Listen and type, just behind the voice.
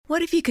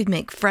What if you could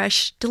make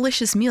fresh,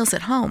 delicious meals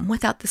at home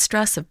without the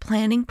stress of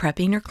planning,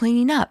 prepping, or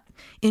cleaning up?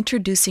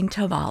 Introducing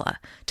Tovala.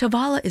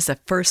 Tovala is a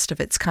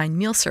first-of-its-kind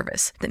meal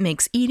service that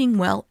makes eating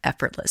well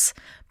effortless.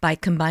 By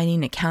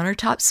combining a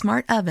countertop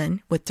smart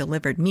oven with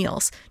delivered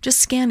meals, just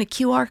scan a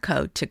QR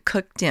code to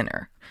cook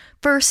dinner.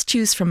 First,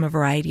 choose from a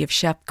variety of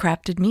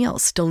chef-crafted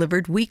meals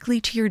delivered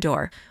weekly to your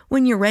door.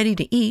 When you're ready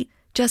to eat,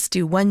 just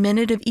do 1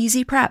 minute of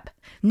easy prep.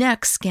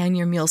 Next, scan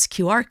your meal's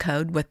QR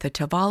code with the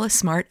Tovala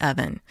Smart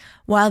Oven.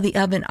 While the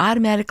oven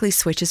automatically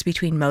switches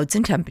between modes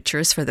and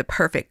temperatures for the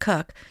perfect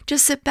cook,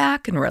 just sit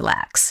back and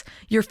relax.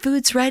 Your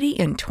food's ready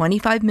in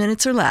 25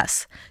 minutes or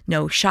less.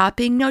 No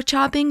shopping, no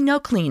chopping, no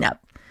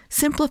cleanup.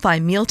 Simplify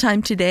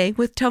mealtime today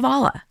with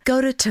Tovala.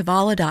 Go to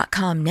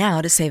Tovala.com now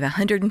to save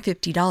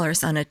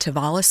 $150 on a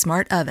Tovala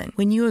Smart Oven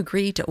when you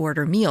agree to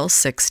order meals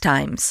 6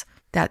 times.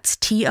 That's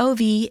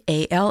Tovala.com.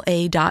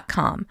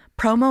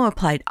 Promo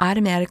applied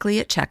automatically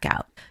at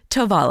checkout.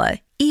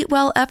 Tovala. Eat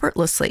well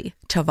effortlessly.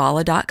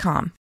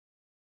 Tovala.com.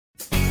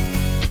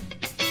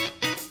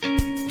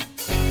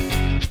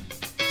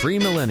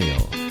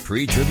 Premillennial,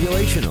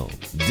 pre-tribulational,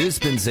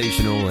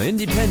 dispensational,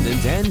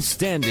 independent, and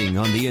standing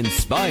on the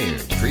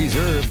inspired,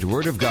 preserved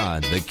Word of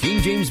God, the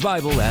King James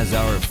Bible as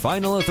our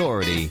final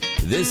authority.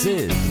 This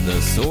is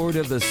the Sword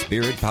of the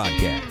Spirit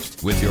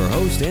podcast with your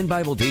host and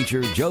Bible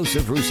teacher,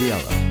 Joseph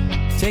Rusiello.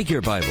 Take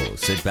your Bible,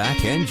 sit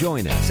back, and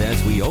join us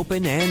as we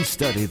open and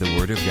study the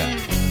Word of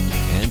God.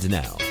 And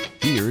now,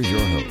 here's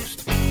your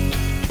host.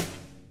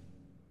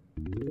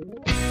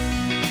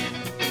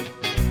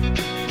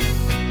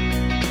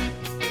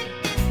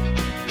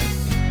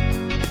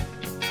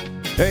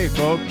 Hey,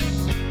 folks.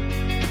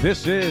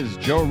 This is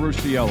Joe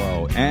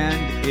Rusiello,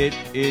 and it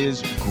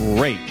is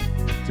great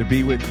to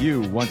be with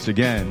you once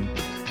again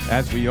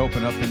as we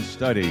open up and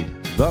study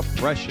the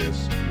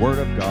precious Word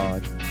of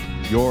God,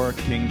 your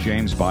King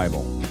James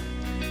Bible.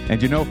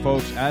 And you know,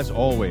 folks, as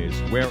always,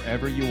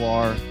 wherever you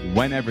are,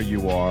 whenever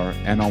you are,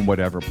 and on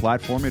whatever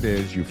platform it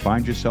is you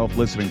find yourself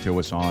listening to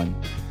us on,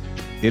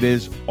 it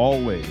is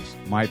always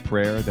my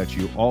prayer that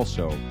you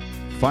also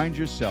find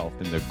yourself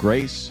in the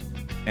grace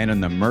and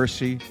in the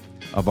mercy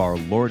of our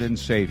Lord and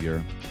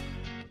Savior,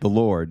 the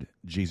Lord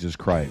Jesus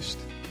Christ.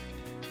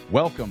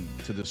 Welcome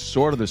to the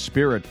Sword of the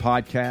Spirit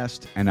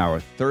podcast and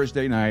our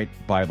Thursday night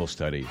Bible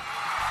study.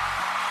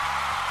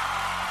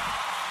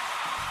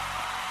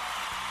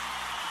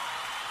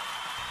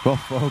 Well,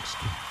 folks,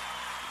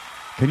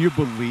 can you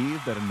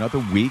believe that another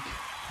week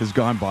has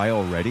gone by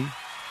already?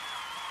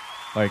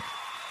 Like,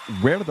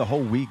 where did the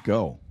whole week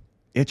go?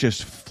 It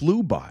just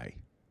flew by.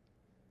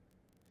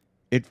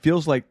 It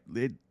feels like,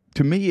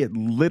 to me, it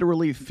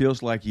literally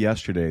feels like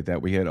yesterday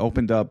that we had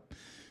opened up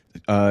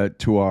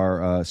to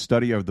our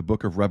study of the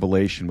book of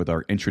Revelation with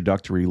our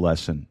introductory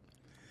lesson.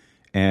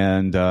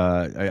 And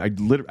I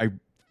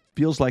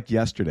feels like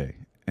yesterday.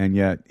 And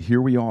yet,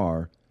 here we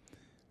are.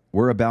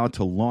 We're about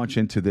to launch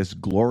into this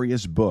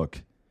glorious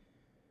book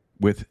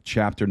with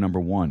chapter number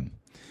 1.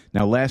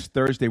 Now, last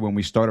Thursday when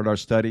we started our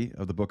study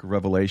of the book of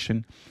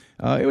Revelation,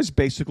 it was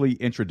basically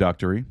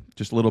introductory,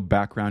 just a little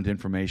background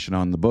information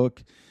on the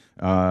book,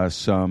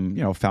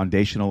 some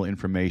foundational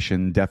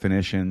information,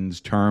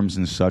 definitions, terms,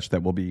 and such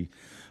that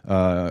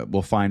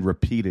we'll find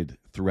repeated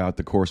throughout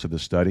the course of the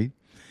study.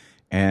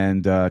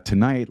 And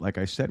tonight, like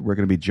I said, we're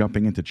going to be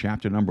jumping into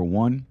chapter number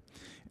 1,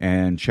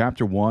 and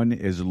chapter 1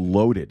 is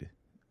loaded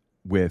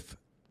with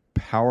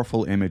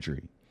powerful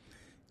imagery.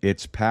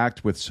 It's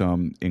packed with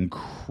some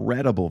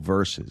incredible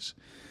verses,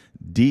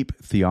 deep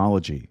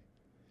theology.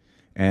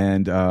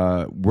 And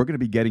we're going to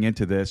be getting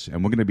into this,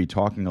 and we're going to be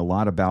talking a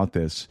lot about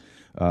this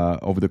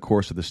over the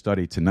course of the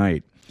study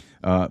tonight.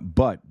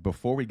 But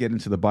before we get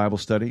into the Bible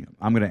study,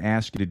 I'm going to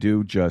ask you to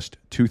do just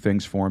 2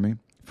 things for me.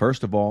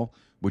 First of all,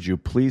 would you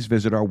please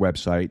visit our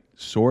website,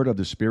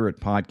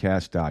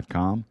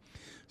 swordofthespiritpodcast.com,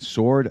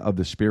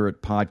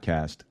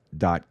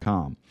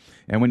 swordofthespiritpodcast.com.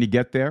 And when you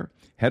get there,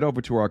 head over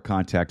to our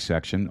contact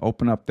section,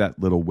 open up that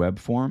little web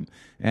form,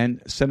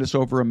 and send us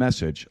over a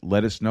message.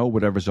 Let us know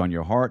whatever's on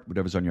your heart,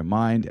 whatever's on your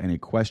mind, any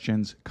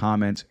questions,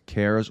 comments,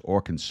 cares,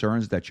 or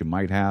concerns that you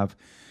might have.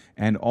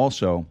 And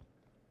also,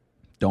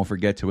 don't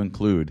forget to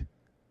include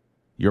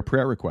your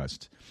prayer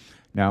requests.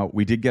 Now,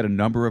 we did get a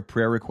number of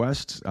prayer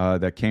requests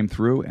that came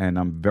through, and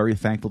I'm very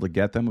thankful to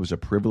get them. It was a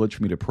privilege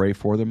for me to pray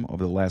for them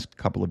over the last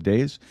couple of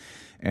days.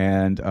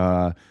 And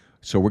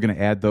so we're going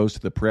to add those to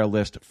the prayer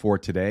list for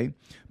today.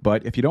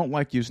 But if you don't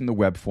like using the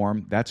web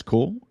form, that's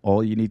cool.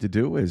 All you need to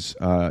do is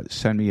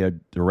send me a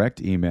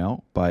direct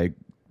email by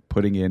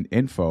putting in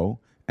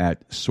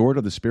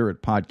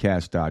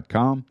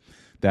info@swordofthespiritpodcast.com.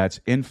 That's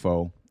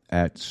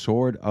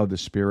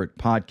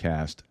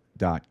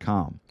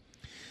info@swordofthespiritpodcast.com.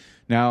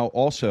 Now,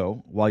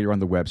 also, while you're on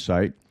the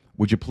website,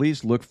 would you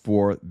please look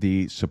for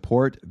the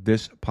Support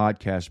This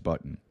Podcast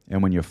button?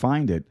 And when you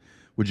find it,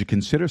 would you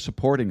consider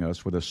supporting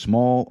us with a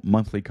small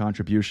monthly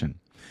contribution?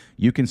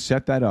 You can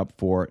set that up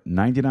for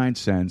 99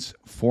 cents,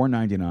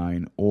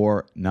 $4.99,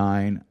 or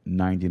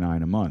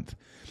 $9.99 a month.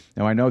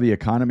 Now, I know the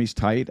economy's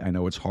tight. I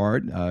know it's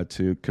hard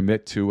to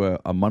commit to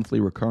a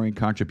monthly recurring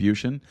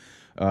contribution.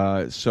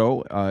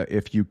 So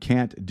if you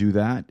can't do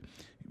that,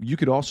 you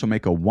could also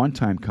make a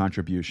one-time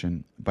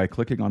contribution by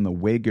clicking on the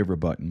Waygiver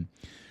button,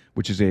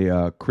 which is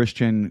a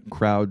Christian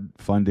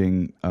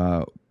crowdfunding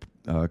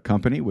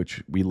company,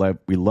 which we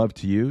love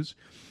to use.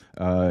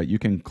 You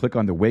can click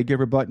on the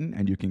Waygiver button,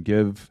 and you can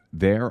give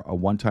there a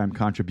one-time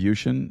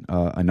contribution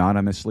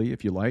anonymously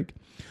if you like.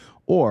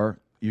 Or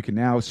you can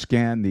now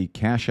scan the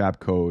Cash App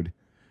code,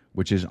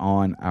 which is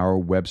on our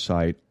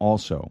website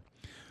also.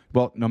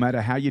 Well, no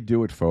matter how you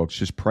do it, folks,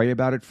 just pray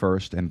about it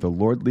first, and if the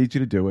Lord leads you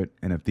to do it,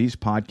 and if these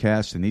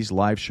podcasts and these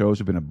live shows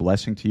have been a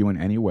blessing to you in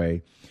any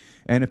way,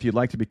 and if you'd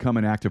like to become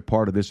an active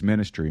part of this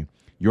ministry,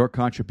 your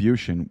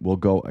contribution will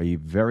go a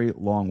very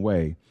long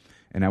way,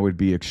 and I would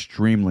be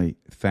extremely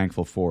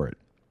thankful for it.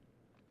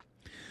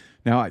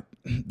 Now,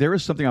 there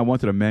is something I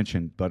wanted to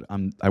mention, but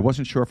I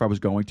wasn't sure if I was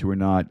going to or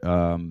not,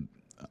 but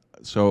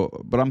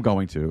I'm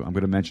going to. I'm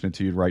going to mention it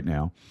to you right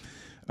now.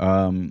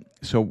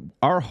 So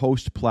our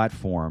host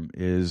platform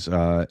is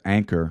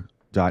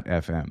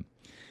Anchor.fm,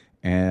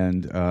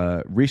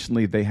 and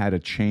recently they had a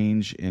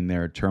change in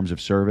their terms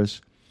of service,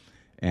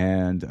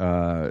 and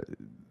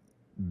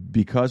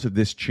because of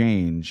this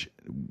change,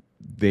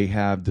 they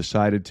have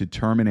decided to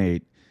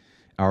terminate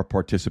our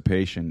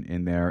participation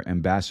in their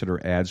Ambassador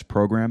Ads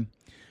program,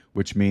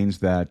 which means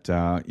that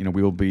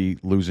we will be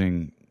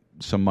losing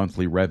some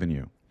monthly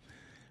revenue,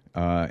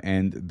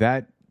 and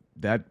that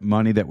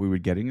money that we were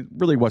getting, it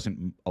really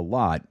wasn't a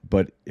lot,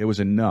 but it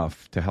was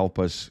enough to help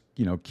us,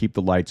 keep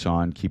the lights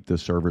on, keep the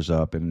servers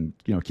up, and,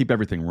 keep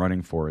everything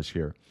running for us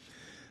here.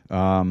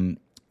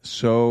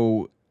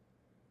 So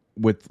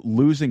with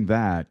losing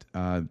that,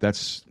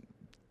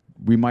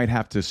 we might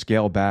have to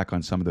scale back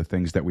on some of the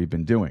things that we've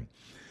been doing,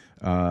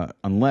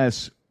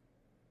 unless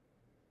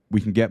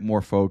we can get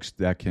more folks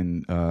that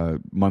can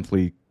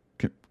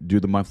do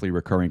the monthly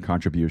recurring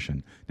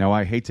contribution. Now,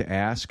 I hate to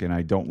ask, and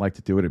I don't like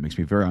to do it. It makes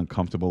me very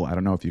uncomfortable. I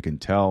don't know if you can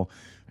tell.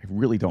 I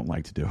really don't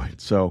like to do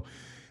it. So,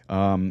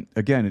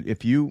 again,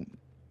 if you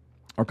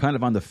are kind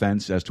of on the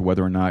fence as to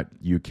whether or not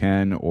you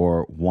can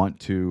or want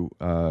to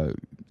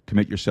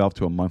commit yourself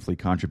to a monthly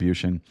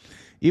contribution,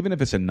 even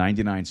if it's a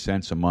 99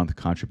 cents a month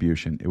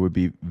contribution, it would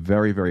be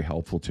very, very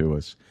helpful to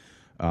us.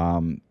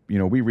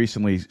 We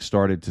recently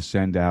started to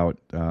send out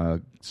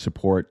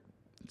support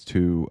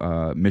to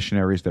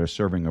missionaries that are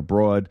serving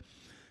abroad.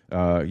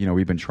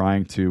 We've been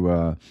trying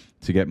to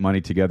get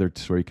money together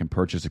so we can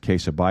purchase a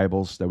case of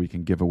Bibles that we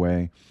can give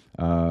away.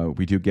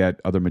 We do get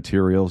other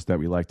materials that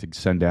we like to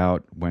send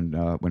out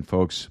when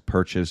folks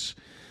purchase,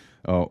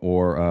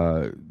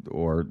 or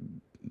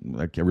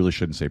like, I really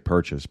shouldn't say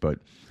purchase, but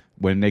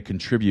when they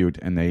contribute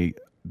and they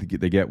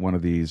get one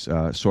of these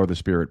Sword of the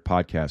Spirit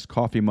podcast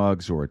coffee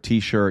mugs or a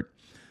T-shirt.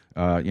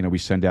 We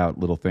send out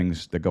little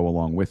things that go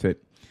along with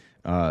it.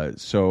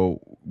 So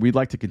we'd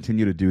like to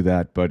continue to do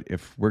that, but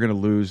if we're going to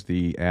lose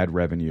the ad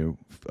revenue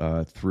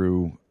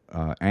through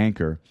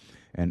Anchor,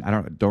 and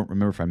I don't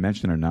remember if I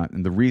mentioned it or not,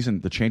 and the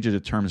reason the change of the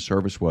term of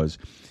service was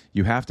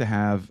you have to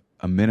have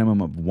a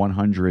minimum of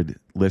 100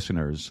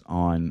 listeners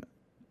on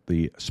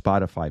the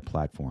Spotify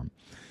platform.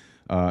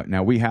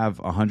 Now, we have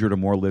 100 or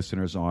more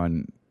listeners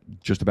on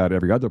just about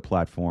every other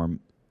platform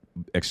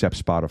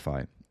except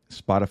Spotify.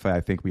 Spotify,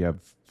 I think we have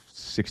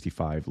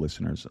 65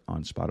 listeners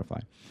on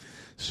Spotify.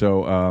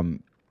 So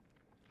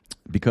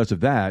because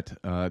of that,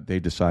 they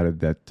decided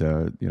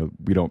that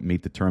we don't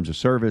meet the terms of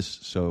service,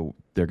 so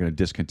they're going to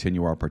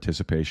discontinue our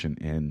participation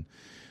in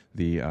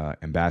the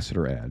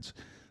ambassador ads.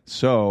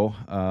 So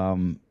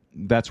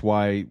that's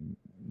why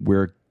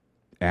we're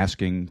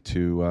asking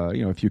to,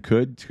 if you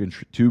could,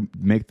 to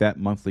make that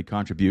monthly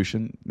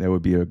contribution. That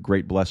would be a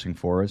great blessing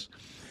for us.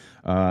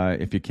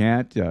 If you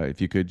can't,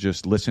 if you could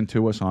just listen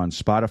to us on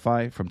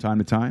Spotify from time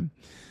to time,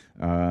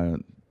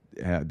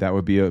 that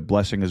would be a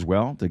blessing as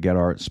well, to get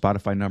our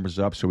Spotify numbers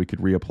up so we could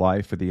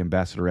reapply for the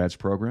Ambassador Ads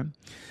program.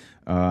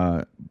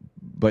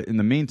 But in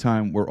the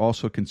meantime, we're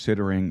also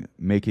considering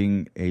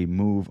making a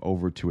move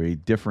over to a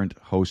different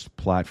host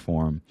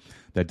platform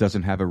that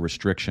doesn't have a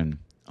restriction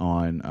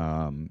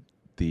on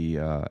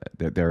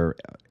their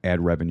ad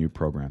revenue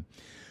program.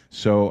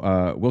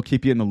 So we'll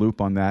keep you in the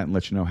loop on that and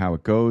let you know how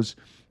it goes.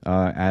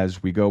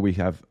 As we go, we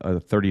have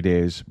 30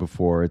 days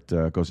before it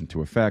goes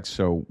into effect,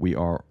 so we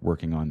are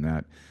working on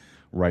that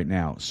right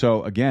now.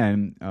 So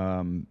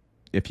again,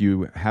 if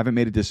you haven't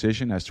made a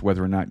decision as to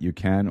whether or not you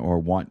can or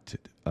want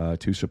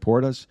to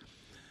support us,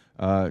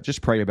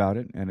 just pray about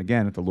it. And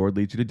again, if the Lord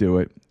leads you to do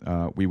it,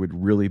 we would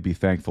really be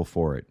thankful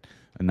for it.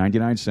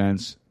 99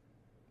 cents,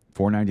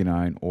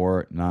 $4.99,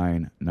 or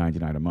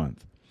 $9.99 a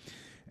month.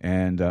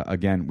 And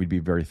again, we'd be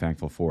very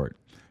thankful for it.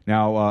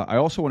 Now, I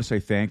also want to say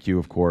thank you,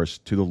 of course,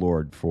 to the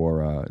Lord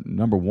for,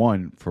 number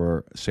one,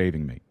 for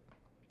saving me,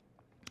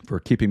 for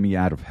keeping me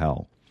out of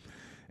hell.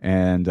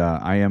 And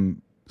I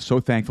am so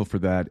thankful for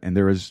that. And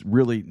there is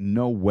really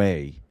no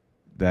way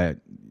that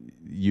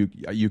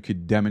you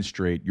could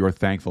demonstrate your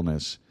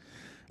thankfulness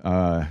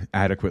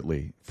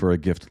adequately for a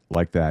gift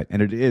like that.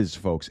 And it is,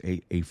 folks,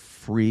 a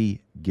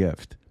free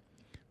gift.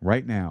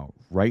 Right now,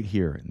 right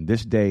here, in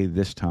this day,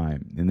 this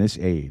time, in this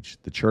age,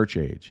 the church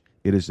age,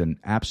 It is an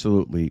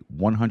absolutely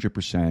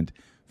 100%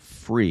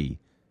 free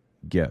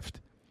gift.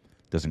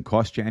 Doesn't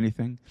cost you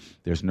anything.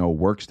 There's no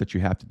works that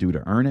you have to do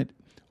to earn it.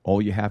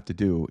 All you have to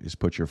do is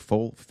put your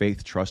full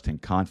faith, trust,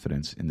 and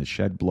confidence in the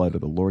shed blood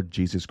of the Lord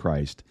Jesus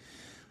Christ.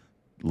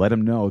 Let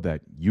him know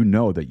that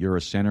you're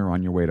a sinner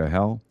on your way to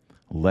hell.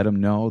 Let him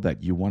know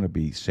that you want to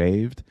be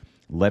saved.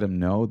 Let him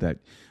know that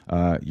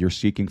you're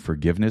seeking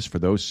forgiveness for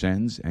those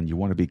sins and you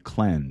want to be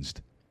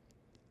cleansed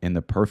in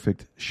the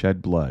perfect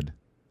shed blood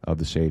of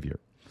the Savior.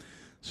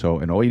 So,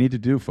 and all you need to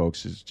do,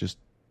 folks, is just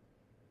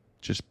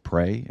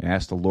pray and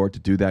ask the Lord to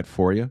do that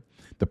for you.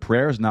 The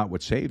prayer is not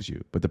what saves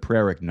you, but the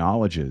prayer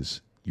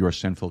acknowledges your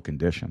sinful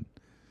condition.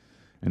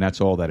 And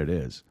that's all that it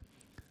is.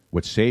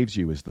 What saves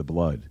you is the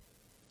blood,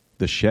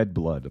 the shed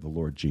blood of the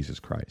Lord Jesus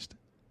Christ.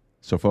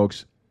 So,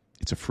 folks,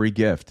 it's a free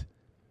gift.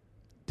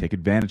 Take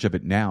advantage of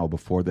it now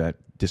before that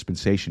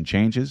dispensation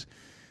changes,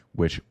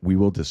 which we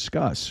will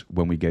discuss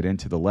when we get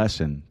into the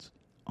lessons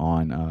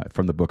on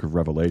from the book of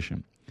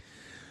Revelation.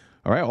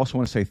 All right, I also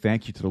want to say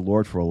thank you to the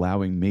Lord for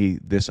allowing me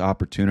this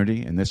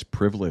opportunity and this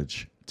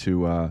privilege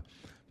to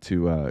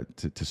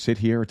sit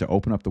here, to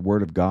open up the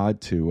Word of God,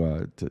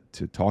 to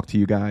talk to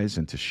you guys,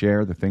 and to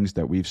share the things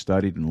that we've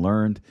studied and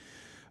learned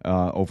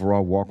over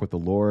our walk with the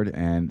Lord.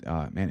 And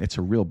man, it's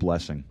a real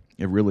blessing.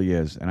 It really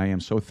is. And I am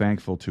so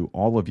thankful to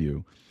all of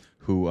you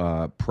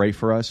who pray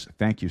for us.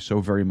 Thank you so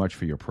very much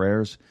for your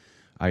prayers.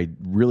 I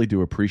really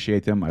do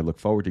appreciate them. I look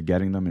forward to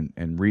getting them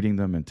and reading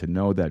them, and to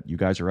know that you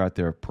guys are out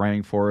there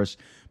praying for us,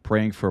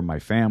 praying for my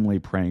family,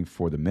 praying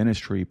for the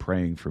ministry,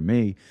 praying for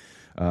me.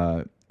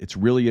 It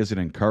really is an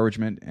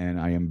encouragement,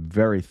 and I am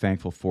very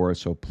thankful for it.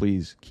 So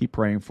please keep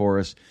praying for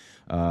us.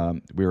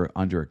 We're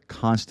under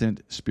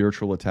constant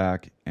spiritual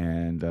attack,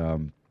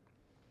 and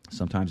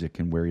sometimes it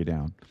can wear you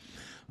down.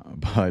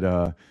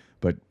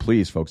 But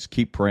please, folks,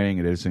 keep praying.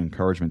 It is an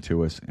encouragement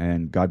to us,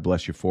 and God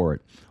bless you for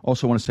it.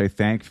 Also want to say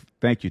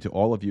thank you to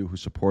all of you who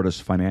support us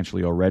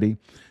financially already.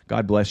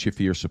 God bless you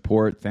for your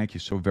support. Thank you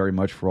so very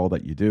much for all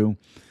that you do.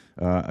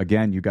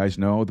 Again, you guys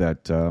know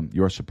that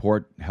your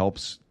support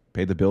helps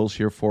pay the bills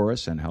here for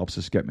us and helps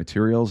us get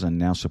materials, and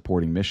now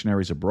supporting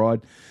missionaries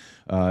abroad.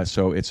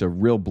 So it's a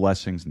real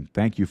blessing, and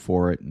thank you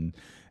for it.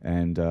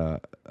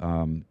 And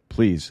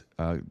please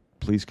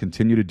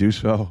continue to do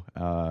so,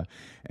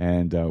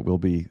 and we'll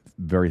be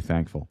very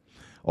thankful.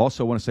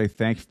 Also want to say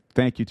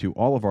thank you to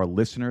all of our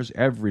listeners,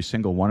 every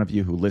single one of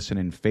you who listen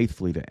in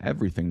faithfully to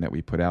everything that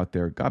we put out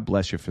there. God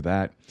bless you for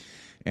that.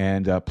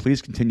 And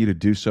please continue to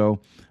do so.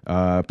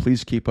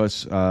 Please keep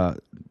us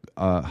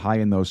high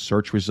in those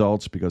search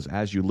results, because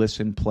as you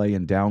listen, play,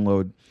 and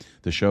download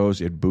the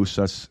shows, it boosts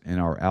us in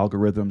our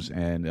algorithms,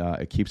 and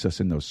it keeps us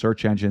in those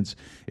search engines.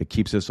 It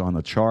keeps us on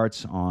the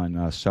charts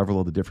on several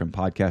of the different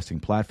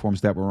podcasting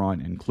platforms that we're on,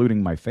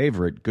 including my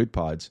favorite, Good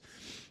Pods,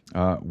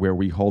 where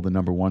we hold the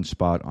number one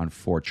spot on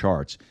 4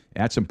 charts.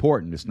 That's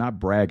important. It's not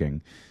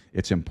bragging.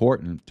 It's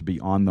important to be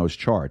on those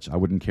charts. I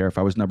wouldn't care if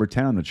I was number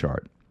 10 on the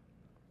chart.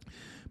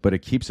 But it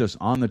keeps us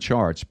on the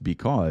charts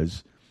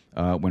because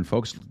when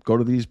folks go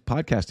to these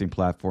podcasting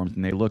platforms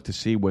and they look to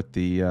see what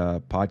the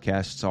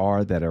podcasts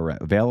are that are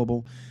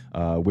available,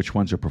 which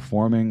ones are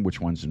performing,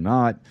 which ones are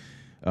not,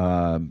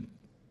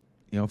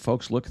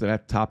 folks look at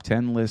that top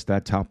 10 list,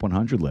 that top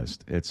 100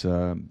 list.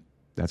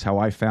 That's how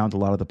I found a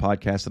lot of the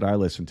podcasts that I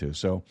listen to.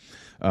 So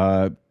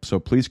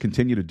please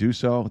continue to do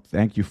so.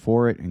 Thank you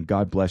for it, and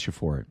God bless you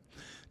for it.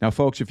 Now,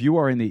 folks, if you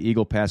are in the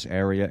Eagle Pass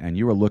area and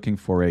you are looking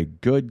for a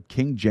good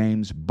King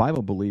James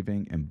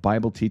Bible-believing and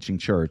Bible-teaching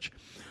church,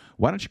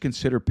 why don't you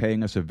consider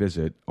paying us a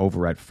visit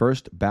over at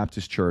First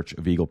Baptist Church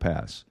of Eagle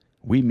Pass?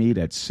 We meet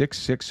at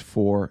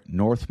 664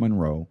 North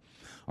Monroe.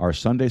 Our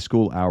Sunday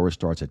school hour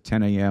starts at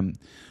 10 a.m.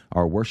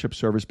 Our worship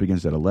service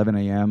begins at 11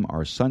 a.m.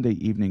 Our Sunday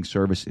evening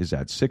service is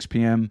at 6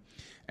 p.m.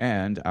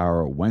 And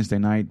our Wednesday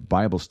night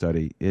Bible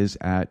study is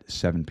at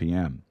 7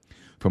 p.m.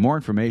 For more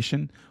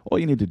information, all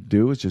you need to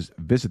do is just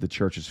visit the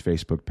church's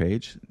Facebook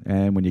page.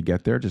 And when you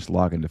get there, just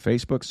log into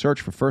Facebook,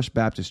 search for First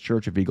Baptist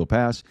Church of Eagle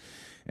Pass,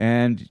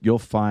 and you'll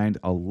find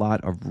a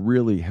lot of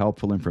really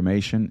helpful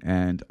information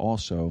and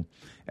also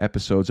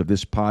episodes of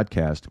this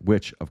podcast,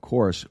 which, of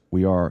course,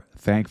 we are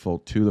thankful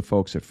to the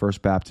folks at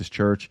First Baptist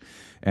Church,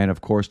 and,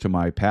 of course, to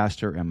my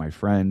pastor and my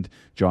friend,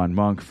 John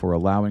Monk, for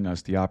allowing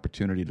us the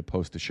opportunity to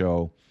post the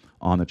show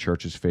on the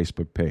church's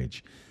Facebook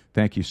page.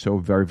 Thank you so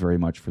very, very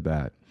much for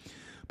that.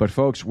 But,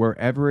 folks,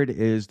 wherever it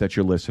is that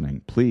you're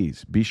listening,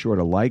 please be sure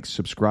to like,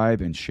 subscribe,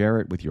 and share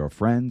it with your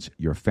friends,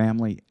 your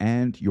family,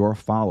 and your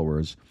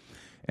followers,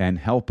 and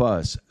help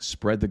us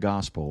spread the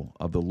gospel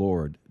of the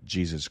Lord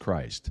Jesus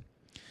Christ.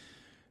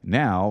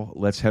 Now,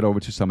 let's head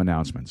over to some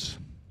announcements.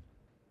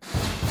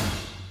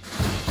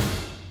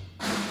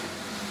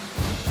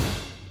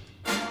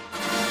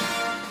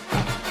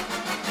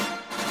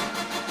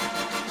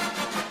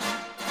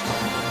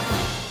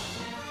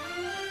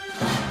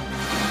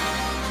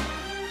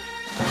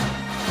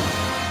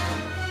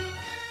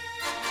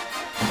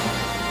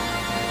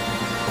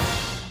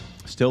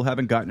 Still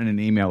haven't gotten an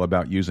email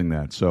about using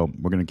that, so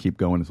we're going to keep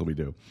going until we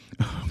do.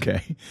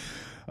 Okay.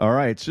 All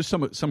right, it's just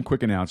some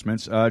quick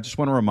announcements. Just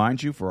want to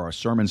remind you for our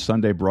Sermon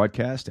Sunday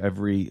broadcast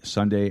every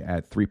Sunday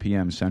at 3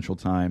 p.m. Central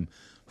Time,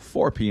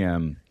 4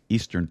 p.m.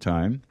 Eastern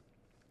Time.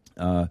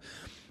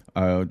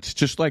 It's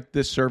just like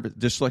this service,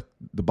 just like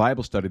the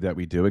Bible study that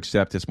we do,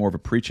 except it's more of a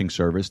preaching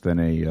service than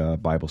a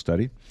Bible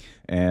study.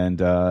 And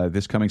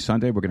this coming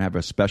Sunday, we're going to have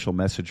a special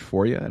message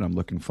for you, and I'm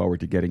looking forward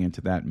to getting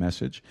into that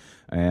message.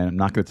 And I'm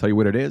not going to tell you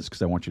what it is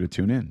because I want you to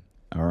tune in.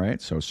 All right,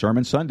 so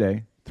Sermon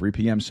Sunday, 3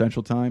 p.m.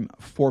 Central Time,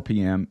 4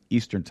 p.m.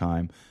 Eastern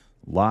Time,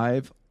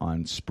 live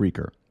on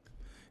Spreaker.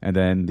 And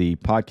then the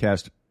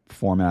podcast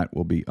format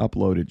will be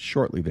uploaded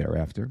shortly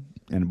thereafter,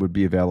 and it would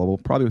be available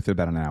probably within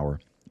about an hour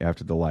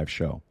after the live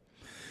show.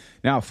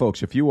 Now,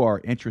 folks, if you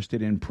are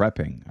interested in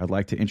prepping, I'd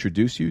like to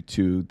introduce you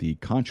to the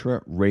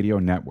Contra Radio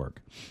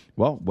Network.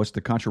 Well, what's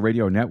the Contra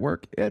Radio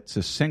Network? It's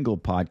a single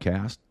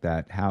podcast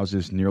that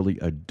houses nearly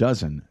a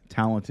dozen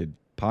talented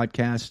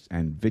podcasts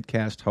and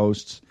vidcast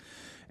hosts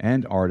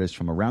and artists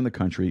from around the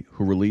country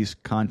who release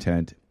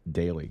content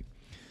daily.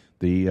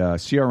 The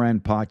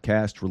CRN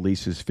podcast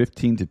releases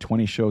 15 to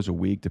 20 shows a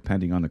week,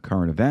 depending on the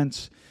current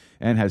events,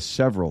 and has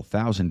several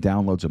thousand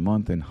downloads a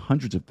month and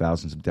hundreds of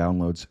thousands of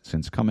downloads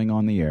since coming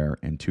on the air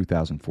in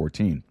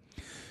 2014.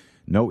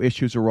 No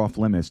issues are off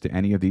limits to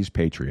any of these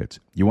patriots.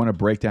 You want to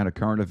break down of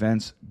current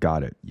events?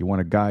 Got it. You want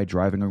a guy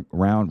driving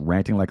around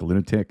ranting like a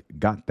lunatic?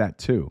 Got that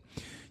too.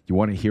 You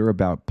want to hear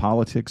about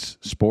politics,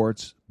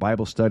 sports,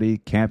 Bible study,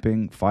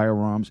 camping,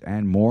 firearms,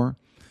 and more?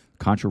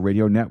 Contra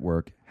Radio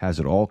Network has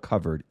it all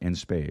covered in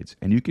spades.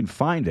 And you can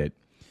find it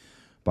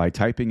by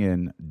typing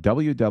in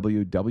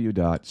www.crn.best.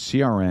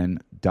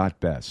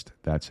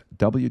 That's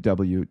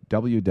www.crn.best.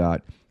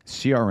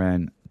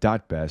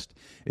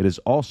 It is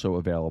also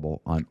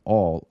available on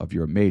all of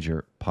your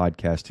major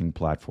podcasting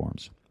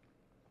platforms.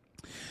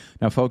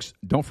 Now, folks,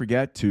 don't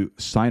forget to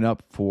sign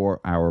up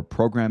for our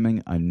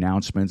programming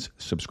announcements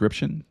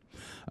subscription,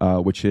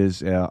 which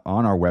is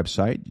on our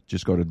website.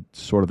 Just go to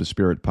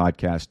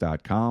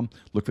swordofthespiritpodcast.com,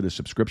 look for the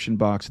subscription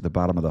box at the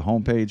bottom of the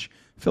homepage,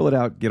 fill it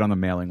out, get on the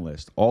mailing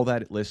list. All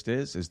that list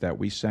is that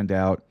we send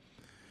out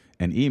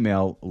an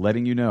email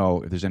letting you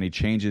know if there's any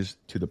changes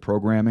to the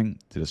programming,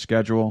 to the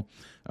schedule,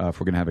 if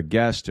we're going to have a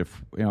guest,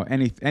 if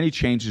any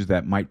changes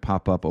that might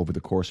pop up over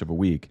the course of a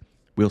week,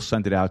 we'll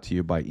send it out to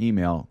you by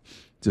email.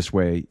 This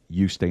way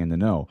you stay in the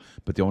know.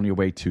 But the only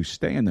way to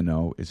stay in the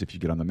know is if you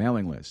get on the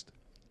mailing list.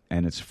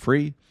 And it's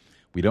free.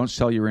 We don't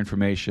sell your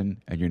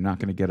information, and you're not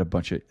going to get a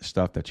bunch of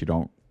stuff that you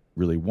don't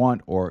really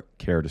want or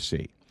care to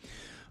see.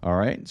 All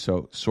right,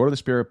 so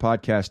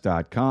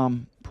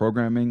swordofthespiritpodcast.com,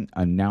 programming,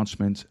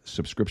 announcements,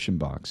 subscription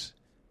box.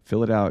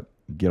 Fill it out,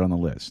 get on the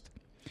list.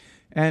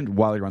 And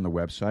while you're on the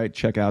website,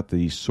 check out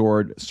the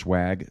Sword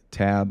Swag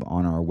tab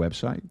on our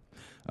website.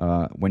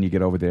 When you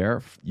get over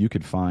there, you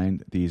could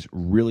find these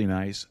really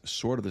nice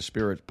Sword of the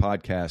Spirit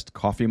podcast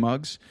coffee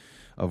mugs,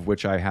 of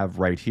which I have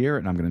right here,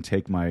 and I'm going to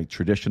take my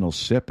traditional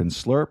sip and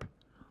slurp.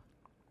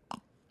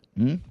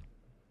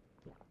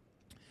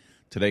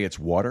 Today it's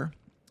water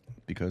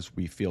because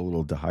we feel a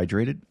little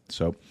dehydrated.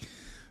 So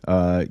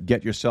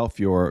get yourself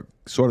your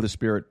Sword of the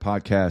Spirit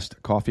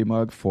podcast coffee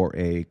mug for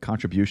a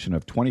contribution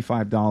of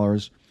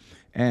 $25.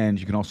 And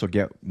you can also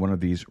get one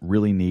of these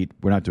really neat,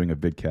 we're not doing a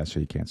vidcast so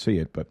you can't see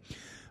it, but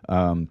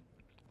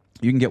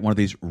you can get one of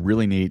these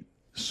really neat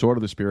Sword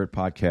of the Spirit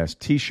podcast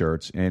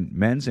t-shirts in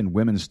men's and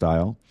women's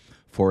style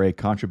for a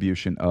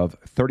contribution of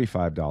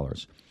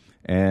 $35.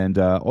 And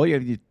all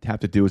you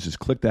have to do is just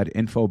click that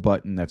info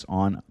button that's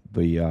on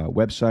the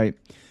website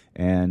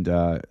and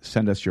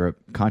send us your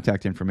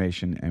contact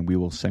information, and we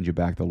will send you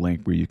back the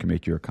link where you can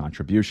make your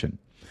contribution.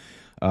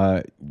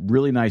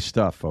 Really nice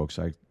stuff, folks.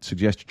 I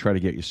suggest you try to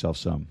get yourself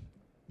some.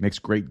 Makes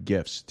great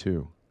gifts,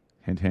 too.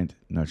 Hint, hint,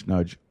 nudge,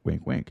 nudge,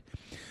 wink, wink.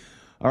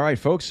 All right,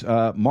 folks,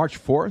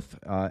 March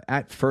 4th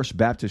at First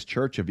Baptist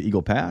Church of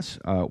Eagle Pass,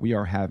 we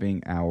are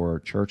having our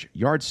church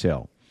yard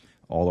sale.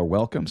 All are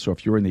welcome, so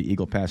if you're in the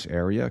Eagle Pass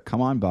area,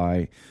 come on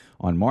by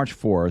on March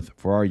 4th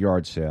for our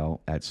yard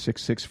sale at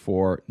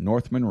 664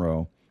 North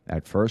Monroe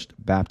at First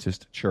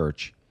Baptist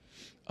Church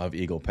of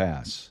Eagle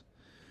Pass.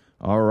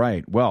 All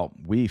right, well,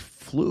 we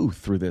flew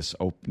through this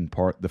open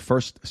part, the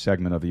first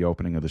segment of the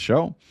opening of the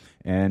show,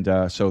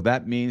 and so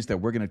that means that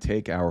we're going to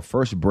take our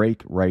first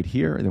break right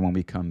here, and then when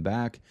we come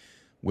back,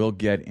 we'll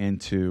get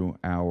into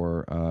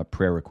our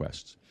prayer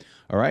requests.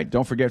 All right,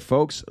 don't forget,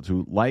 folks,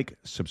 to like,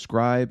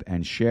 subscribe,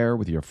 and share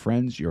with your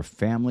friends, your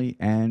family,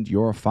 and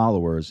your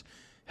followers.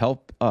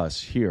 Help us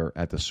here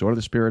at the Sword of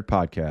the Spirit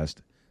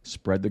podcast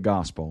spread the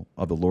gospel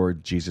of the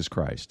Lord Jesus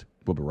Christ.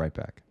 We'll be right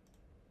back.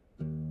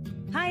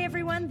 Hi,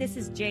 everyone. This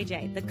is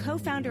JJ, the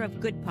co-founder of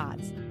Good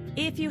Pods.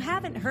 If you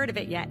haven't heard of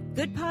it yet,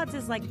 Good Pods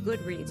is like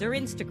Goodreads or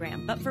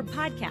Instagram, but for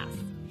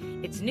podcasts.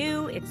 It's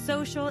new, it's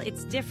social,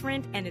 it's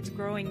different, and it's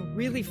growing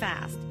really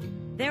fast.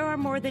 There are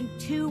more than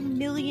 2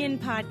 million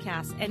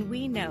podcasts, and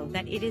we know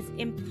that it is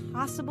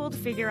impossible to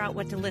figure out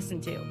what to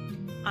listen to.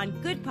 On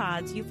Good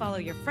Pods, you follow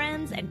your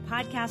friends and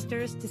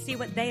podcasters to see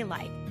what they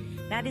like.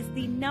 That is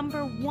the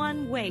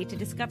 #1 way to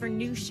discover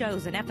new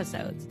shows and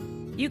episodes.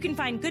 You can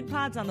find Good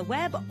Pods on the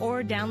web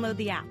or download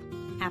the app.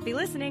 Happy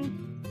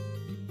listening.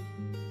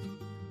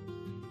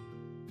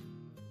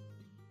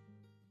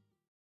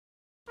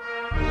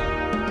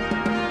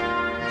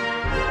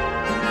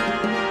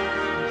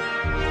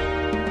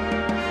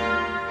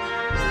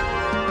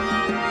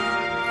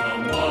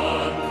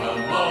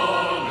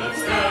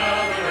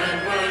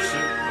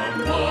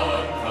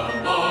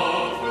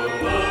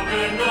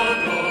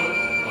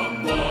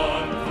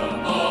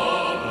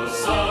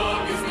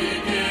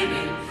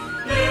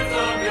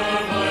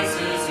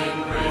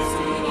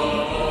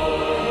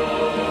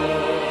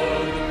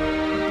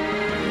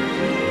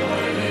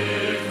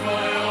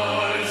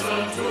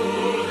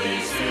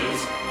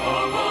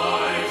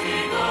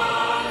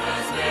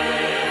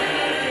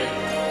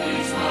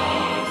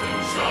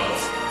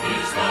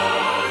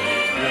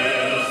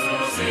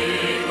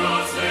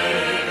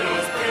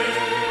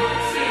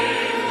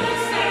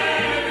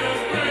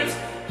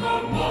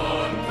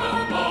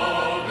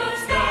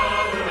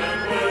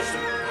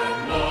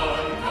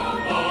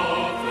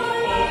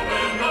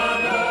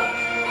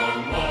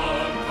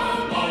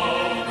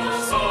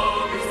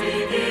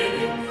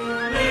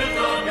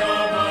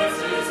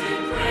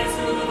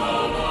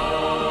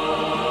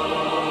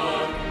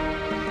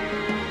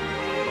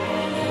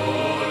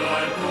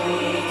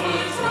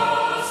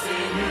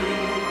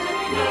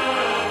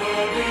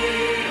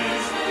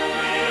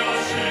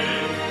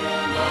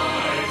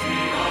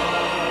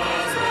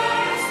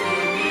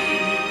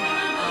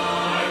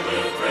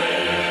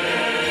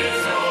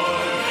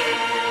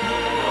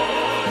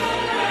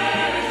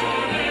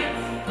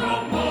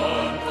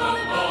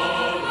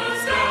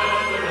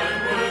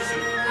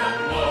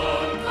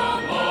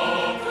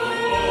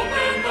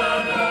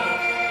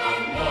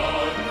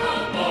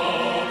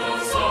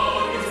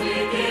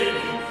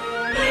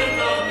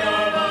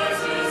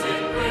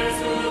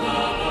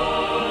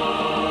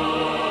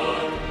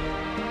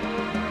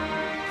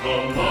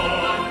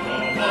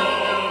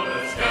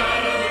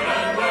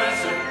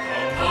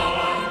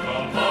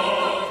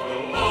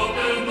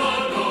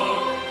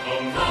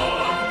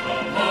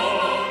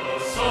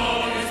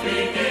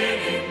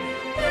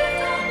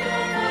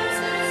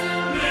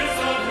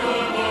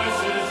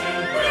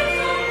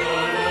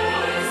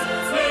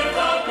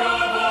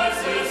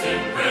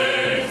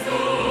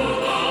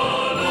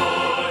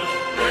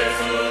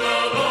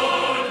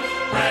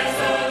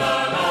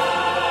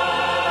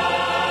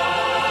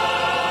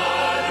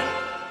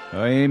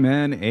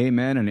 Amen,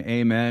 amen, and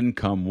amen.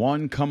 Come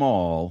one, come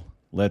all.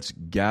 Let's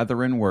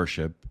gather and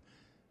worship.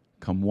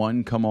 Come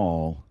one, come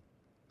all.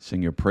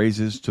 Sing your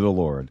praises to the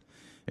Lord.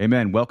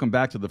 Amen. Welcome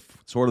back to the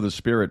Sword of the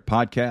Spirit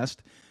podcast.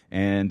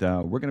 And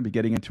we're going to be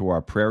getting into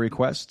our prayer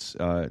requests.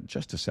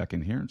 Just a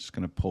second here. I'm just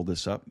going to pull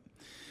this up.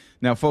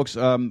 Now, folks,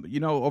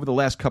 over the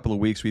last couple of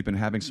weeks, we've been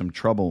having some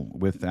trouble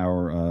with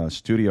our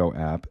studio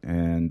app,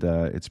 and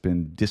it's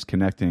been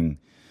disconnecting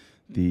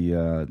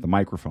the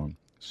microphone.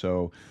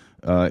 So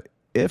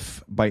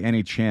if by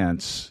any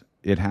chance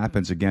it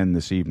happens again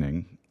this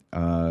evening,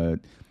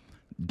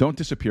 don't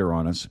disappear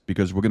on us,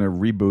 because we're going to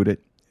reboot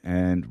it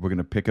and we're going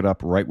to pick it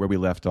up right where we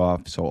left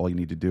off. So all you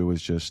need to do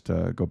is just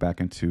go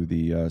back into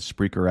the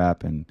Spreaker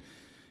app and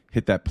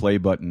hit that play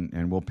button,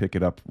 and we'll pick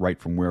it up right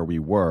from where we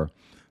were.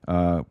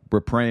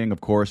 We're praying, of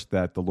course,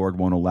 that the Lord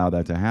won't allow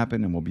that to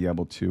happen, and we'll be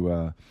able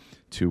to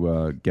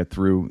get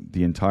through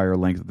the entire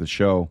length of the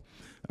show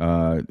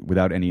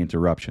without any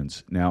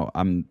interruptions. Now,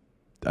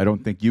 I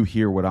don't think you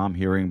hear what I'm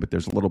hearing, but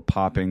there's a little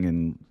popping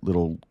and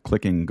little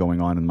clicking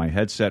going on in my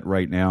headset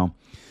right now.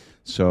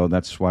 So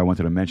that's why I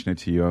wanted to mention it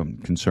to you. I'm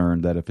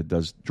concerned that if it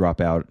does drop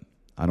out,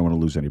 I don't want to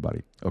lose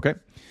anybody. Okay?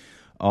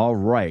 All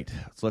right.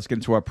 So let's get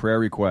into our prayer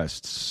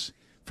requests.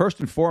 First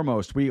and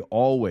foremost, we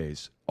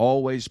always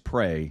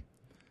pray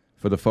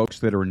for the folks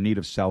that are in need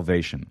of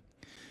salvation.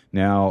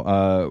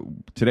 Now,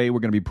 today we're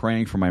going to be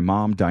praying for my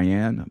mom,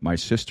 Diane, my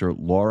sister,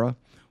 Laura.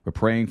 We're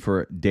praying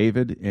for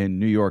David in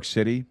New York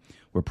City.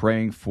 We're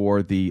praying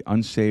for the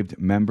unsaved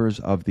members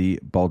of the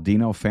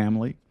Baldino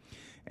family.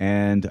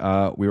 And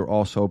we're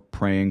also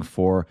praying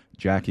for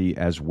Jackie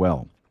as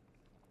well.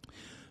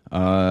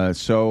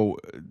 So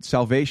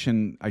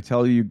salvation, I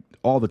tell you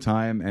all the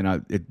time,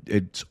 and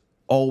it's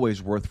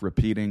always worth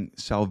repeating,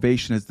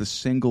 salvation is the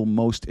single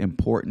most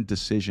important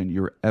decision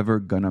you're ever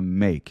going to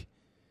make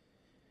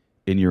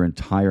in your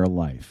entire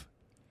life.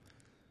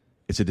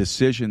 It's a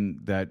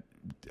decision that,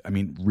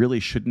 really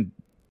shouldn't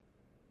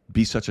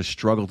be such a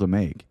struggle to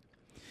make.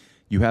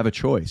 You have a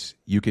choice.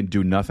 You can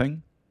do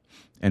nothing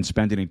and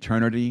spend an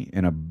eternity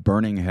in a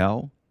burning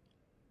hell,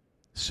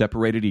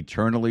 separated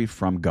eternally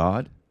from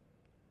God,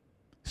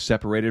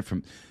 separated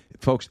from...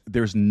 Folks,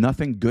 there's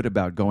nothing good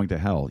about going to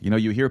hell.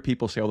 You hear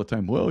people say all the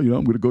time, well, I'm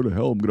going to go to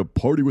hell. I'm going to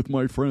party with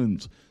my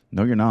friends.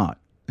 No, you're not.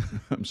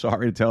 I'm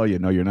sorry to tell you,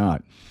 no, you're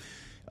not.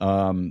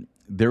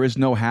 There is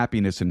no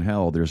happiness in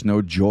hell. There's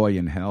no joy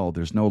in hell.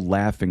 There's no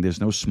laughing. There's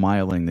no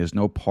smiling. There's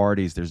no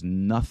parties. There's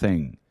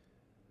nothing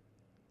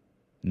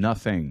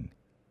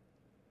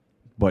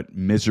but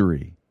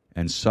misery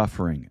and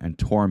suffering and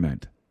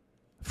torment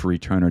for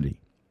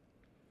eternity.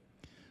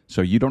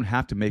 So you don't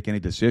have to make any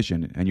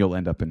decision and you'll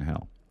end up in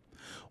hell.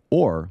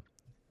 Or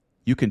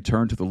you can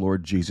turn to the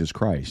Lord Jesus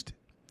Christ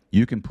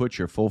You can put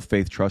your full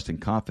faith, trust,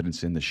 and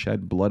confidence in the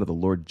shed blood of the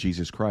Lord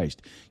Jesus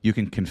Christ. You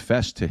can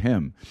confess to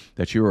him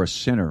that you are a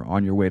sinner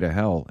on your way to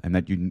hell and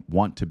that you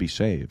want to be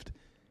saved.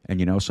 And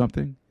you know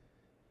something?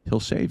 He'll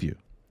save you.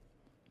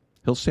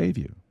 He'll save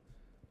you.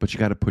 But you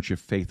got to put your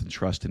faith and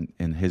trust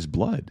in his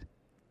blood.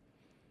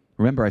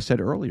 Remember, I said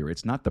earlier,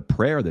 it's not the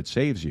prayer that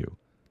saves you.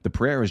 The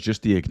prayer is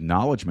just the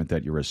acknowledgement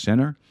that you're a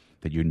sinner,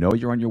 that you know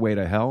you're on your way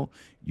to hell,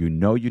 you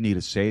know you need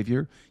a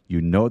Savior,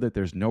 you know that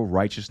there's no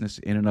righteousness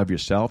in and of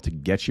yourself to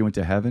get you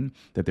into heaven,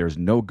 that there's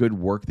no good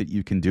work that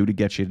you can do to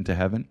get you into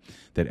heaven,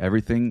 that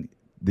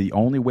the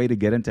only way to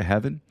get into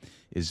heaven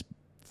is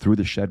through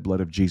the shed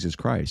blood of Jesus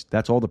Christ.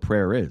 That's all the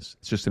prayer is.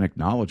 It's just an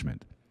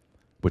acknowledgement.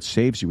 What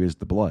saves you is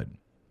the blood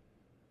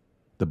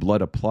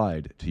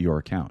applied to your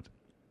account.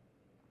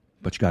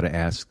 But you got to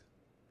ask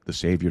the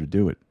Savior to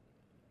do it.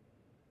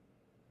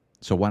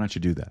 So why don't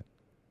you do that?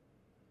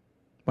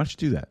 Why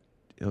don't you do that?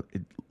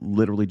 It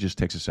literally just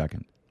takes a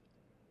second.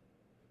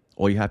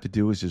 All you have to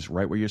do is just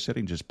right where you're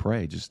sitting, just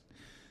pray. Just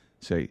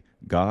say,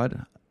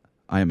 God,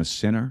 I am a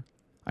sinner.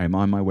 I am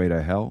on my way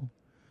to hell.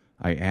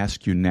 I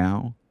ask you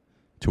now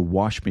to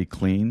wash me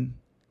clean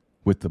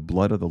with the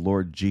blood of the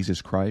Lord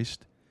Jesus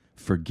Christ.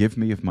 Forgive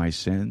me of my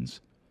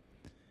sins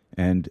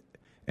and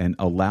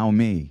allow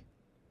me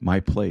my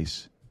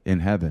place in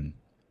heaven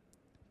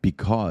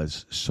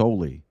because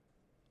solely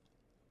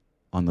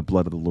on the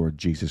blood of the Lord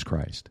Jesus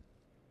Christ.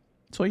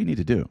 That's all you need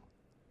to do.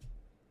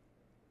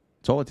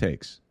 That's all it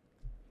takes.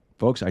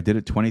 Folks, I did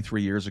it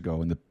 23 years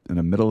ago in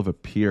the middle of a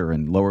pier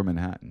in Lower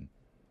Manhattan.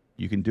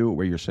 You can do it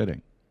where you're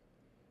sitting.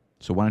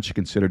 So why don't you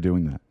consider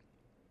doing that?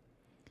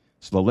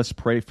 So let's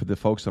pray for the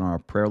folks on our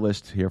prayer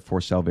list here for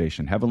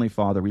salvation. Heavenly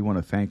Father, we want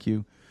to thank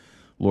you,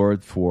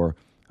 Lord, for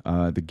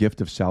the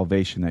gift of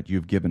salvation that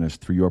you've given us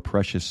through your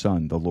precious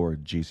Son, the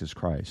Lord Jesus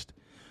Christ.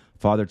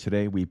 Father,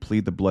 today we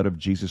plead the blood of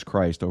Jesus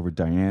Christ over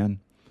Diane,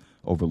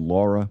 over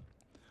Laura,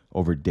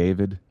 over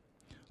David,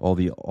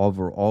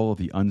 over all of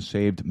the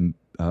unsaved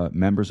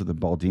members of the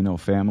Baldino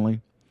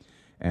family,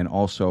 and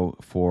also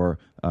for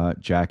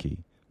Jackie.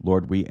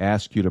 Lord, we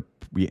ask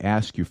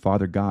you,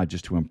 Father God,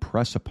 just to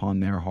impress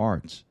upon their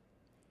hearts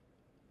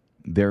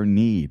their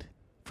need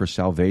for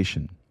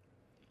salvation.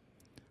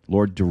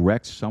 Lord,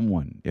 direct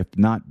someone, if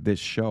not this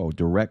show,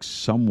 direct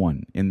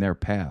someone in their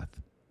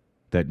path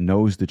that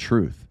knows the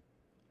truth,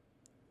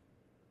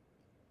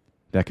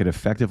 that could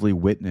effectively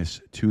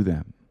witness to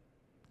them,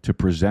 to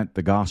present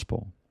the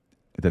gospel,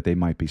 that they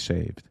might be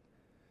saved.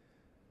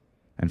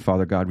 And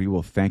Father God, we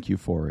will thank you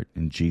for it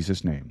in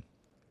Jesus' name.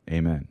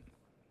 Amen.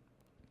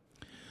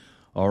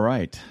 All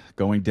right,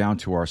 going down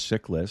to our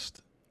sick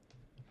list.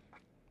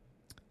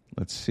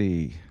 Let's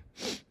see.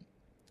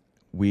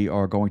 We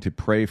are going to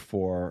pray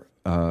for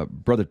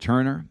Brother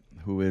Turner,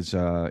 who is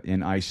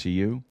in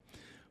ICU.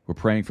 We're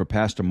praying for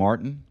Pastor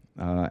Martin.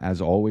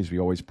 As always, we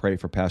always pray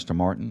for Pastor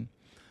Martin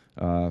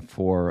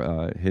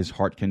for his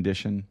heart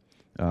condition,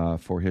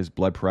 for his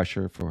blood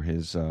pressure, for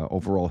his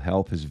overall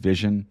health, his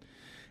vision.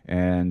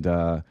 And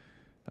we're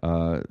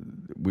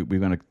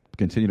going to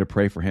continue to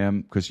pray for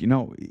him because, you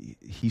know,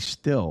 he's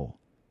still,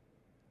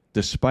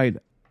 despite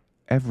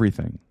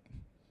everything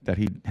that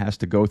he has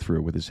to go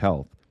through with his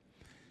health,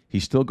 he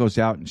still goes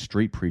out and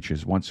street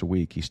preaches once a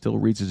week. He still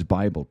reads his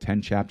Bible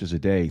 10 chapters a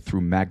day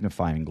through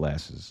magnifying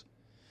glasses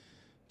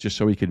just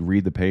so he could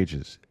read the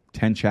pages,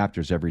 10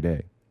 chapters every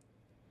day.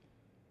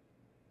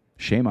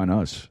 Shame on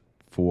us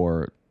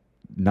for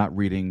not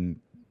reading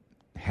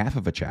half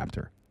of a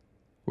chapter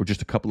or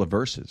just a couple of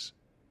verses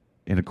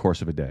in the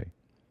course of a day.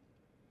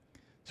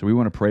 So we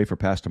want to pray for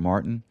Pastor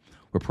Martin.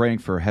 We're praying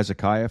for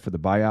Hezekiah for the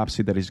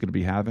biopsy that he's going to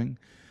be having.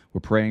 We're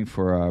praying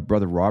for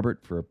Brother Robert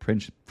for a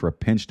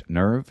pinched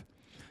nerve.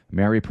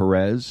 Mary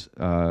Perez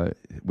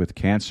with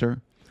cancer.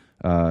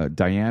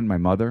 Diane, my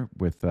mother,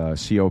 with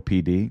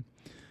COPD.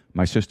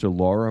 My sister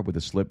Laura with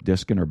a slipped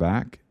disc in her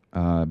back.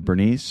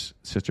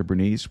 Sister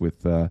Bernice,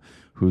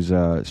 who's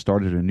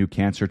started a new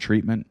cancer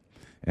treatment,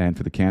 and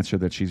for the cancer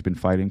that she's been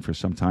fighting for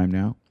some time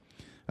now.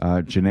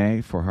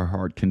 Janae for her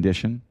heart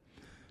condition.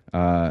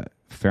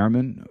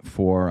 Fairman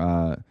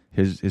for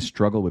his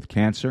struggle with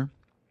cancer.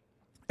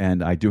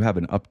 And I do have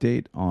an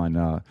update on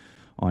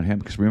him,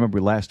 because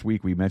remember last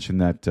week we mentioned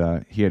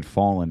that he had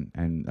fallen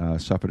and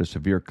suffered a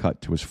severe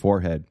cut to his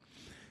forehead.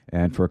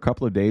 And for a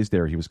couple of days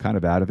there, he was kind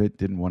of out of it,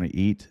 didn't want to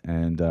eat.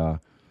 And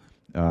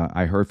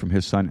I heard from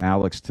his son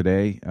Alex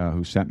today,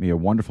 who sent me a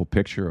wonderful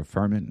picture of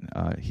Furman.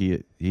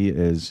 He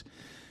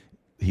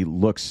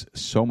looks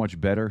so much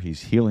better.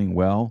 He's healing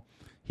well.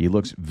 He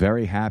looks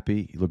very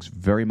happy. He looks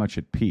very much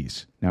at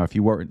peace. Now, if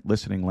you weren't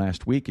listening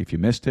last week, if you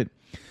missed it,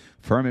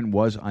 Furman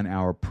was on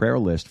our prayer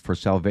list for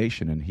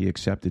salvation, and he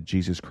accepted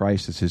Jesus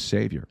Christ as his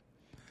Savior,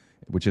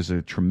 which is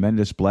a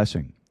tremendous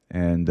blessing.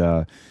 And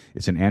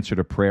it's an answer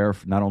to prayer,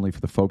 not only for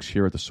the folks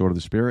here at the Sword of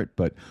the Spirit,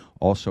 but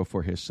also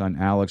for his son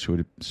Alex, who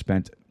had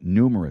spent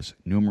numerous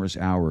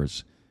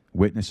hours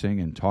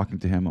witnessing and talking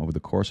to him over the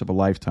course of a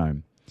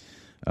lifetime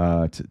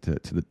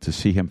to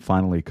see him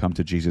finally come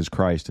to Jesus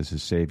Christ as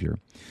his Savior.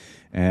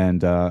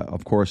 And,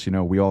 of course, you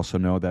know, we also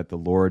know that the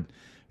Lord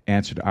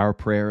answered our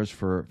prayers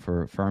for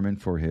Furman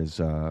for his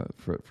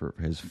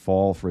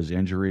fall, for his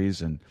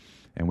injuries, and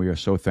we are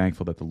so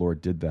thankful that the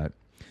Lord did that.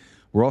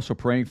 We're also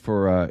praying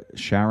for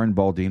Sharon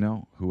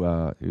Baldino,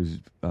 who's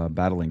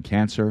battling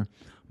cancer,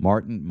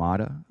 Martin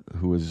Mata,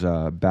 who is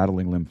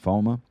battling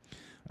lymphoma,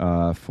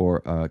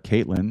 for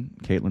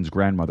Caitlin's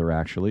grandmother,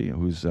 actually,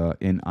 who's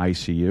in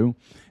ICU,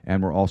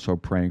 and we're also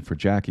praying for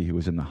Jackie, who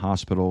is in the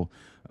hospital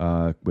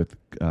with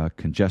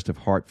congestive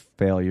heart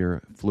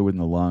failure, fluid in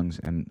the lungs,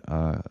 and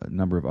a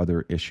number of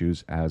other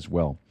issues as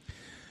well.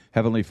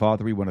 Heavenly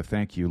Father, we want to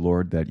thank you,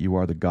 Lord, that you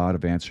are the God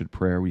of answered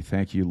prayer. We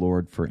thank you,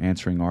 Lord, for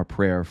answering our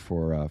prayer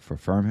for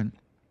Furman,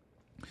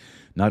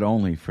 not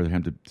only for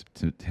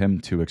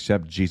him to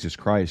accept Jesus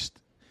Christ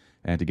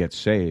and to get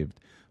saved,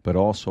 but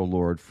also,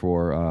 Lord,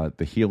 for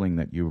the healing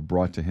that you have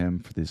brought to him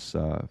for this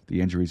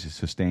the injuries he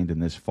sustained in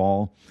this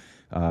fall,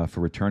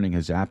 for returning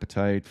his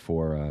appetite,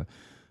 for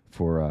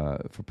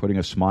putting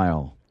a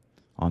smile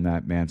on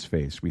that man's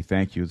face. We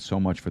thank you so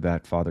much for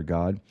that, Father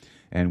God.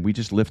 And we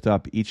just lift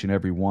up each and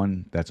every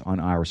one that's on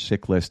our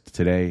sick list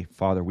today.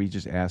 Father, we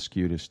just ask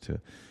you just to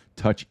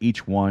touch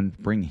each one,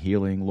 bring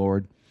healing,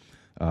 Lord,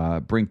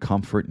 bring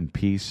comfort and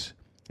peace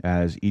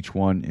as each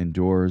one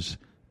endures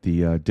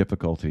the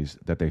difficulties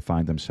that they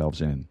find themselves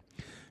in.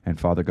 And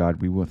Father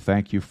God, we will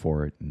thank you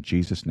for it. In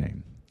Jesus'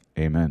 name,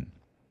 amen.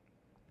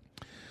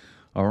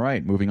 All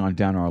right, moving on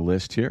down our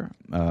list here.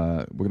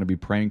 We're going to be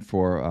praying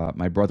for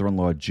my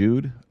brother-in-law,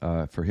 Jude,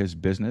 for his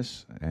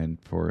business and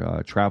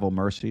for travel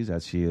mercies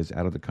as he is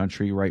out of the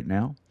country right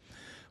now.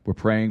 We're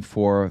praying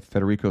for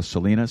Federico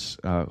Salinas,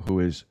 who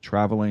is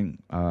traveling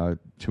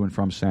to and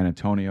from San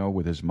Antonio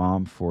with his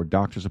mom for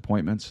doctor's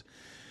appointments.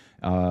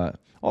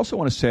 Also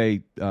want to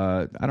say,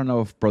 I don't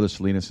know if Brother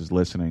Salinas is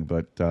listening,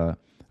 but I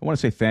want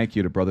to say thank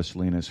you to Brother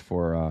Salinas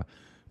for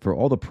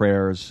all the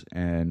prayers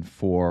and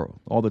for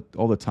all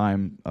the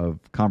time of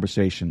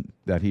conversation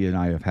that he and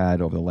I have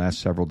had over the last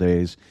several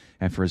days,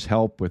 and for his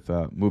help with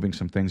moving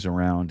some things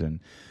around. And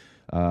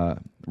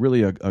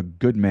really a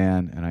good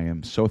man, and I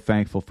am so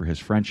thankful for his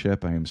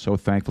friendship. I am so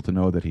thankful to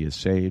know that he is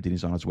saved and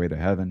he's on his way to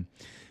heaven.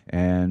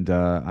 And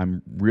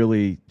I'm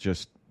really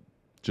just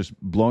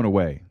blown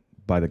away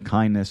by the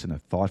kindness and the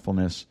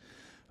thoughtfulness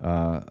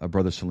of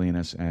Brother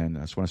Salinas. And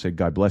I just want to say,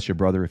 God bless you,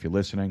 brother, if you're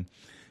listening.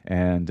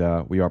 And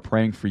we are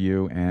praying for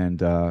you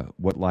and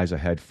what lies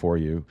ahead for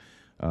you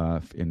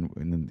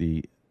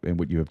in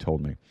what you have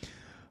told me.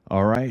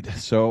 All right.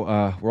 So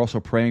we're also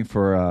praying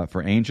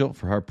for Angel,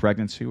 for her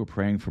pregnancy. We're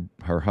praying for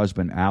her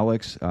husband,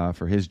 Alex,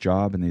 for his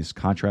job and these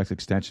contract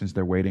extensions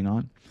they're waiting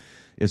on.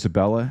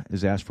 Isabella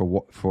is asked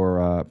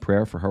for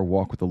prayer for her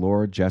walk with the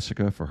Lord.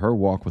 Jessica, for her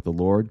walk with the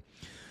Lord.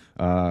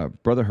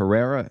 Brother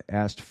Herrera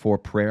asked for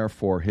prayer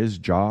for his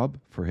job,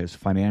 for his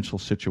financial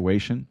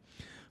situation.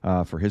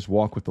 For his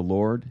walk with the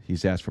Lord.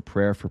 He's asked for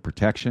prayer for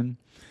protection.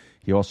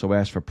 He also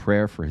asked for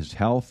prayer for his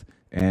health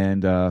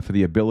and for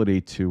the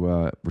ability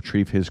to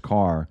retrieve his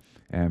car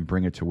and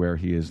bring it to where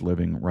he is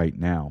living right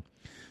now.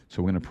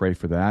 So we're going to pray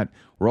for that.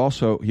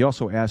 He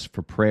also asked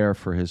for prayer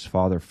for his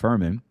father,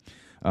 Furman,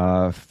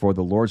 for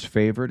the Lord's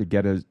favor to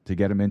get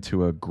him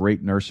into a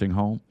great nursing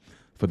home,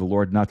 for the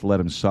Lord not to let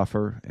him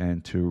suffer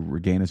and to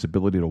regain his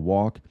ability to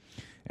walk,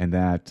 and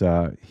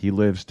that he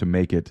lives to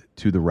make it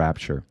to the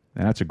rapture.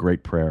 And that's a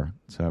great prayer.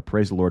 So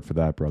praise the Lord for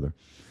that, brother.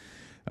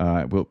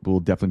 We'll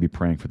definitely be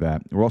praying for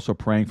that. We're also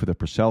praying for the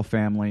Purcell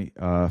family,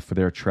 for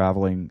their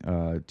traveling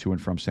to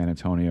and from San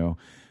Antonio.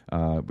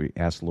 We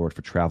ask the Lord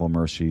for travel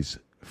mercies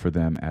for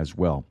them as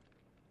well.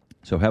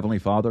 So, Heavenly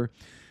Father,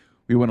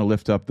 we want to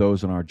lift up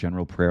those on our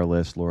general prayer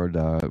list, Lord.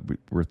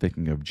 We're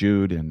thinking of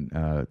Jude and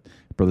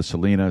Brother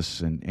Salinas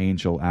and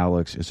Angel,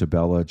 Alex,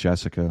 Isabella,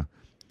 Jessica,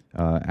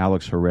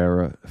 Alex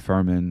Herrera,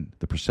 Furman,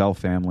 the Purcell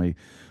family,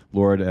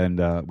 Lord,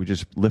 and we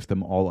just lift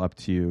them all up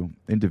to you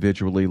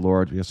individually,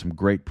 Lord. We have some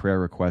great prayer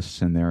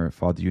requests in there.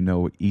 Father, you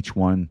know each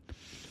one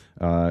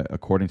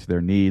according to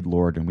their need,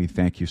 Lord, and we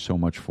thank you so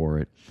much for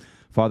it.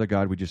 Father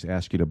God, we just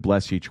ask you to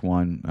bless each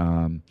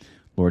one.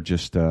 Lord,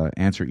 just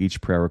answer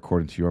each prayer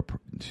according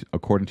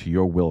to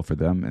your will for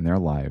them and their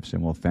lives,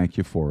 and we'll thank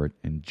you for it.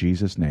 In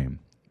Jesus' name,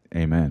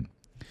 amen.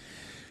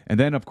 And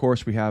then, of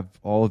course, we have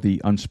all of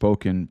the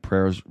unspoken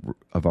prayers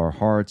of our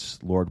hearts.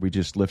 Lord, we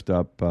just lift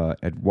up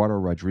Eduardo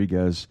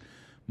Rodriguez,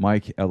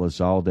 Mike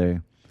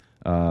Elizalde,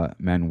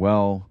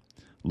 Manuel,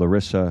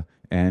 Larissa,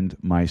 and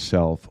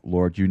myself.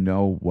 Lord, you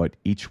know what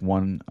each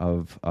one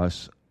of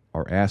us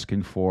are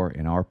asking for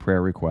in our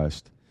prayer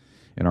request,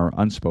 in our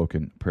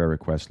unspoken prayer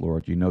request,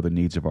 Lord. You know the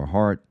needs of our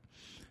heart.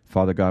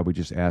 Father God, we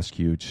just ask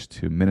you just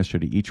to minister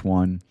to each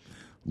one.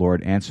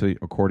 Lord, answer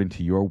according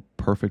to your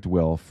perfect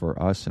will for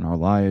us and our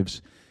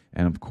lives.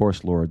 And of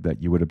course, Lord,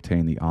 that you would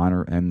obtain the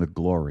honor and the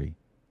glory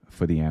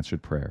for the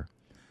answered prayer.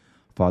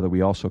 Father,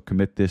 we also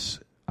commit this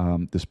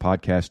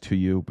podcast to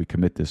you. We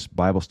commit this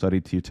Bible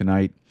study to you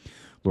tonight.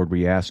 Lord,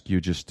 we ask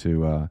you just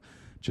to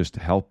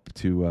help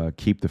to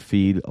keep the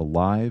feed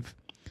alive.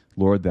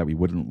 Lord, that we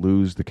wouldn't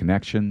lose the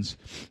connections.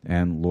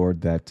 And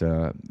Lord, that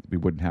we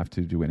wouldn't have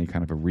to do any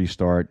kind of a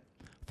restart.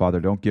 Father,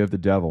 don't give the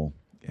devil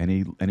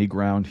any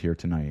ground here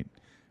tonight.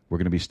 We're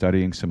going to be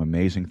studying some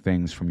amazing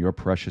things from your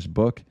precious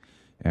book,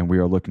 and we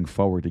are looking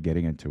forward to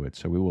getting into it.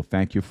 So we will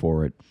thank you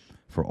for it,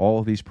 for all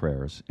of these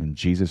prayers. In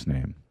Jesus'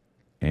 name,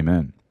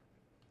 amen.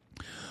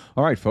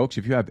 All right, folks,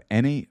 if you have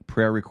any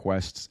prayer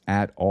requests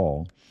at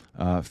all,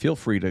 feel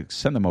free to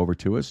send them over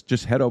to us.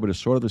 Just head over to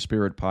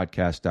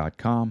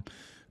swordofthespiritpodcast.com.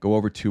 Go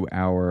over to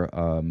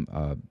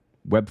our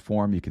web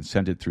form. You can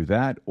send it through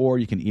that, or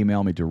you can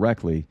email me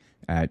directly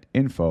at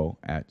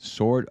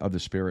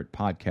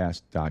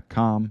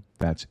info@swordofthespiritpodcast.com.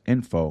 That's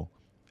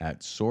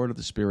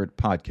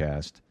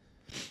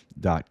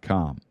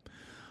info@swordofthespiritpodcast.com.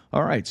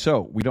 All right,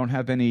 so we don't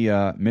have any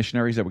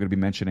missionaries that we're going to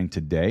be mentioning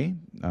today.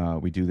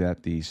 We do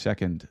that the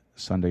second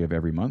Sunday of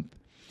every month.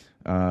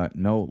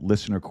 No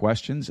listener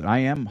questions. And I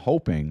am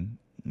hoping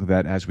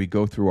that as we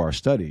go through our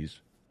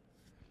studies,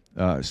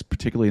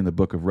 particularly in the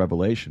book of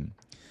Revelation,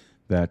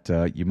 that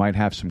you might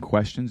have some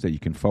questions that you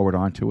can forward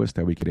on to us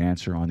that we could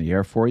answer on the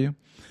air for you.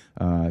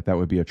 That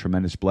would be a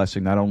tremendous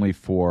blessing, not only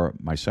for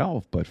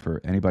myself, but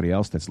for anybody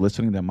else that's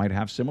listening that might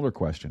have similar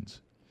questions.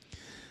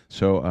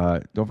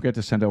 So don't forget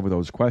to send over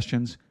those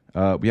questions.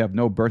 We have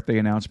no birthday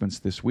announcements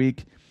this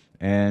week,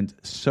 and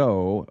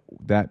so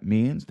that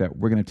means that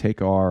we're going to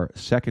take our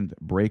second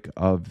break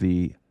of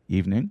the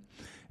evening,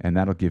 and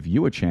that'll give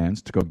you a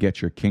chance to go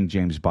get your King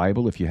James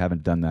Bible if you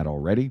haven't done that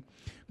already.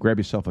 Grab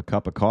yourself a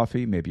cup of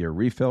coffee, maybe a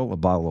refill, a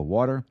bottle of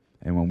water,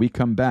 and when we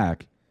come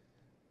back,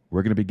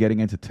 we're going to be getting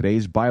into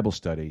today's Bible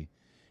study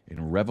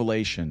in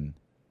Revelation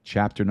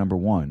chapter number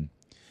 1.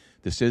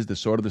 This is the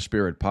Sword of the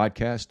Spirit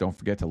podcast. Don't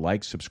forget to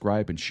like,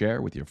 subscribe, and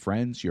share with your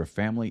friends, your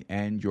family,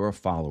 and your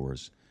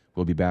followers.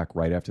 We'll be back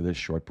right after this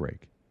short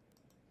break.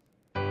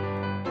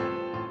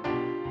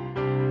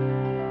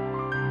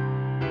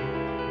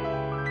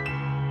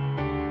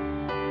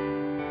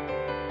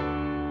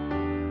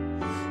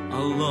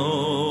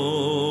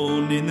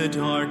 Alone in the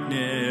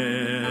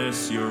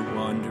darkness you're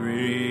wandering.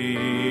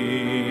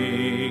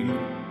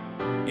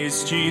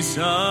 Is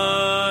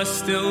Jesus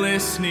still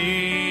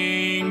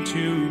listening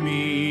to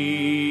me?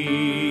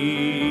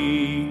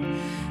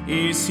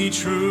 Is he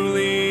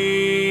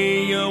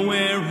truly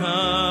aware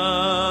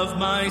of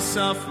my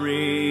suffering?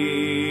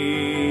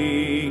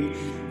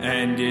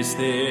 And is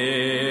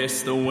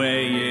this the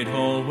way it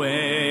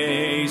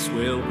always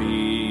will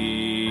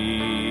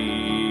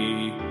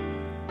be?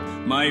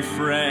 My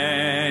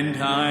friend,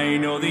 I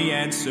know the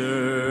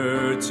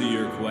answer to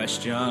your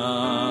question,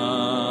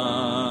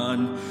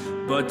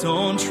 but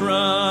don't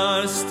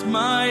trust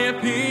my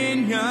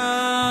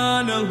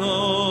opinion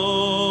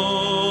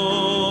alone.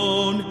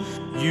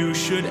 You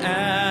should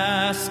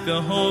ask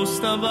the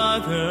host of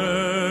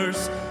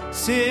others,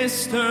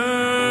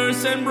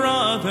 sisters and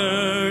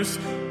brothers,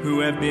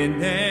 who have been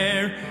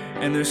there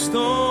and their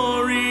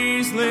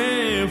stories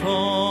live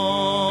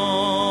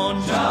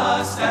on.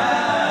 Just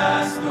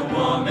ask the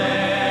woman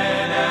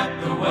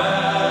at the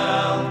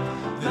well,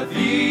 the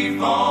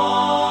thief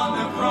on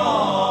the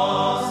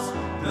cross,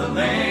 the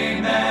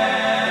lame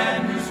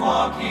man who's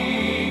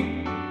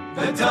walking,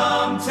 the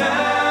dumb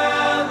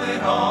tell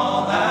it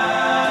all.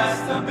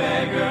 Ask the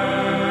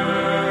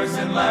beggars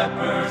and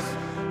lepers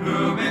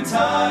who've been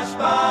touched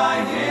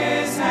by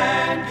his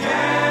hand.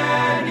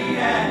 Can he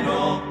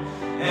handle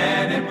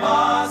an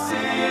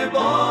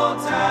impossible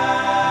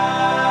task?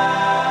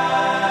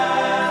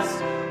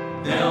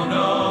 They'll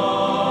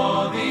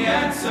know the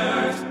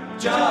answers.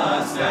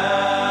 Just ask.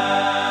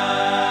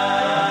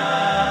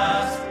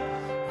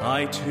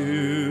 I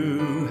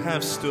too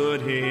have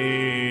stood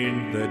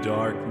in the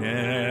darkness,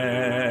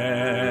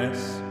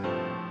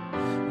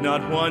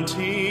 not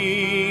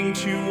wanting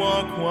to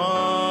walk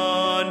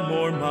one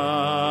more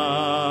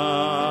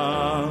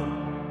mile.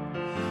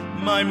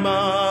 My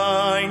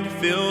mind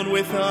filled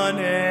with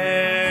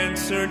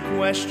unanswered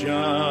questions,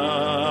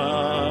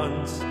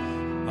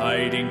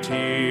 hiding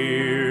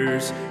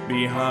tears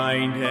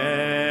behind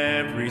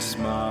every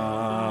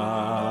smile.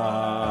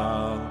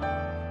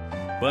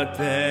 But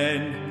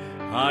then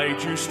I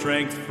drew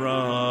strength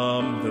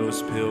from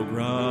those pilgrims,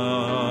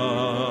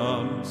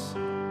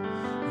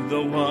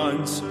 the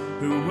ones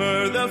who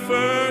were the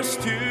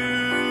first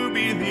to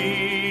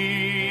believe.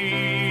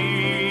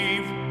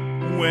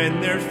 When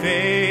their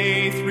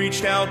faith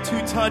reached out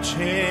to touch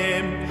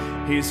him,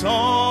 his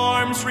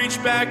arms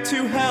reached back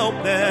to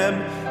help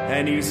them,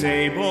 and he's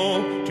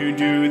able to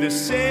do the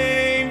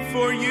same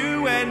for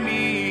you and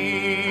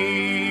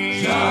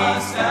me.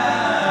 Just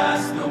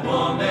ask the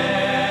woman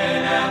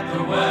at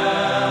the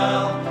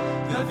well,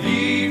 the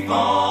thief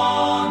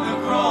on the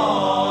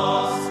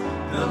cross,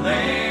 the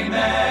lame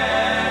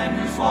man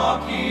who's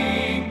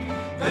walking,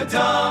 the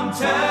dumb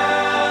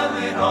tell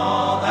it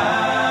all.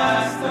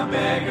 Ask the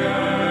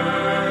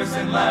beggars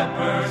and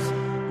lepers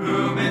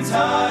who've been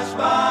touched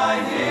by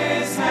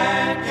his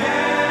hand.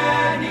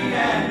 Can he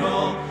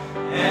handle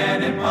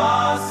an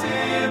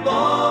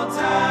impossible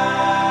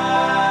task?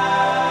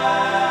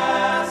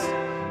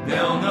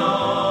 They'll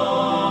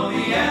know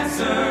the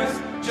answers.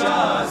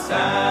 Just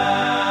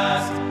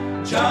ask.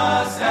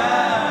 Just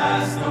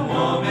ask the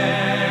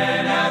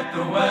woman at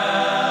the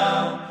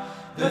well,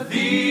 the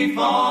thief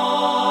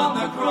on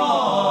the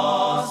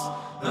cross,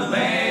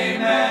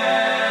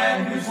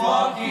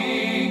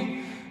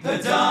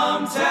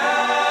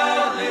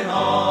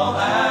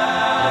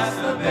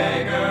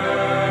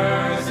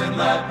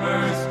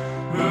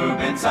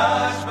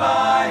 Untouched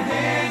by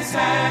his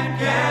hand,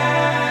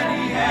 can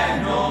he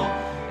handle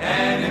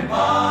an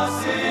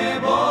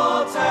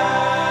impossible task?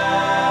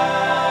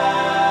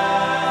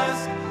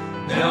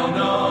 They'll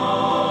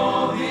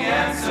know the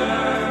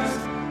answers.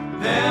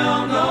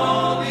 They'll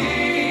know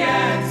the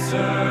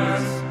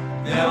answers.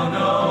 They'll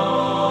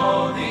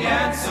know the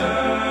answers.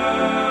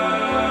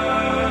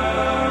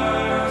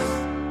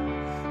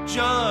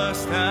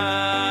 Just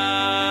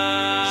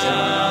ask.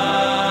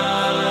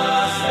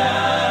 Just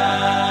ask.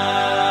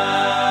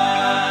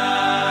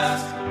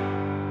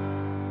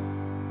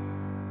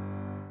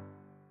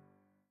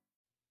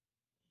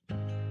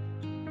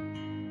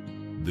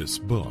 This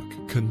book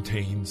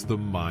contains the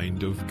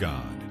mind of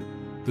God,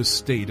 the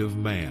state of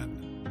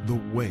man,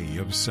 the way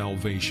of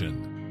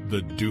salvation,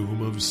 the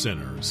doom of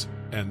sinners,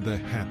 and the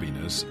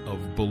happiness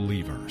of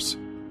believers.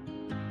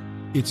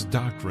 Its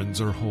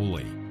doctrines are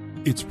holy,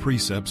 its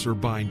precepts are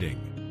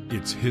binding,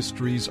 its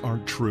histories are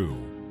true,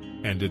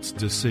 and its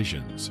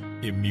decisions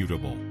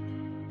immutable.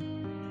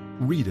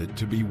 Read it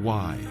to be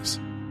wise,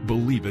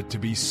 believe it to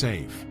be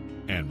safe,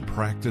 and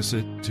practice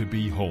it to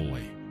be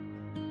holy.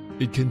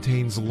 It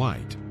contains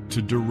light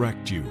to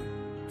direct you,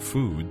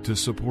 food to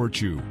support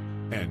you,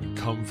 and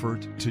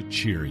comfort to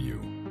cheer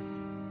you.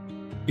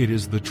 It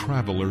is the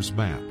traveler's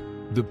map,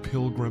 the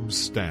pilgrim's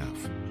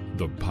staff,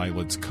 the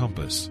pilot's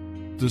compass,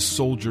 the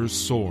soldier's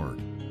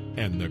sword,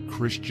 and the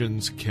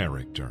Christian's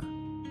character.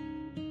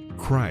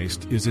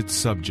 Christ is its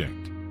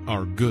subject,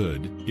 our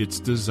good its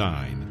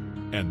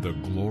design, and the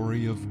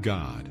glory of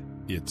God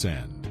its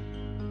end.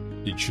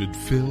 It should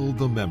fill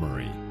the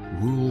memory,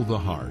 rule the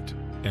heart,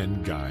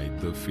 and guide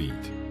the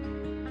feet.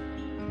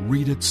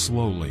 Read it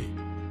slowly,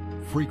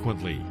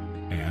 frequently,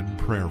 and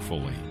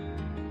prayerfully.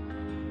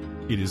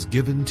 It is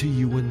given to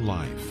you in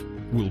life,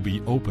 will be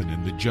open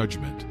in the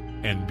judgment,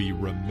 and be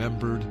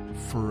remembered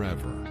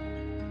forever.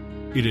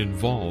 It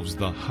involves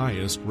the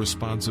highest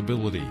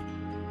responsibility,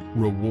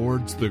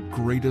 rewards the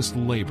greatest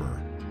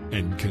labor,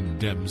 and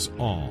condemns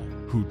all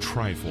who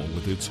trifle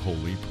with its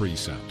holy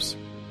precepts.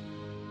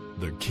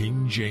 The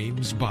King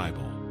James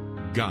Bible,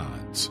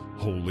 God's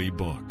holy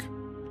book.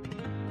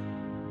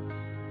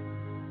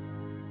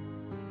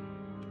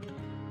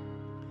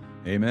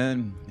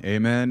 Amen,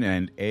 amen,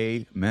 and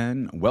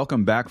amen.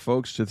 Welcome back,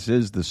 folks. This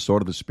is the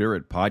Sword of the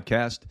Spirit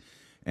podcast,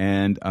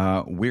 and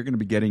we're going to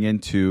be getting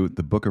into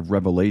the book of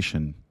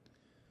Revelation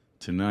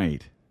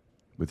tonight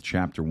with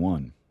chapter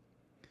 1.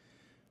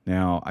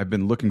 Now, I've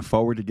been looking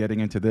forward to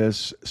getting into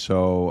this,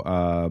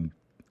 so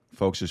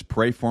folks, just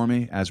pray for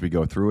me as we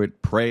go through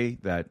it. Pray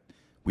that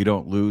we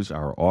don't lose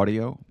our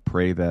audio.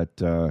 Pray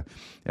that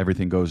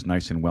everything goes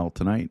nice and well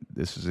tonight.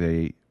 This is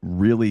a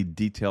really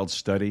detailed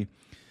study.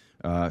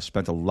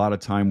 Spent a lot of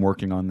time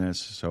working on this,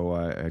 so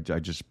I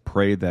just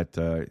pray that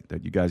that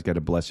you guys get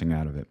a blessing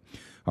out of it.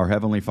 Our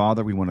Heavenly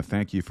Father, we want to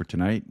thank you for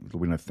tonight.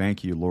 We want to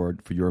thank you,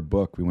 Lord, for your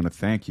book. We want to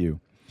thank you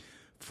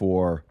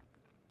for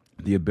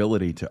the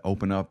ability to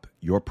open up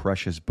your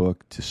precious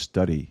book, to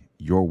study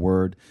your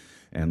word.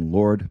 And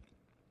Lord,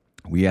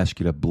 we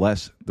ask you to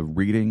bless the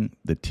reading,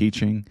 the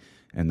teaching,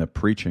 and the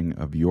preaching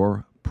of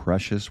your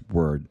precious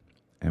word.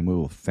 And we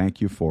will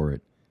thank you for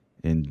it.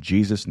 In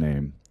Jesus'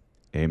 name,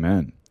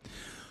 amen.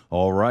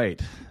 All right,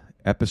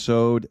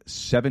 episode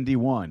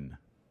 71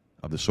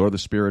 of the Sword of the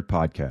Spirit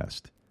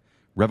podcast.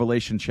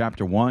 Revelation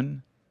chapter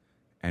 1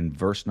 and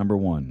verse number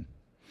 1.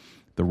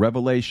 The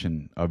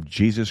revelation of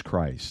Jesus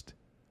Christ,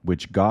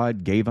 which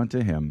God gave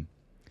unto him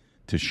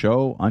to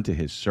show unto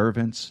his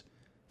servants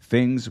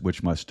things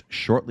which must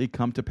shortly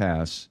come to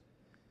pass,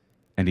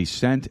 and he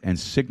sent and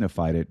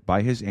signified it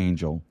by his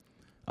angel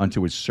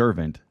unto his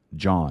servant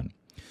John.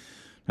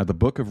 Now the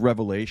book of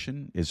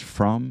Revelation is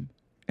from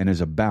and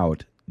is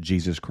about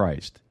Jesus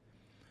Christ.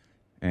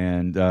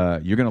 And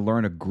you're going to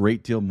learn a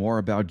great deal more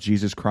about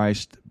Jesus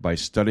Christ by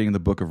studying the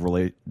book of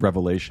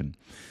Revelation.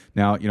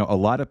 Now, you know, a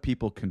lot of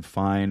people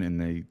confine and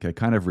they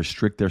kind of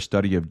restrict their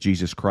study of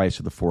Jesus Christ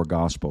to the four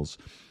Gospels.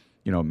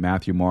 You know,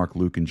 Matthew, Mark,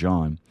 Luke, and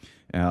John,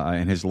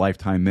 and his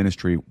lifetime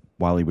ministry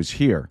while he was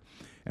here.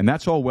 And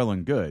that's all well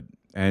and good.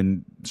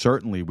 And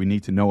certainly we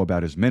need to know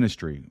about his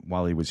ministry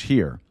while he was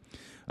here.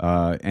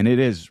 And it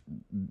is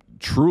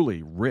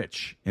truly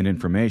rich in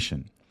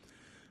information.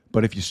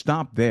 But if you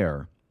stop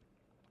there,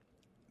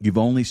 you've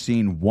only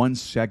seen one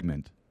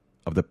segment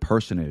of the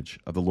personage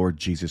of the Lord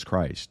Jesus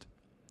Christ.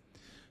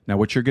 Now,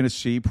 what you're going to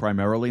see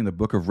primarily in the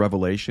book of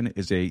Revelation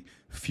is a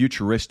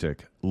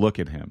futuristic look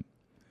at him.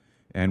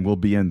 And we'll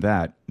be in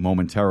that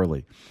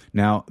momentarily.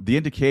 Now, the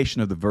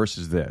indication of the verse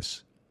is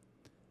this.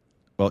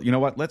 Well, you know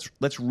what?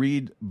 Let's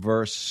read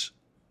verse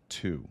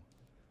 2.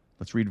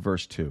 Let's read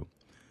verse 2.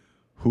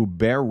 Who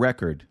bear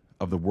record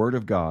of the word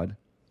of God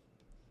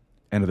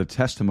and of the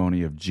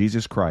testimony of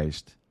Jesus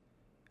Christ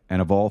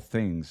and of all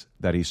things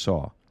that he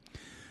saw.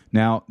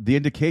 Now, the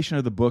indication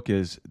of the book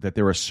is that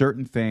there are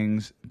certain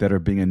things that are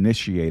being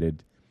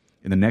initiated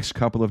in the next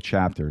couple of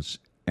chapters.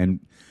 And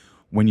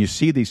when you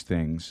see these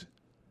things,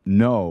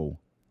 know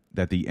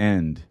that the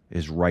end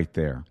is right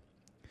there.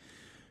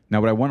 Now,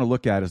 what I want to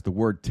look at is the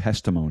word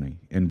testimony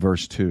in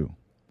verse 2.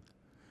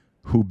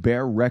 who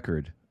bear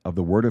record of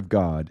the word of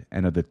God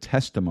and of the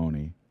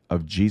testimony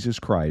of Jesus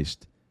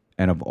Christ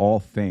and of all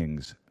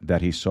things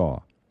that he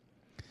saw.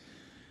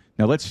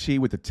 Now let's see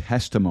what the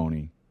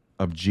testimony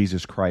of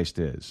Jesus Christ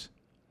is.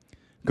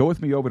 Go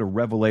with me over to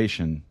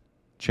Revelation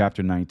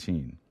chapter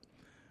 19.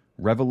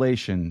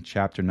 Revelation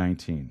chapter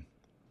 19.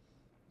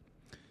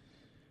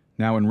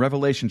 Now in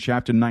Revelation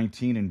chapter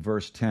 19 and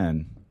verse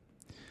 10,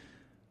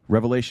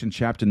 Revelation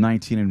chapter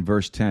 19 and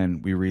verse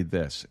 10, we read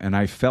this, "And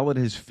I fell at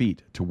his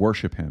feet to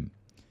worship him.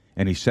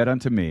 And he said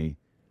unto me,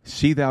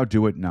 See thou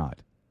do it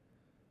not.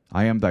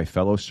 I am thy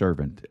fellow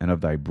servant and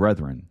of thy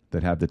brethren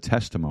that have the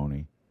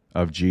testimony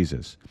of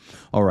Jesus."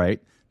 All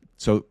right,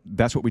 so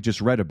that's what we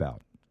just read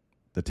about,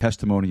 the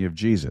testimony of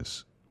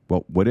Jesus.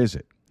 Well, what is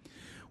it?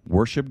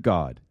 Worship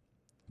God,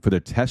 for the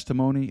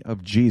testimony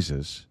of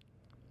Jesus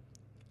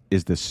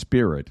is the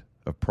spirit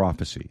of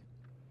prophecy.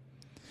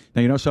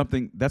 Now, you know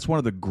something? That's one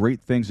of the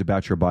great things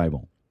about your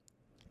Bible,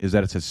 is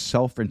that it's a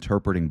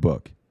self-interpreting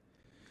book.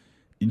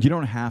 You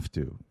don't have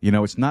to. You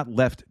know, it's not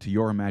left to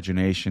your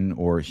imagination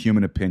or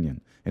human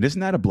opinion. And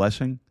isn't that a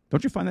blessing?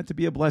 Don't you find that to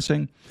be a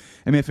blessing?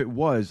 I mean, if it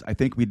was, I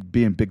think we'd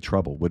be in big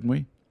trouble, wouldn't we?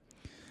 You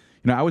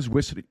know, I was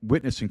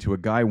witnessing to a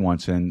guy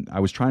once, and I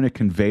was trying to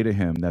convey to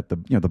him that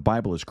the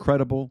Bible is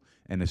credible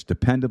and it's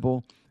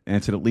dependable and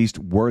it's at least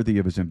worthy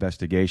of his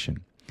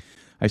investigation.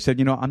 I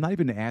said, I'm not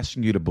even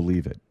asking you to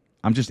believe it.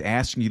 I'm just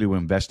asking you to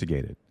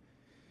investigate it.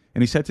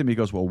 And he said to me, he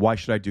goes, "Well, why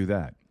should I do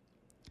that?"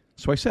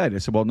 So I said,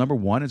 well, number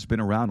one, it's been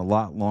around a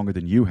lot longer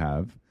than you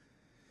have,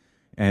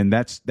 and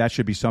that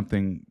should be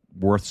something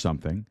worth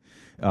something.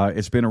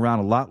 It's been around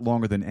a lot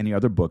longer than any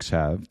other books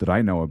have that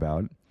I know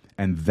about,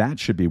 and that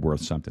should be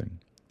worth something.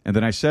 And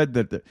then I said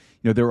that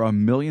there are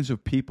millions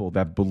of people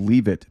that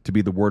believe it to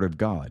be the Word of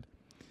God.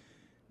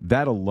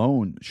 That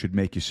alone should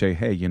make you say,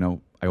 hey,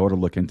 I ought to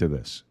look into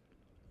this.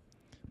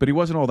 But he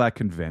wasn't all that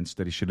convinced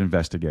that he should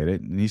investigate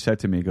it. And he said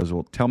to me, he goes,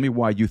 "Well, tell me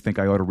why you think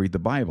I ought to read the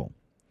Bible."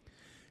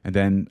 And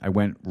then I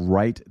went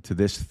right to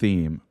this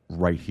theme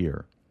right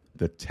here.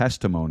 The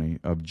testimony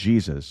of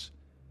Jesus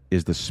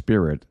is the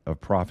spirit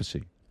of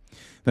prophecy.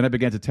 Then I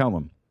began to tell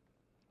him,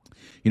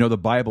 the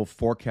Bible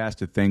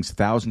forecasted things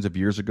thousands of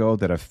years ago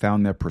that have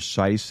found their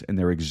precise and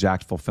their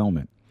exact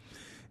fulfillment.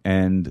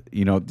 And,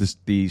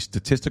 the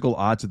statistical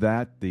odds of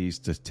that, the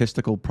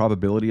statistical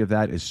probability of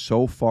that is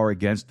so far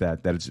against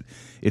that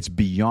it's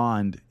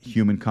beyond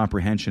human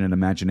comprehension and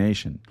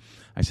imagination.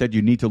 I said,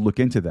 you need to look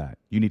into that.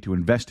 You need to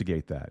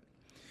investigate that.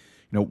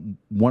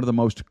 One of the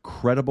most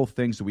credible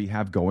things that we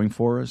have going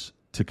for us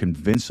to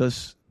convince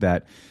us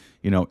that,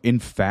 in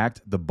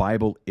fact, the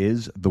Bible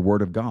is the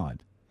Word of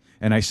God.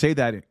 And I say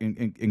that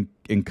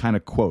in kind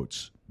of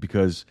quotes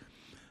because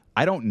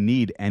I don't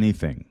need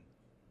anything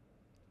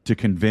to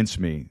convince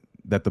me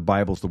that the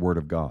Bible's the Word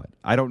of God.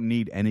 I don't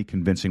need any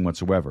convincing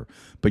whatsoever.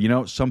 But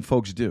some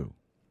folks do.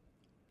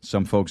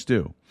 Some folks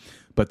do.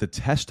 But the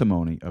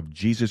testimony of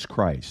Jesus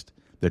Christ,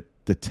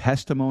 the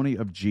testimony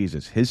of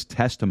Jesus, his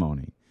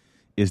testimony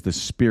is the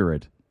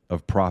spirit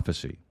of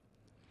prophecy.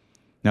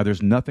 Now,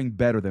 there's nothing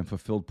better than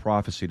fulfilled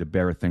prophecy to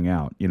bear a thing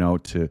out,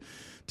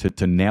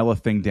 to nail a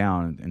thing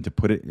down and to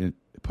put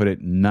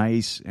it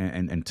nice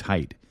and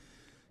tight.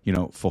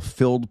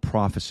 Fulfilled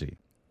prophecy.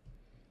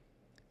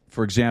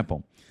 For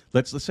example,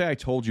 let's say I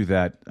told you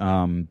that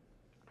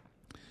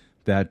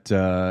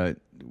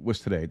what's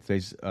today?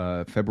 Today's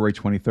February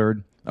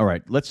 23rd. All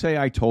right, let's say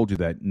I told you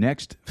that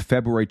next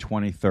February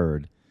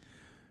 23rd,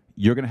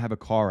 you're going to have a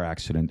car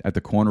accident at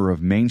the corner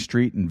of Main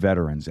Street and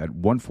Veterans at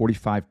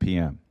 1:45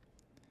 p.m.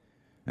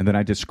 And then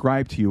I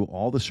described to you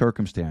all the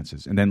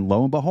circumstances, and then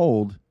lo and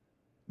behold,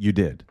 you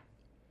did.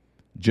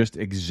 Just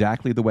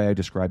exactly the way I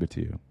described it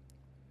to you.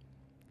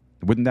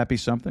 Wouldn't that be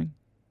something?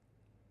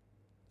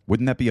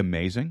 Wouldn't that be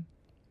amazing?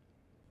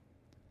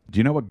 Do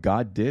you know what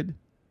God did?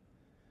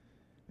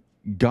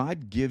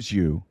 God gives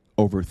you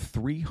over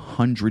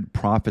 300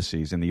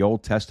 prophecies in the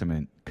Old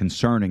Testament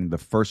concerning the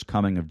first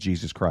coming of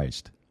Jesus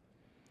Christ.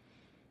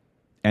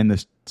 And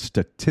the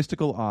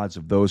statistical odds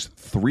of those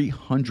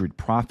 300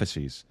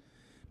 prophecies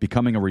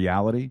becoming a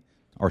reality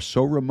are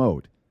so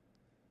remote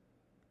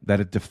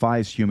that it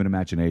defies human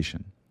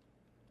imagination.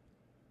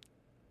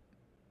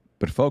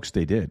 But folks,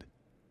 they did.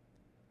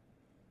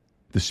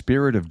 The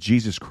Spirit of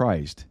Jesus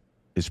Christ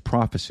is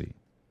prophecy.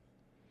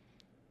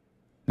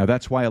 Now,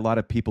 that's why a lot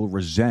of people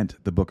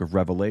resent the book of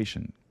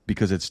Revelation,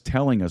 because it's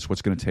telling us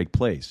what's going to take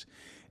place.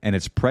 And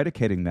it's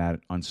predicating that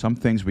on some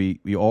things we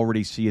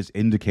already see as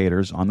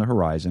indicators on the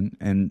horizon.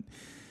 And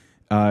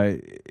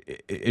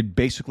it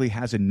basically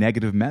has a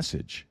negative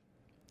message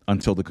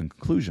until the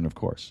conclusion, of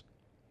course.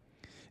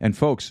 And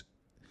folks,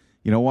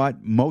 you know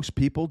what? Most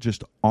people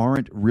just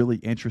aren't really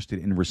interested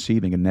in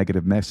receiving a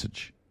negative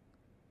message.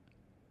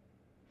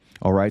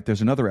 All right,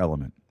 there's another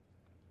element.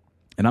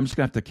 And I'm just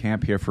going to have to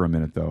camp here for a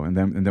minute, though, and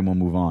then we'll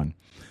move on.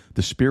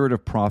 The spirit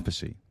of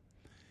prophecy.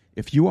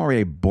 If you are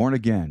a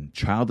born-again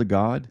child of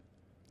God,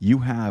 you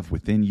have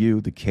within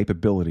you the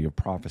capability of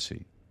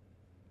prophecy.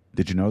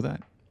 Did you know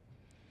that?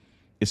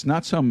 It's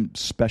not some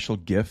special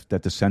gift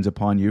that descends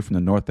upon you from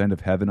the north end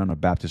of heaven on a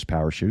Baptist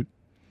parachute.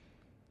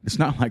 It's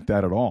not like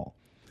that at all.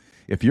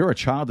 If you're a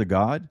child of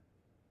God,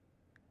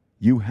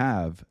 you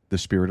have the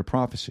spirit of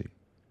prophecy.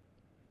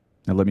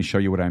 Now, let me show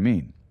you what I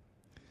mean.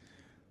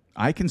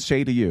 I can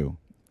say to you,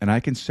 and I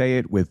can say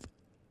it with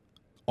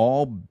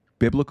all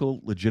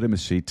biblical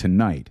legitimacy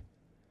tonight,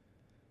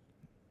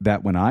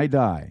 that when I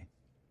die,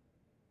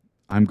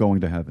 I'm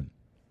going to heaven.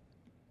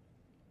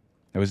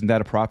 Now, isn't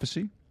that a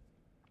prophecy?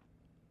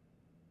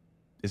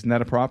 Isn't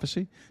that a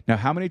prophecy? Now,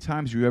 how many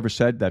times have you ever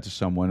said that to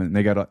someone and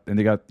they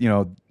got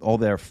all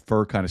their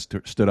fur kind of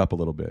stood up a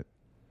little bit?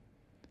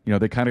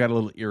 They kind of got a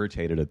little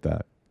irritated at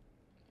that.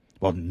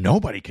 Well,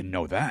 nobody can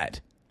know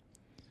that.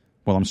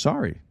 Well, I'm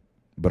sorry,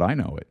 but I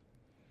know it.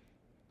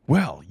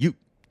 Well, you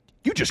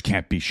just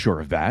can't be sure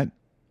of that.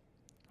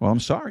 Well, I'm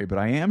sorry, but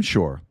I am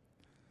sure.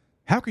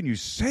 How can you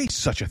say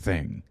such a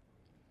thing?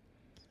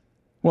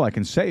 Well, I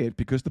can say it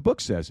because the book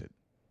says it,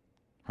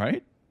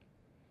 right?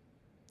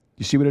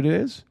 You see what it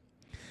is?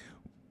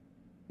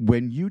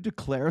 When you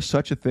declare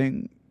such a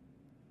thing,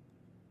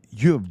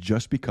 you have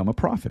just become a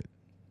prophet.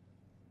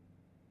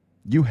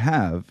 You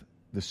have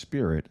the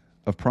spirit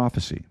of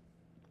prophecy.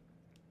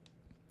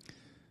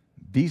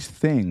 These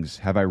things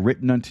have I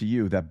written unto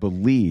you that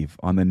believe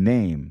on the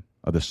name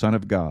of the Son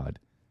of God,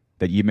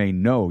 that ye may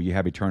know ye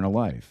have eternal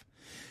life.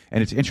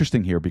 And it's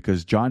interesting here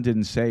because John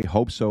didn't say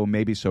hope so,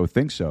 maybe so,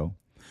 think so.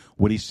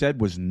 What he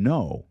said was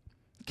know,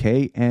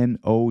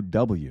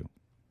 K-N-O-W,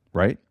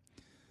 right?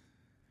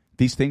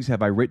 These things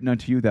have I written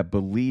unto you that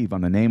believe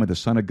on the name of the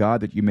Son of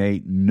God, that you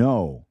may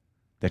know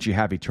that you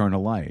have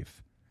eternal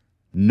life.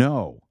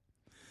 Know.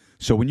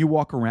 So when you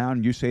walk around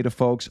and you say to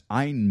folks,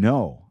 I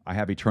know I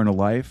have eternal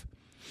life,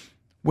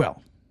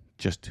 well,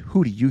 just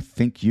who do you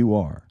think you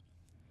are?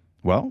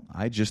 Well,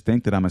 I just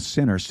think that I'm a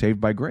sinner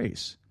saved by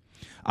grace.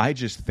 I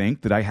just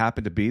think that I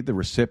happen to be the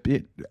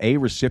recipient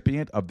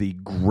of the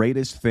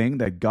greatest thing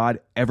that God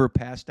ever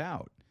passed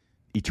out,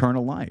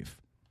 eternal life,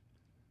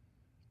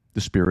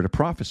 the spirit of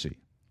prophecy.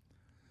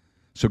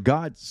 So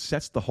God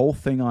sets the whole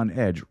thing on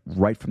edge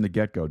right from the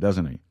get-go,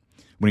 doesn't he?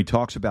 When he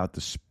talks about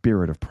the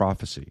spirit of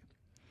prophecy.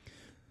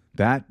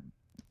 That,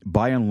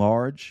 by and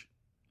large,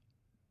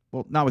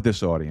 well, not with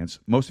this audience.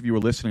 Most of you are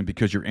listening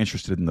because you're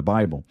interested in the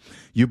Bible.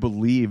 You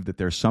believe that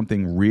there's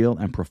something real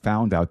and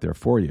profound out there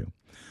for you.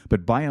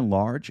 But by and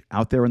large,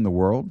 out there in the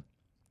world,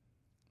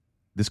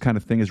 this kind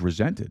of thing is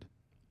resented.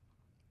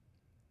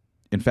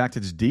 In fact,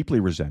 it's deeply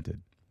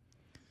resented.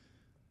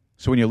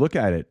 So when you look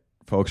at it,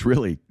 folks,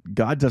 really,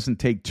 God doesn't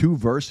take 2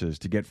 verses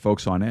to get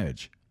folks on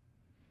edge.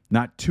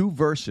 Not 2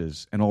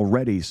 verses, and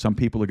already some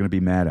people are going to be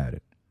mad at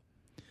it.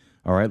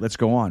 All right, let's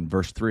go on.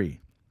 Verse 3.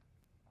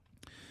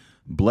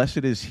 Blessed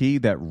is he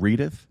that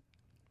readeth,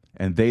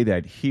 and they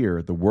that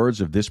hear the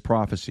words of this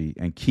prophecy,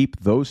 and keep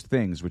those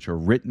things which are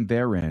written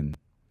therein,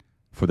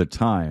 for the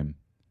time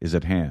is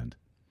at hand.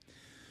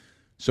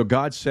 So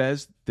God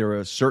says there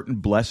are certain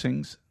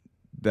blessings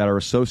that are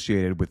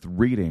associated with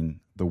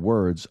reading the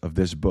words of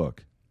this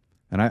book.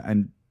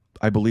 And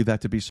I believe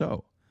that to be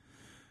so.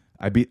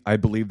 I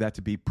believe that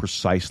to be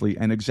precisely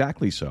and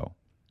exactly so.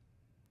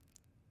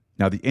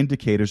 Now, the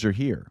indicators are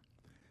here.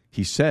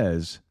 He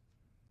says,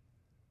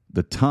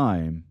 the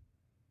time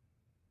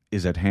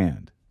is at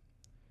hand.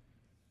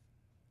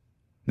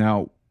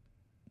 Now,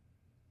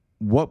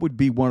 what would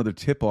be one of the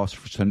tip-offs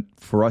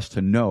for us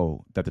to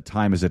know that the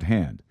time is at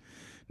hand?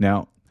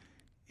 Now,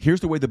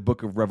 here's the way the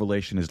book of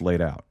Revelation is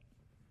laid out.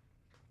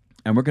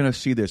 And we're going to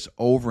see this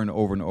over and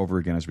over and over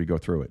again as we go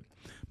through it.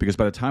 Because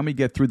by the time we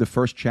get through the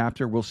first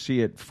chapter, we'll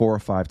see it 4 or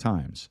 5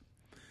 times.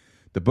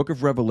 The book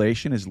of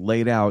Revelation is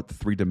laid out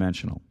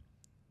 3-dimensional.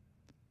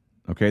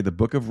 Okay, the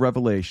book of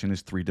Revelation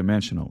is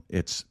 3-dimensional.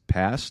 It's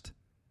past,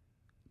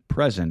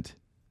 present,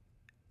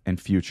 and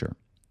future.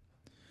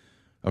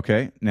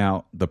 Okay,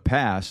 now the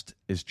past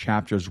is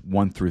chapters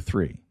 1 through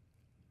 3.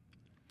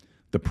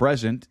 The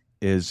present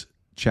is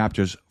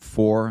chapters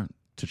 4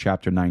 to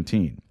chapter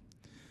 19.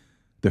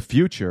 The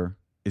future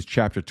is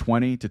chapter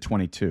 20 to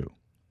 22.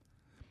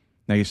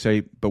 Now you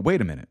say, but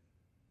wait a minute.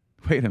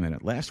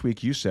 Last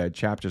week you said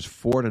chapters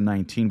 4 to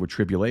 19 were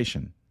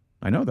tribulation.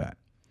 I know that.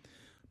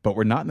 But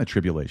we're not in the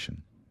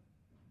tribulation.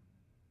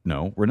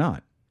 No, we're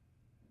not.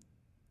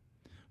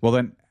 Well,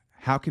 then,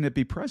 how can it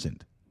be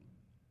present?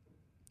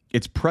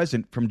 It's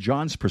present from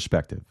John's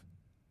perspective.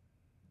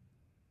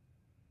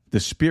 The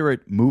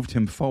Spirit moved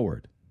him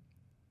forward.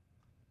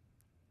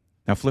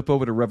 Now flip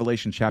over to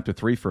Revelation chapter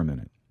 3 for a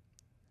minute.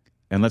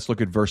 And let's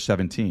look at verse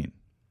 17.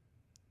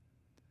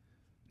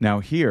 Now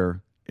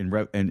here,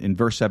 in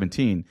verse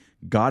 17,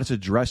 God is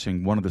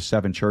addressing one of the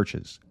 7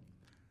 churches.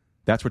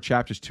 That's what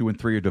chapters 2 and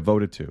 3 are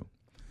devoted to,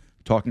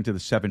 talking to the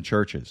 7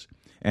 churches.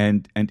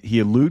 And he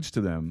alludes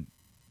to them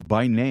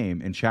by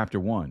name in chapter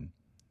 1.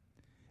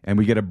 And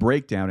we get a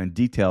breakdown and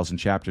details in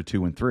chapter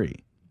 2 and 3.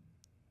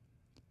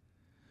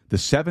 The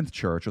 7th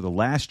church, or the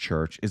last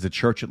church, is the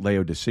church at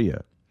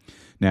Laodicea.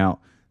 Now,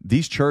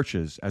 these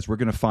churches, as we're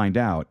going to find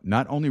out,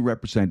 not only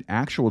represent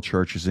actual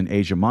churches in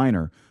Asia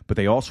Minor, but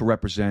they also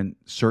represent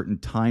certain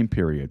time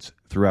periods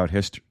throughout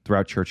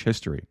church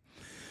history.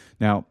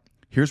 Now,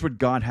 here's what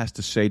God has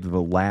to say to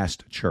the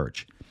last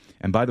church.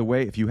 And by the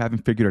way, if you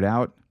haven't figured it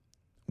out,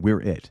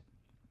 we're it.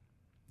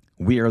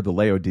 We are the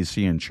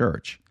Laodicean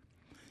church.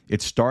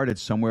 It started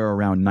somewhere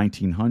around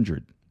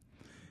 1900.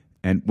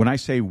 And when I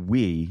say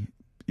we,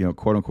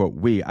 quote unquote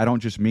we, I don't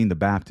just mean the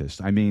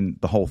Baptists. I mean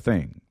the whole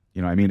thing.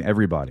 I mean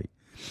everybody.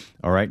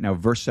 All right, now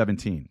verse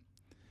 17.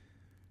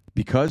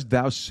 Because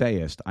thou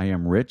sayest, I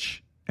am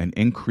rich and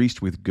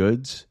increased with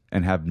goods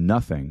and have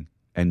nothing,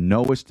 and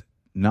knowest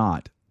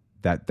not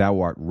that thou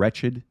art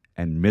wretched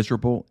and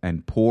miserable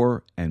and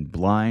poor and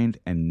blind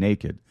and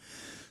naked.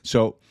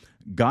 So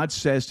God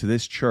says to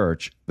this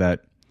church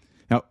that,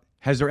 now,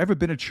 has there ever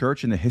been a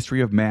church in the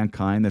history of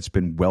mankind that's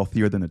been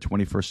wealthier than the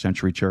 21st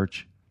century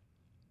church?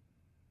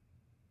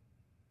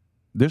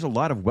 There's a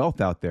lot of wealth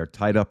out there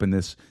tied up in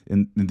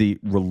the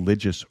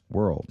religious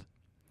world.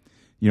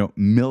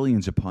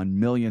 Millions upon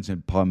millions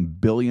upon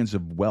billions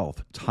of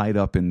wealth tied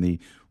up in the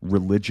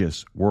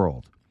religious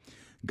world.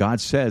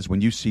 God says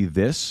when you see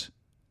this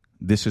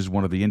is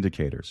one of the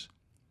indicators.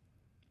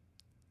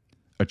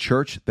 A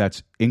church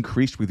that's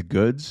increased with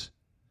goods,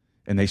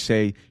 and they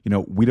say,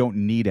 we don't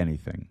need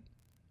anything.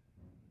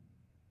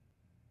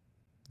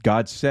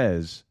 God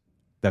says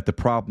that the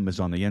problem is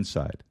on the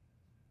inside.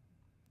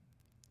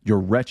 You're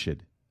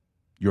wretched,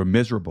 you're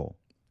miserable,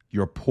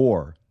 you're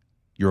poor,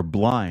 you're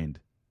blind,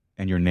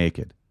 and you're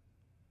naked.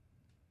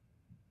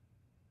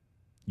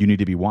 You need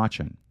to be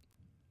watching.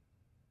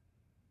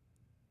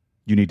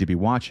 You need to be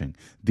watching.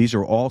 These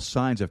are all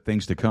signs of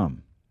things to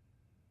come.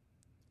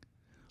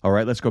 All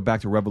right, let's go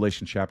back to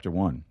Revelation chapter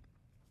 1.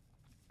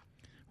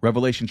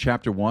 Revelation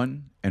chapter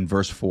 1 and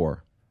verse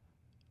 4.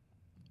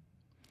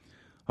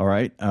 All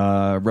right,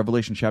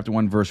 Revelation chapter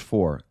 1, verse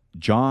 4.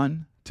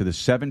 John to the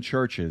 7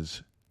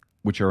 churches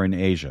which are in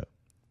Asia.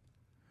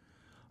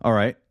 All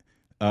right,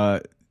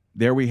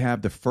 there we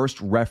have the first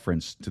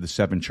reference to the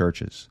 7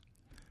 churches.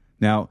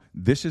 Now,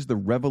 this is the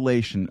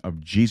revelation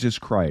of Jesus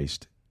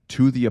Christ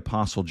to the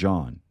Apostle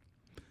John.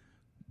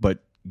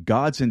 But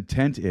God's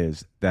intent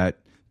is that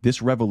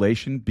this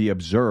revelation be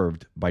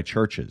observed by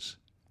churches.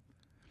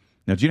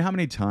 Now, do you know how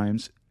many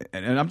times,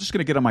 and I'm just going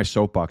to get on my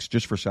soapbox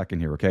just for a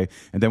second here, okay?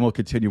 And then we'll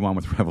continue on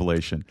with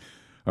Revelation.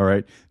 All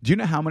right? Do you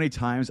know how many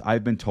times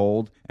I've been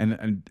told,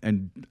 and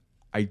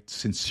I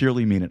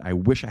sincerely mean it, I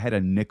wish I had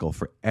a nickel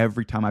for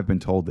every time I've been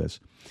told this.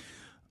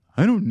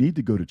 I don't need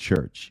to go to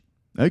church.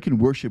 I can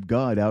worship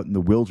God out in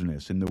the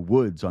wilderness, in the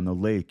woods, on the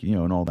lake,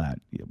 and all that.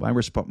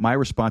 My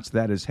response to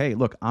that is, hey,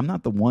 look, I'm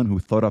not the one who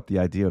thought up the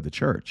idea of the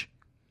church.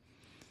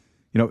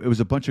 It was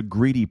a bunch of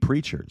greedy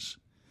preachers.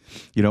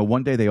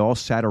 One day they all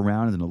sat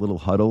around in a little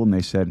huddle and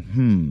they said,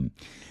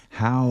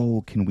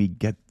 how can we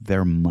get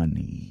their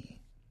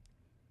money?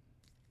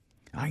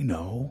 I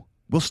know.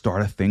 We'll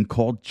start a thing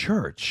called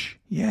church.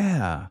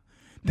 Yeah,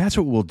 that's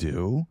what we'll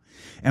do.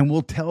 And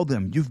we'll tell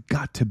them, you've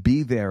got to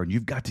be there and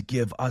you've got to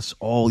give us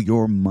all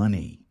your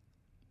money.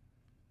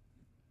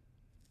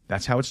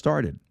 That's how it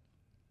started.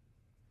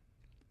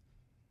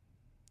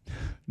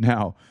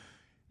 Now,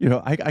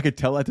 I could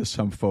tell that to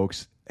some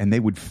folks and they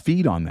would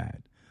feed on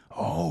that.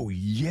 Oh,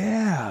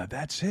 yeah,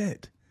 that's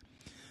it.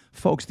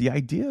 Folks, the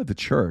idea of the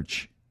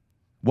church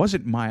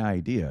wasn't my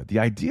idea. The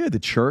idea of the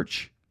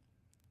church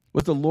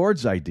was the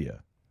Lord's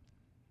idea.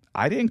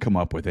 I didn't come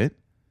up with it.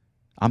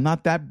 I'm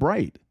not that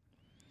bright.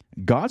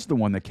 God's the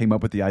one that came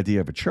up with the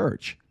idea of a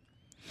church.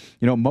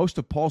 Most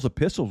of Paul's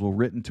epistles were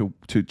written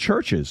to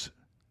churches,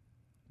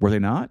 were they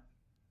not?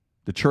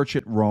 The church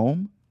at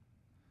Rome,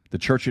 the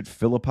church at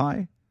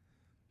Philippi,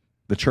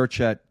 the church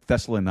at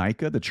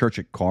Thessalonica, the church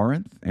at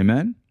Corinth.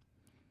 Amen?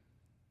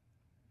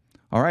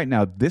 All right,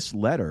 now this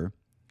letter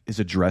is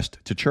addressed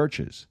to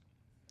churches.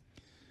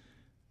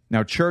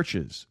 Now,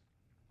 churches,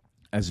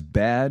 as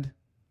bad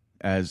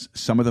as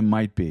some of them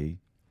might be,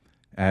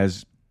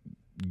 as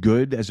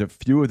good as a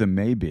few of them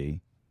may be,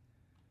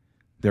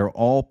 they're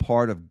all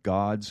part of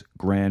God's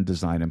grand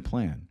design and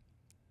plan.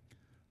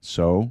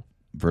 So,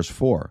 verse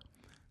 4,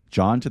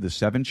 John to the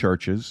 7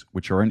 churches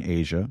which are in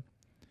Asia,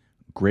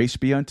 grace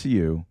be unto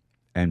you,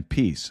 and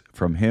peace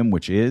from him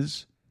which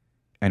is,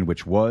 and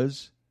which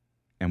was,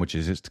 and which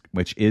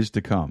is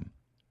to come.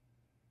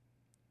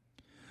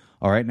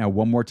 All right, now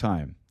one more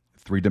time.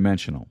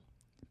 3-dimensional.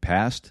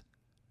 Past,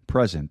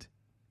 present,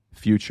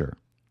 future.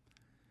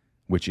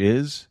 Which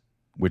is,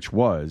 which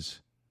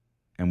was,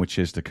 and which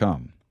is to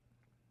come.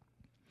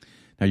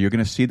 Now you're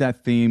going to see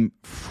that theme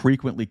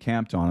frequently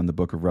camped on in the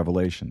book of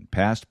Revelation.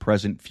 Past,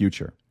 present,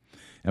 future.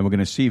 And we're going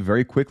to see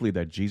very quickly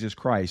that Jesus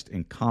Christ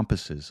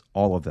encompasses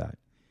all of that.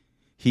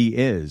 He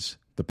is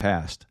the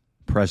past,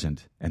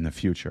 present, and the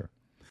future.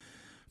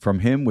 From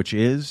him which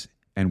is,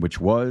 and which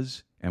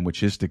was, and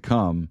which is to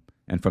come,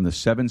 and from the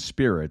 7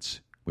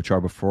 spirits which are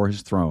before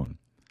his throne.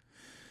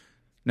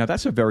 Now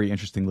that's a very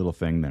interesting little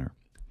thing there.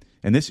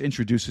 And this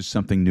introduces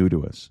something new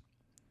to us.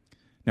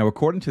 Now,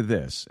 according to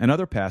this and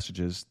other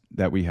passages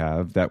that we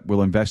have that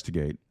we'll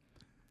investigate,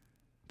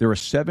 there are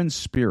 7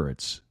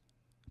 spirits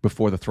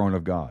before the throne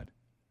of God.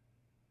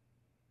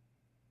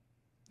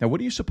 Now, what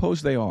do you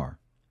suppose they are?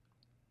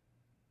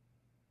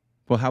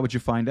 Well, how would you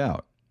find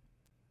out?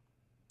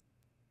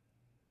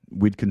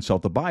 We'd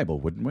consult the Bible,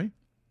 wouldn't we?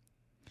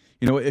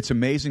 You know, it's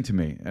amazing to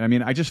me. I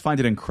mean, I just find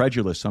it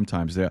incredulous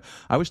sometimes.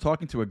 I was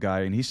talking to a guy,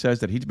 and he says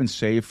that he's been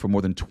saved for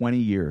more than 20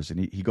 years, and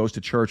he goes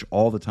to church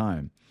all the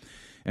time.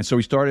 And so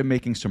he started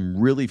making some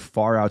really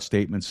far-out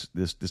statements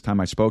this time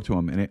I spoke to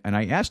him, and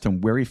I asked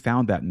him where he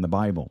found that in the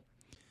Bible.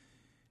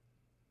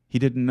 He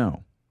didn't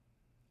know.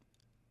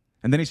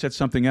 And then he said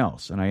something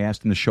else, and I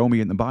asked him to show me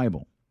it in the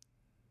Bible,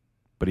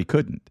 but he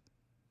couldn't.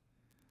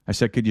 I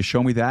said, could you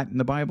show me that in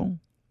the Bible?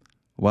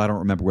 Well, I don't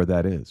remember where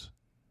that is.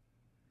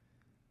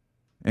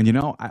 And you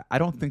know, I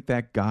don't think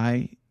that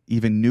guy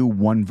even knew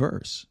one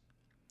verse.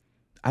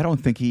 I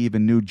don't think he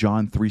even knew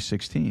John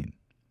 3:16.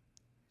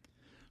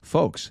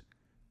 Folks,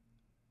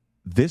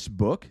 this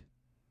book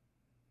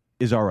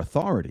is our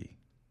authority.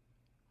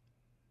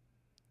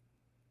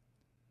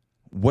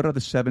 What are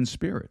the seven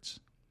spirits?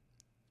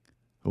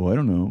 Oh, I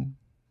don't know.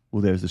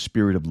 Well, there's the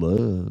spirit of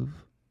love.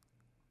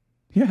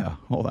 Yeah,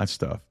 all that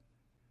stuff.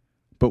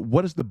 But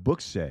what does the book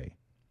say?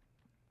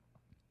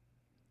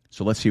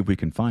 So let's see if we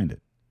can find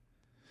it.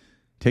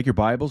 Take your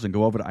Bibles and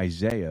go over to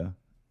Isaiah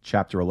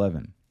chapter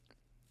 11.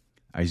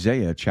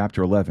 Isaiah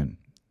chapter 11.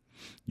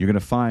 You're going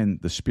to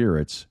find the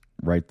spirits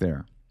right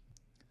there.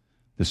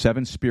 The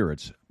seven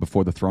spirits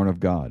before the throne of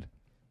God.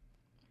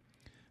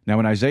 Now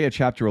in Isaiah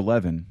chapter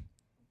 11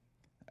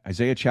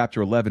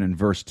 in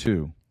verse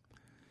 2,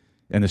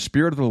 and the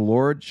Spirit of the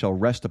Lord shall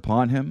rest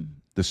upon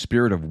him, the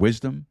Spirit of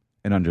wisdom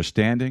and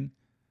understanding,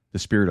 the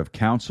Spirit of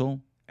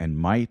counsel and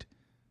might,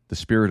 the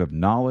Spirit of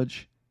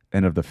knowledge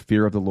and of the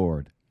fear of the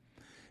Lord,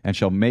 and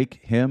shall make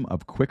him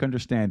of quick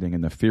understanding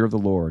in the fear of the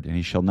Lord, and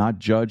he shall not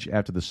judge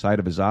after the sight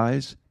of his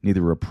eyes,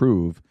 neither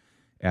reprove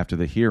after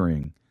the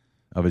hearing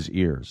of his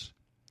ears.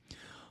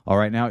 All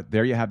right, now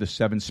there you have the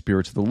seven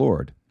spirits of the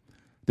Lord.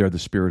 They're the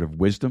spirit of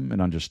wisdom and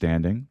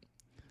understanding,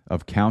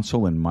 of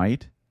counsel and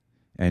might,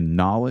 and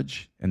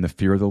knowledge and the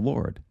fear of the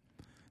Lord.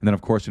 And then,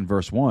 of course, in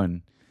verse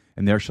 1,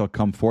 and there shall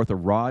come forth a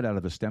rod out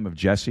of the stem of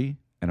Jesse,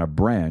 and a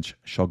branch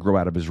shall grow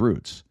out of his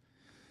roots.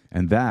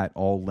 And that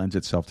all lends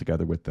itself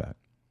together with that.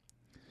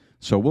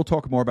 So we'll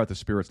talk more about the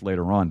spirits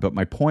later on, but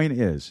my point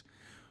is,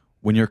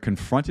 when you're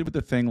confronted with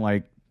a thing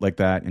like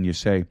that, and you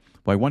say,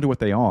 well, I wonder what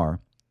they are,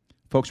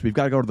 folks, we've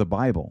got to go to the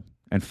Bible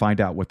and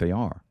find out what they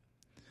are.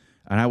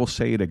 And I will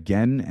say it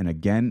again and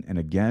again and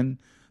again.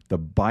 The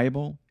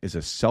Bible is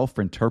a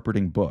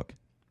self-interpreting book.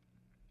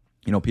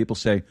 You know, people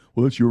say,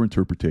 well, it's your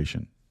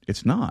interpretation.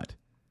 It's not.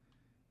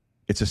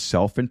 It's a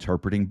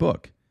self-interpreting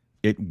book.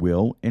 It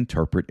will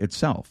interpret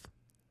itself.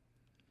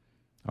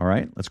 All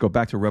right, let's go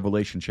back to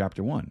Revelation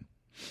chapter 1.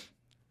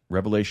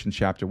 Revelation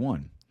chapter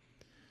 1.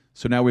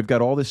 So now we've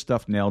got all this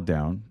stuff nailed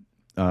down,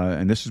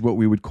 and this is what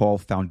we would call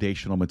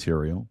foundational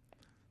material.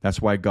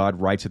 That's why God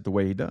writes it the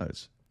way he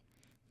does.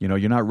 You know,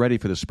 you're not ready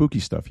for the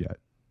spooky stuff yet.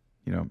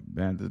 You know,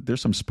 man,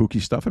 there's some spooky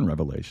stuff in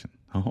Revelation.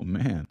 Oh,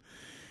 man.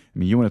 I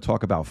mean, you want to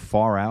talk about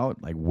far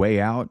out, like way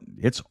out,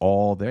 it's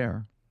all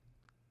there,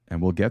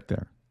 and we'll get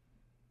there.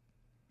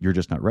 You're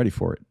just not ready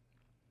for it.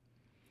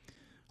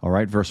 All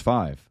right, verse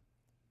 5.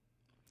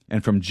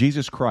 And from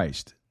Jesus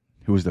Christ,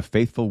 who is the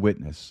faithful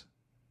witness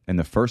and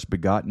the first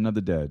begotten of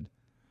the dead,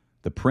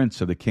 the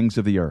prince of the kings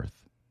of the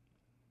earth,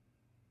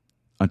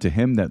 unto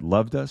him that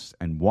loved us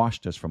and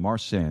washed us from our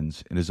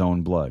sins in his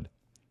own blood.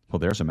 Well,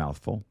 there's a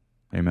mouthful.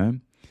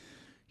 Amen.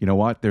 You know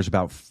what? There's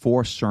about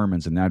 4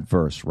 sermons in that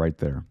verse right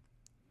there.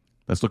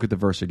 Let's look at the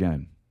verse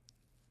again.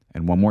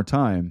 And one more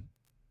time,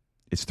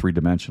 it's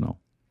 3-dimensional.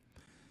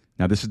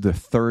 Now, this is the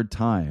 3rd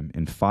time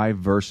in 5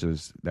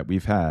 verses that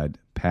we've had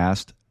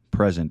past,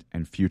 present,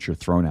 and future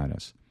thrown at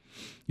us.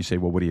 You say,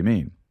 well, what do you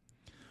mean?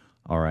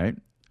 All right.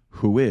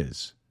 Who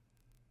is?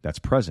 That's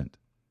present.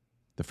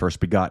 The first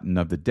begotten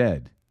of the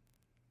dead.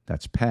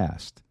 That's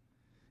past.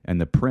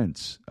 And the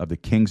prince of the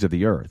kings of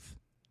the earth.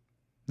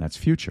 That's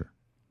future.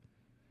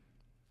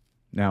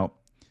 Now,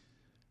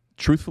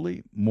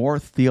 truthfully, more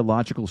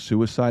theological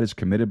suicide is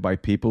committed by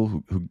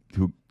people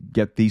who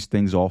get these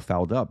things all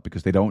fouled up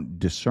because they don't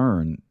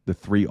discern the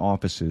 3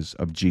 offices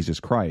of Jesus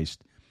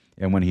Christ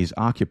and when he's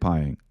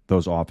occupying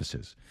those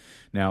offices.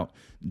 Now,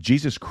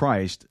 Jesus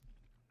Christ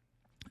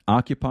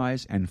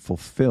occupies and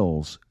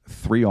fulfills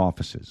 3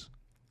 offices,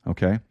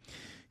 okay?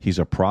 He's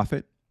a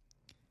prophet,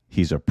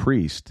 he's a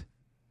priest,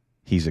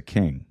 he's a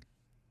king.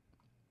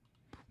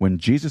 When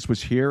Jesus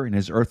was here in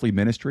his earthly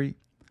ministry,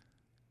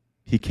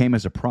 he came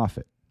as a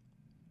prophet.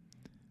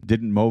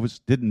 Didn't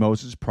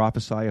Moses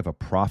prophesy of a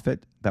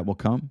prophet that will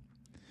come?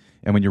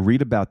 And when you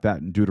read about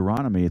that in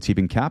Deuteronomy, it's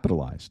even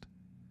capitalized.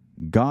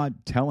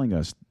 God telling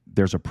us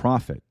there's a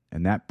prophet,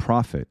 and that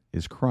prophet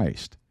is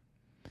Christ.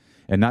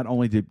 And not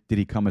only did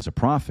he come as a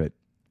prophet,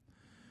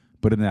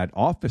 but in that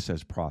office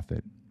as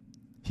prophet,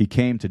 he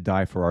came to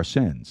die for our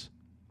sins.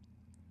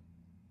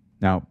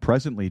 Now,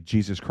 presently,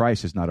 Jesus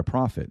Christ is not a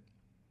prophet.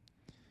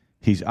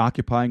 He's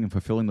occupying and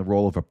fulfilling the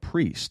role of a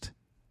priest,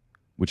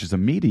 which is a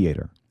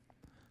mediator.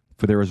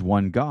 For there is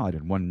one God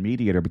and one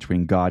mediator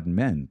between God and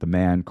men, the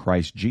man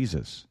Christ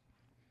Jesus.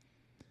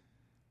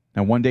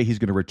 Now, one day he's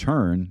going to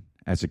return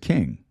as a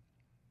king.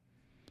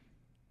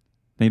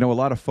 Now, you know, a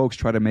lot of folks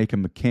try to make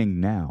him a king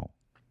now.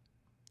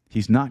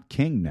 He's not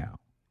king now.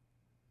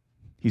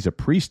 He's a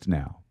priest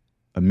now,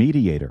 a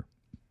mediator.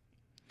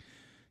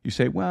 You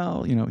say,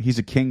 well, he's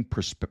a king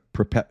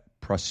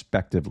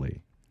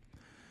prospectively.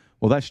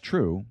 Well, that's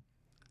true.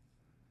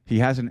 He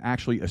hasn't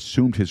actually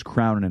assumed his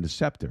crown and his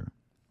scepter.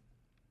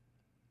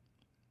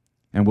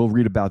 And we'll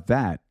read about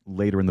that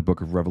later in the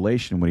book of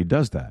Revelation when he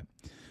does that.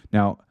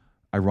 Now,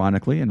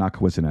 ironically and not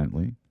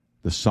coincidentally,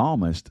 the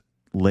psalmist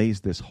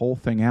lays this whole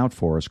thing out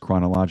for us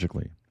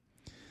chronologically.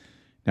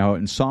 Now,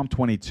 in Psalm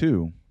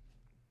 22,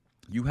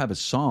 you have a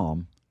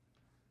psalm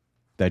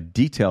that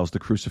details the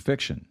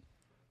crucifixion.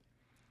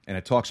 And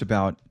it talks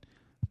about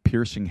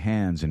piercing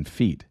hands and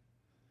feet,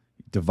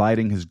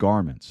 dividing his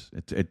garments.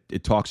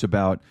 It talks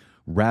about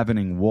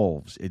ravening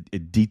wolves.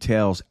 It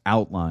details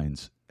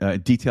outlines.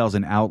 It details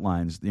and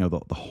outlines,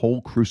 the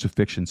whole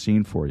crucifixion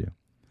scene for you.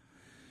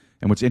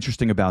 And what's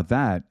interesting about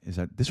that is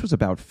that this was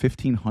about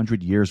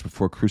 1,500 years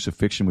before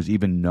crucifixion was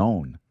even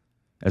known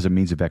as a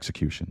means of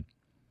execution.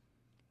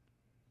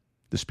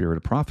 The spirit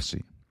of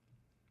prophecy.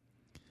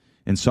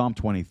 In Psalm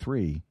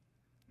 23,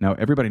 now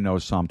everybody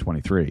knows Psalm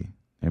 23,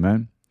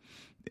 amen?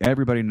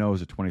 Everybody knows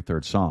the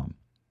 23rd Psalm.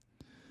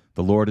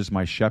 The Lord is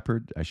my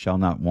shepherd, I shall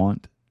not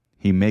want.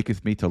 He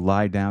maketh me to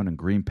lie down in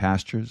green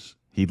pastures.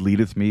 He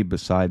leadeth me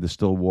beside the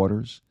still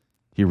waters.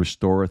 He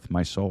restoreth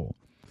my soul.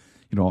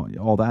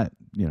 All that,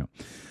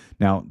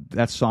 Now,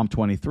 that's Psalm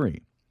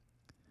 23.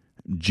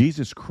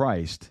 Jesus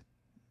Christ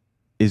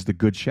is the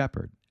good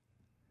shepherd.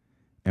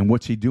 And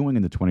what's he doing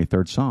in the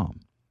 23rd Psalm?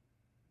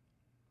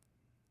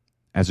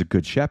 As a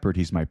good shepherd,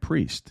 he's my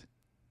priest,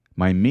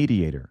 my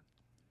mediator.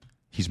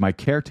 He's my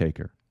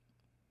caretaker.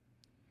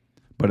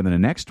 But in the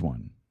next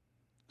one,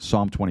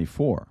 Psalm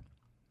 24.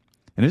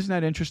 And isn't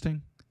that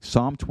interesting?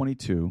 Psalm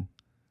 22,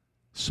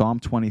 Psalm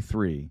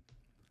 23,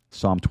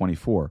 Psalm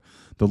 24.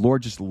 The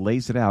Lord just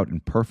lays it out in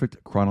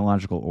perfect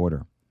chronological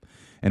order.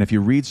 And if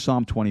you read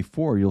Psalm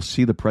 24, you'll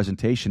see the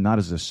presentation not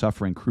as a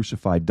suffering,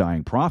 crucified,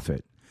 dying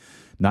prophet,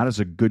 not as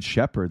a good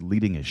shepherd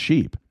leading his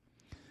sheep,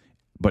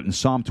 but in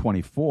Psalm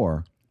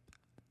 24,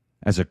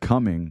 as a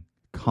coming,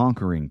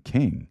 conquering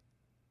king.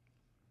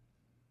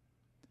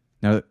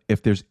 Now,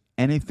 if there's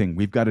anything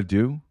we've got to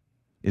do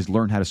is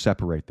learn how to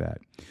separate that.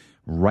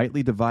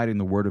 Rightly dividing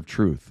the word of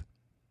truth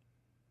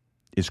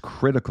is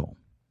critical.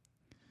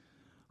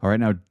 All right,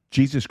 now,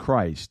 Jesus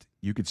Christ,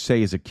 you could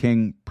say, is a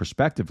king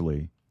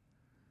prospectively,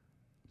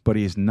 but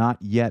he has not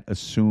yet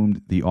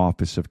assumed the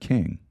office of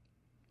king.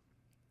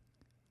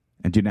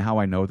 And do you know how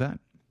I know that?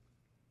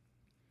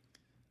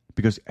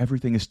 Because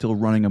everything is still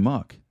running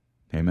amok.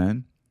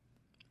 Amen?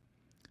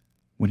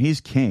 When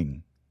he's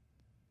king,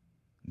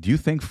 do you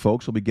think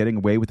folks will be getting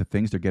away with the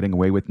things they're getting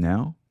away with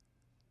now?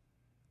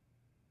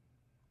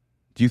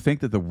 Do you think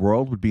that the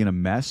world would be in a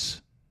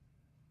mess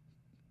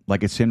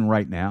like it's in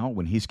right now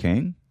when he's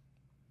king?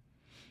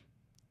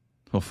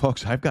 Well,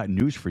 folks, I've got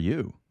news for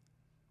you.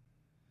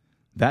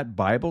 That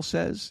Bible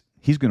says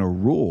he's going to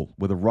rule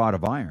with a rod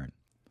of iron.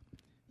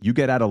 You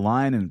get out of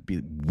line and be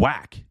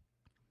whack.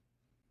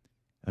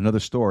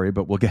 Another story,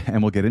 but we'll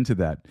get into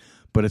that.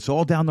 But it's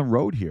all down the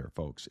road here,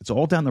 folks. It's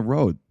all down the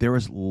road. There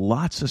is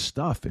lots of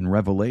stuff in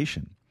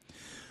Revelation.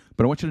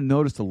 But I want you to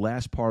notice the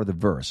last part of the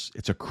verse.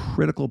 It's a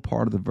critical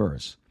part of the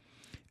verse.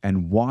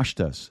 And washed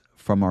us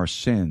from our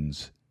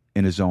sins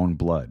in his own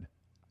blood.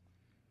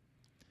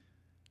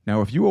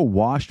 Now, if you were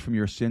washed from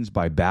your sins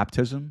by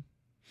baptism,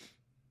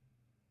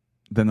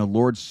 then the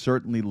Lord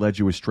certainly led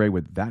you astray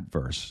with that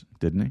verse,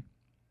 didn't he?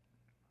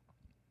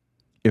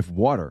 If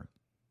water,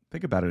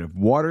 think about it, if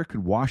water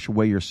could wash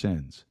away your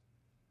sins,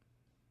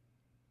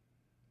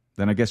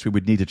 then I guess we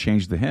would need to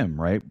change the hymn,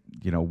 right?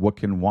 What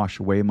can wash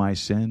away my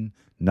sin?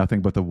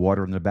 Nothing but the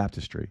water in the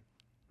baptistry,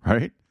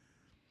 right?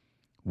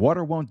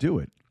 Water won't do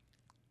it.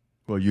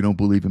 Well, you don't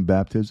believe in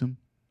baptism?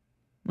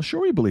 Well, sure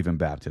we believe in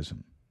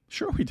baptism.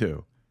 Sure we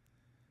do.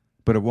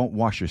 But it won't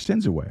wash your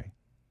sins away.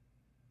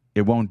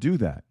 It won't do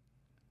that.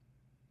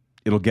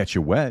 It'll get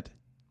you wet.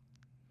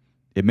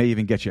 It may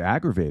even get you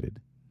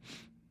aggravated.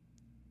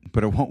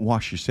 But it won't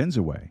wash your sins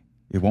away.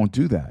 It won't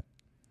do that.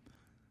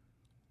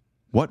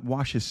 What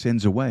washes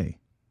sins away?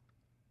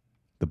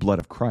 The blood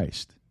of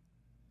Christ,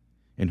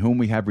 in whom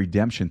we have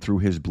redemption through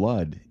his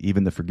blood,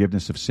 even the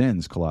forgiveness of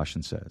sins,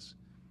 Colossians says.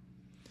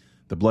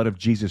 The blood of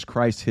Jesus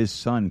Christ, his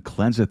Son,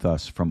 cleanseth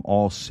us from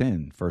all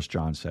sin, 1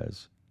 John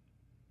says.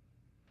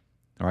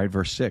 All right,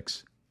 verse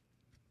 6.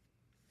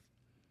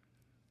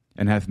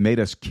 And hath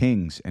made us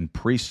kings and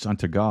priests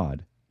unto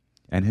God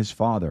and his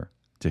Father.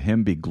 To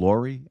him be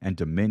glory and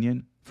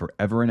dominion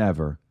forever and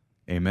ever.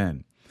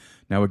 Amen.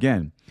 Now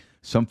again,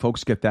 some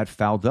folks get that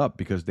fouled up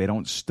because they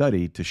don't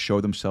study to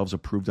show themselves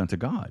approved unto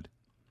God.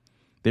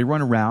 They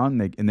run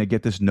around and they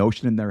get this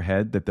notion in their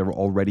head that they're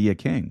already a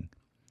king.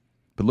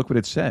 But look what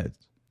it says.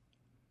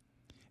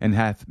 And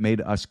hath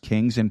made us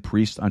kings and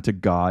priests unto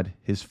God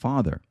his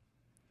Father.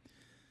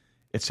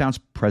 It sounds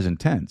present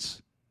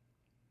tense.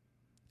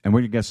 And we're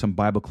going to get some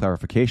Bible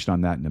clarification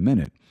on that in a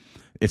minute.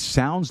 It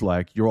sounds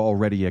like you're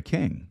already a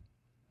king.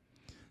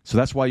 So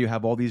that's why you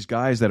have all these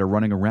guys that are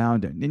running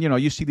around. And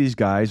you see these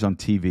guys on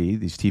TV,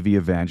 these TV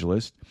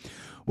evangelists.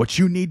 What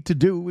you need to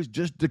do is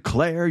just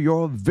declare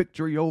your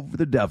victory over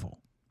the devil.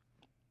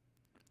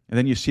 And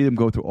then you see them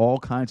go through all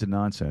kinds of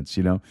nonsense,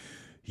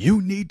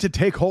 You need to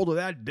take hold of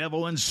that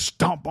devil and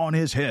stomp on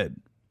his head.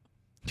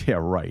 Yeah,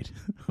 right.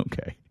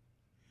 Okay.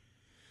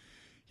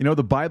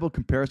 The Bible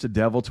compares the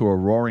devil to a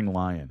roaring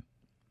lion.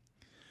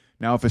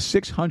 Now, if a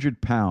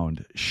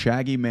 600-pound,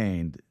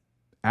 shaggy-maned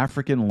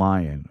African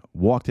lion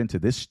walked into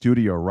this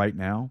studio right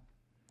now,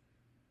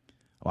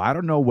 well, I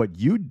don't know what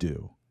you'd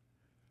do,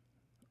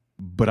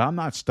 but I'm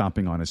not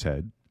stomping on his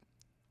head.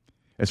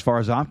 As far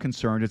as I'm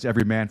concerned, it's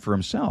every man for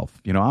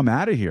himself. I'm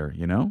out of here,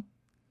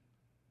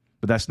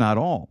 But that's not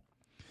all.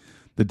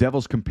 The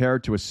devil's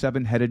compared to a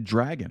 7-headed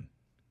dragon.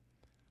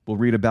 We'll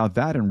read about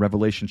that in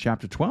Revelation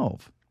chapter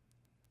 12.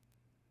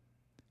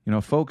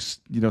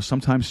 Folks,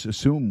 sometimes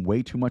assume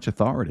way too much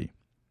authority.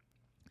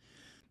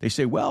 They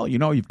say, well,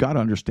 you've got to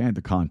understand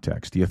the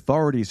context. The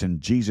authority's in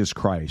Jesus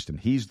Christ, and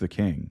he's the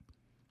king.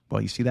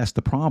 Well, you see, that's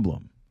the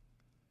problem.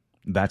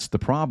 That's the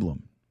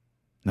problem.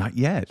 Not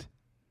yet.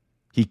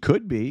 He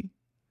could be,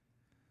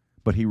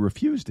 but he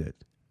refused it.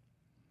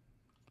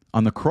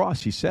 On the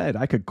cross, he said,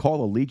 I could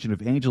call a legion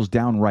of angels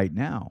down right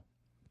now.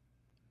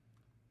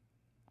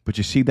 But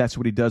you see, that's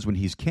what he does when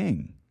he's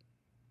king.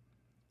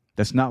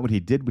 That's not what he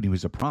did when he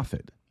was a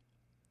prophet.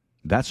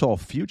 That's all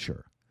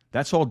future.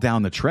 That's all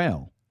down the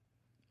trail.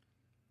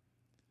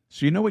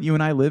 So you know what you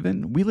and I live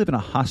in? We live in a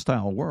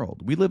hostile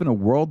world. We live in a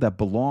world that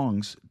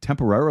belongs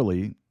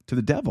temporarily to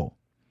the devil.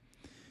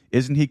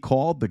 Isn't he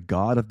called the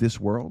God of this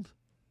world?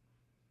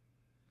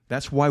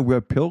 That's why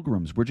we're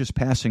pilgrims. We're just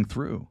passing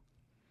through.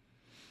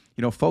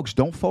 Folks,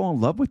 don't fall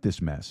in love with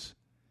this mess.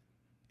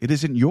 It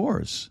isn't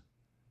yours.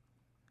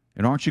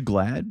 And aren't you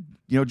glad?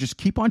 Just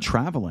keep on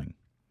traveling.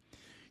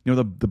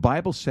 The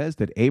Bible says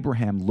that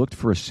Abraham looked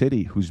for a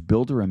city whose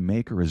builder and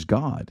maker is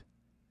God.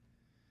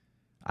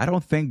 I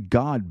don't think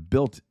God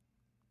built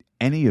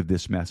any of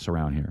this mess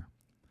around here.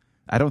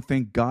 I don't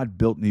think God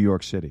built New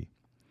York City.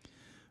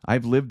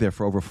 I've lived there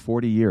for over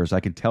 40 years.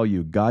 I can tell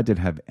you God didn't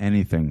have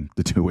anything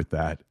to do with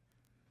that.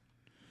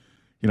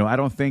 I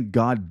don't think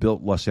God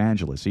built Los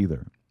Angeles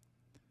either.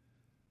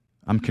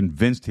 I'm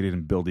convinced he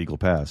didn't build Eagle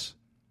Pass.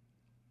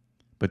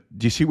 But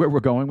do you see where we're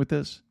going with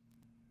this?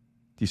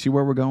 Do you see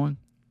where we're going?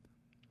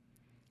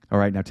 All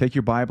right, now take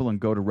your Bible and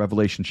go to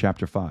Revelation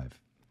chapter 5.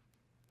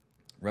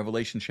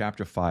 Revelation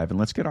chapter 5, and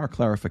let's get our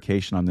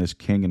clarification on this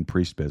king and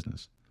priest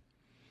business.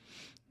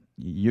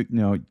 You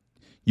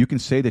can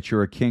say that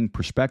you're a king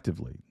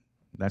prospectively.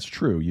 That's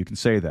true. You can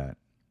say that.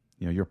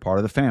 You're part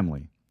of the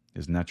family.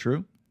 Isn't that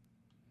true?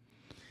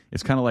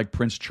 It's kind of like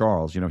Prince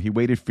Charles. He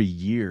waited for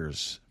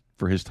years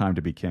for his time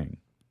to be king,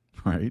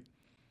 right?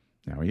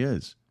 Now he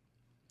is.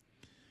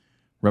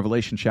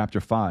 Revelation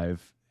chapter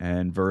 5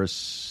 and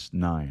verse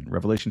 9.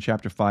 Revelation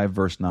chapter 5,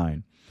 verse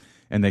 9.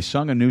 And they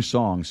sung a new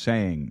song,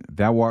 saying,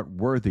 Thou art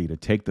worthy to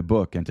take the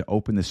book and to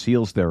open the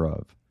seals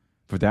thereof.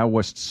 For thou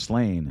wast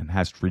slain and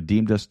hast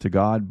redeemed us to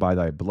God by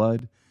thy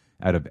blood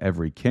out of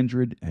every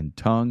kindred and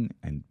tongue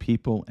and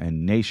people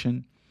and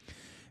nation,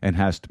 and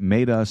hast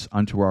made us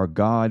unto our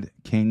God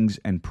kings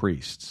and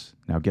priests.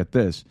 Now get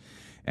this,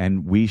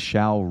 and we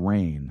shall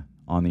reign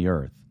on the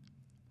earth.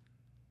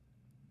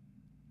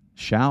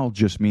 Shall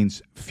just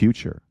means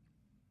future.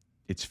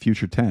 It's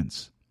future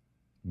tense.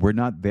 We're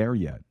not there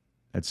yet.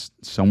 It's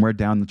somewhere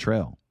down the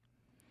trail.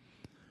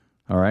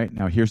 All right,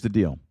 now here's the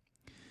deal.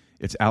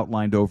 It's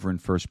outlined over in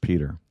 1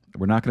 Peter.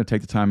 We're not going to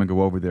take the time and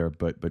go over there,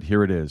 but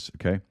here it is,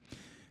 okay?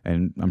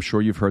 And I'm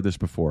sure you've heard this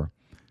before.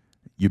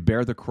 You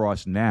bear the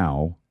cross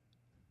now,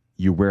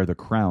 you wear the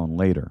crown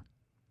later.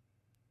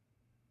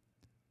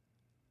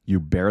 You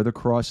bear the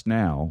cross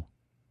now,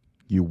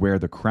 you wear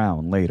the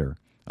crown later.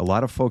 A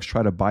lot of folks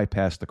try to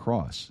bypass the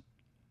cross.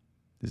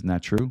 Isn't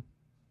that true?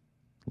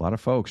 A lot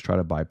of folks try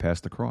to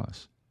bypass the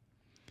cross.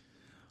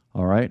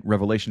 All right,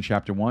 Revelation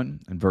chapter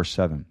 1 and verse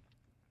 7.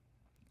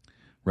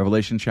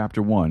 Revelation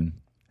chapter 1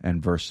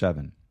 and verse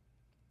 7.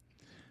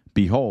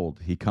 Behold,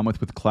 he cometh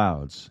with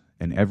clouds,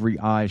 and every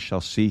eye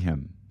shall see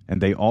him,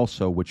 and they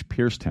also which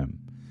pierced him,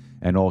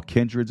 and all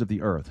kindreds of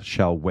the earth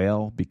shall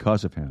wail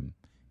because of him.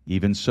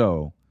 Even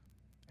so,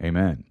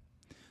 amen.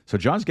 So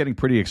John's getting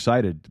pretty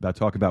excited about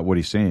talking about what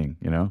he's seeing,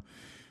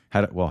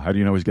 How do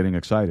you know he's getting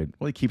excited?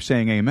 Well, he keeps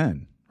saying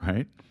amen,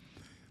 right?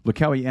 Look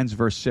how he ends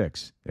verse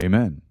 6,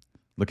 amen.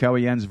 Look how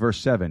he ends verse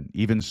 7,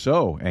 even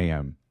so,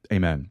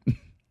 amen.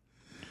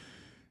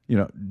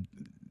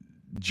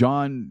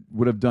 John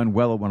would have done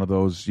well at one of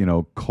those,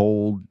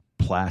 cold,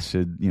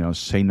 placid,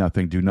 say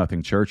nothing, do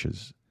nothing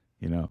churches.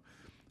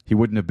 He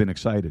wouldn't have been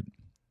excited.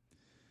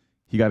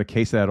 He got a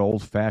case of that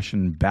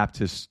old-fashioned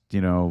Baptist,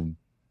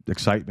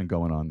 excitement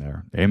going on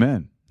there.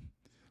 Amen.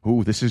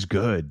 Ooh, this is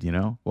good,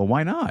 Well,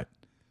 why not?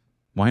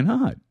 Why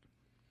not?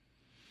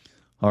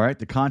 All right,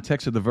 the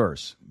context of the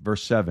verse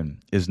 7,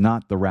 is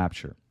not the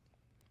rapture.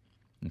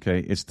 Okay,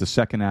 it's the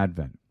second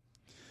advent.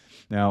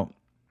 Now,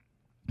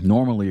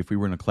 normally, if we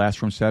were in a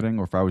classroom setting,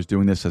 or if I was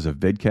doing this as a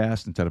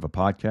vidcast instead of a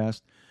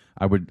podcast,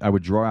 I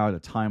would draw out a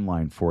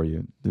timeline for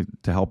you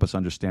to help us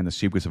understand the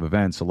sequence of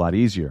events a lot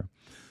easier.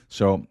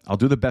 So I'll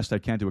do the best I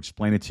can to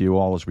explain it to you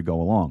all as we go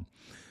along.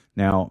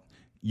 Now,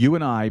 you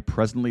and I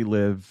presently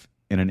live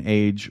in an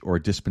age or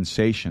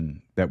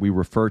dispensation that we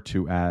refer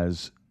to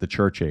as the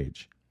church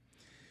age.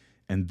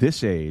 And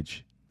this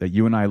age that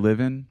you and I live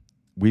in,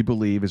 we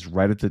believe is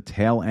right at the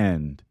tail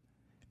end,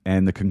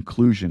 and the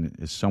conclusion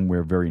is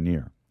somewhere very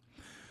near.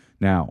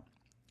 Now,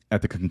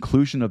 at the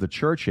conclusion of the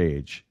church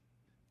age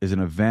is an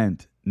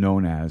event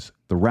known as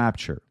the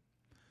rapture.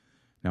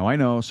 Now, I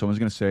know someone's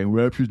going to say,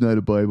 rapture's not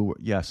a Bible word.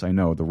 Yes, I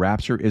know. The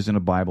rapture isn't a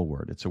Bible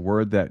word. It's a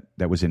word that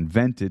was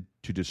invented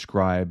to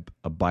describe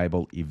a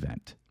Bible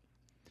event.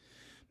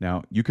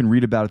 Now, you can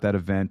read about that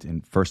event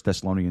in 1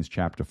 Thessalonians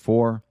chapter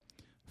 4,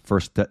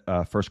 1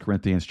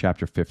 Corinthians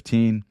chapter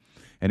 15,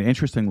 and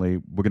interestingly,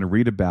 we're going to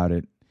read about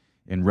it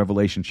in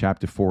Revelation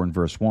chapter 4 and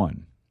verse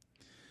 1.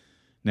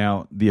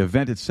 Now, the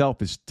event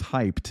itself is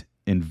typed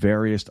in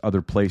various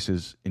other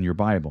places in your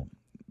Bible,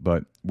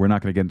 but we're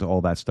not going to get into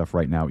all that stuff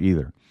right now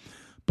either.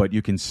 But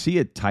you can see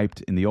it typed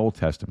in the Old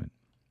Testament.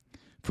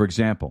 For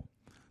example,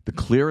 the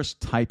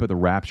clearest type of the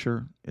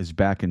rapture is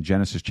back in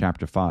Genesis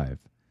chapter 5.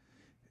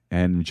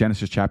 And in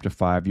Genesis chapter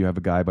 5, you have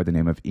a guy by the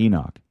name of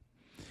Enoch.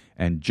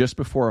 And just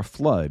before a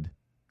flood,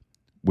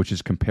 which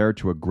is compared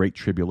to a great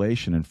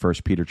tribulation in 1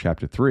 Peter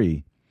chapter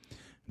 3,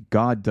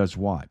 God does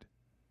what?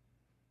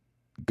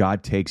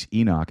 God takes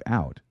Enoch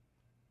out,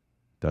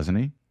 doesn't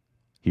he?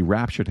 He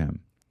raptured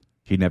him.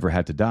 He never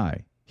had to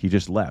die. He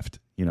just left,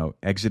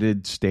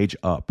 exited stage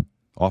up.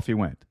 Off he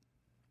went.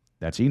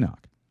 That's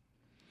Enoch.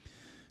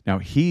 Now,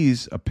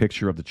 he's a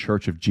picture of the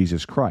church of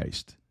Jesus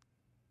Christ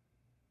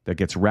that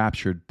gets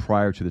raptured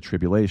prior to the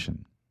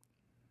tribulation.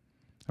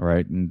 All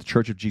right? And the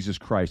church of Jesus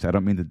Christ, I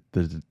don't mean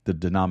the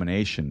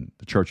denomination,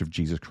 the church of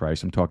Jesus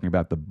Christ. I'm talking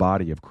about the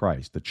body of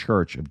Christ, the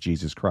church of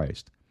Jesus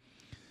Christ.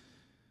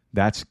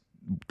 That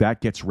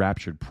gets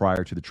raptured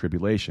prior to the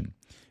tribulation.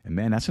 And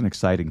man, that's an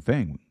exciting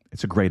thing.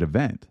 It's a great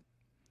event.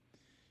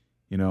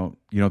 The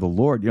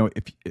Lord,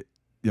 if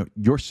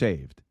you're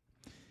saved.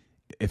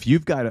 If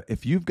you've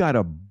got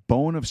a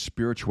bone of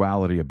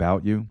spirituality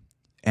about you,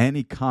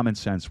 any common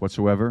sense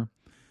whatsoever,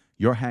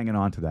 you're hanging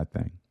on to that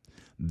thing.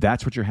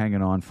 That's what you're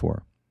hanging on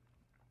for.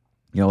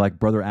 Like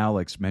Brother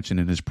Alex mentioned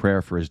in his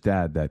prayer for his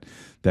dad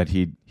that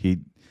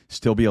he'd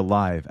still be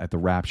alive at the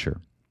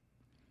rapture.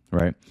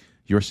 Right?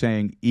 You're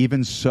saying,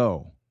 even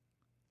so,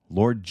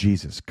 Lord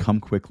Jesus, come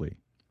quickly.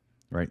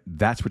 Right?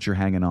 That's what you're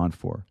hanging on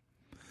for.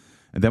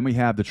 And then we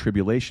have the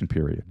tribulation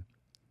period,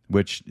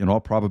 which in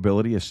all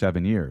probability is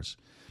 7 years.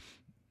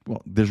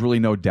 Well, there's really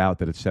no doubt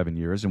that it's 7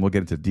 years, and we'll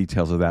get into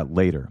details of that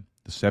later.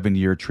 The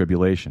 7-year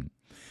tribulation.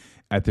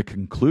 At the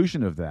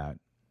conclusion of that,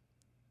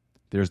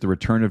 there's the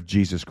return of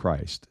Jesus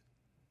Christ.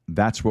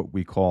 That's what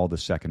we call the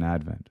second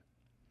advent.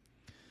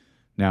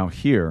 Now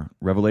here,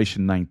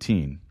 Revelation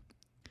 19.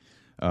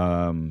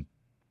 What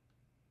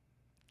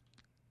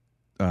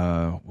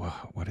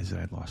is it?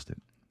 I lost it.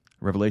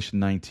 Revelation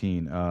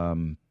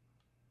 19.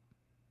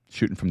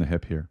 Shooting from the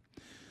hip here.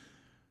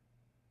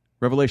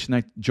 Revelation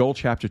 9, Joel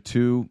chapter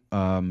 2,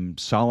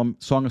 Song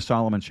of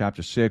Solomon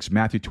chapter 6,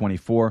 Matthew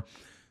 24.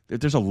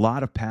 There's a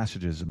lot of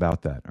passages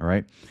about that, all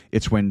right?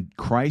 It's when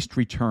Christ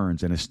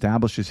returns and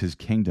establishes his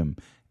kingdom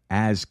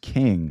as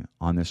king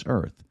on this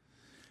earth.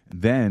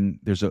 Then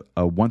there's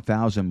a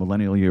 1,000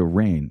 millennial year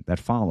reign that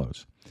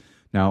follows.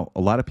 Now,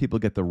 a lot of people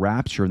get the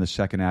rapture and the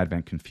second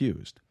advent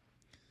confused.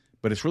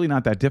 But it's really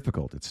not that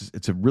difficult.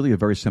 It's really a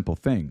very simple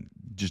thing.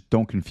 Just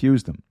don't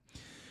confuse them.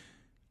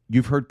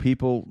 You've heard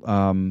people,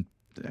 and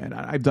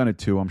I've done it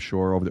too, I'm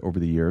sure, over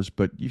the years,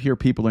 but you hear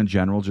people in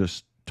general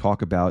just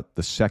talk about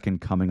the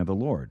second coming of the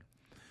Lord.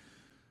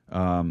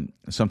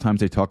 Sometimes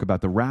they talk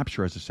about the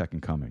rapture as the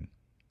second coming.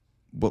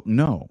 Well,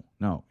 no.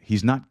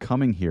 He's not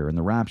coming here in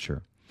the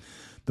rapture.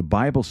 The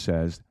Bible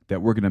says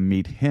that we're going to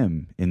meet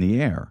him in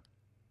the air.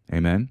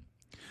 Amen?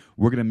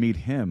 We're going to meet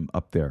him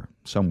up there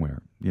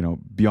somewhere,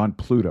 beyond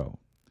Pluto.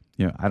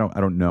 I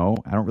don't know.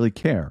 I don't really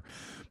care.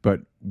 But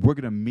we're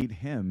going to meet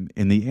him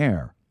in the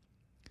air.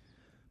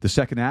 The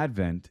second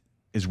advent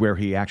is where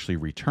he actually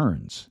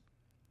returns.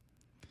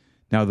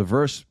 Now the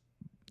verse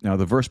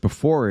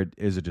before it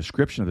is a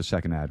description of the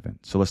second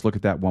advent. So let's look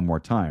at that one more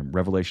time.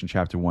 Revelation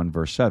chapter 1,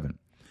 verse 7.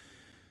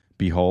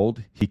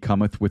 Behold, he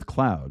cometh with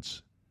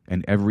clouds,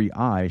 and every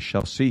eye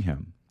shall see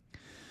him.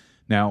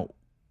 Now,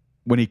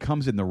 when he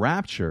comes in the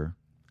rapture,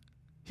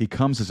 he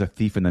comes as a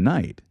thief in the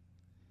night.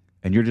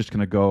 And you're just going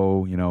to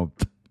go,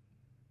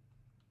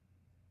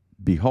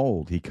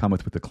 behold, he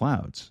cometh with the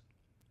clouds.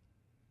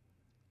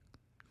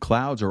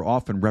 Clouds are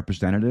often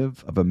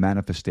representative of a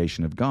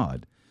manifestation of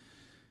God.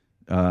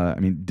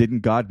 Didn't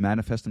God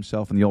manifest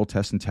himself in the Old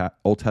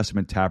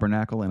Testament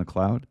tabernacle in a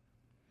cloud?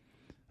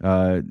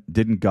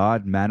 Didn't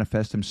God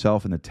manifest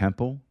himself in the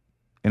temple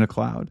in a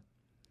cloud?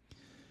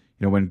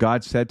 When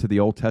God said to the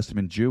Old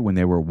Testament Jew when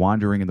they were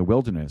wandering in the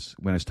wilderness,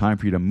 when it's time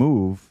for you to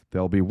move,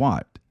 there'll be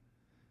what?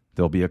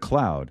 There'll be a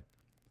cloud,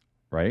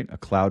 right? A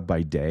cloud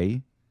by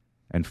day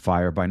and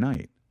fire by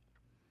night.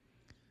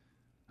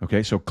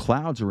 Okay, so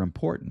clouds are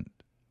important.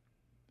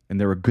 And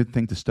they're a good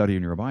thing to study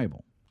in your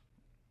Bible.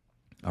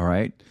 All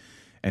right?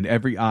 And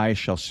every eye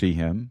shall see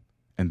him,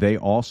 and they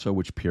also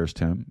which pierced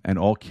him, and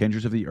all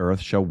kindreds of the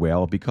earth shall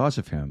wail because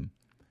of him.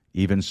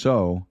 Even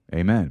so,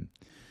 amen.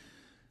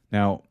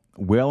 Now,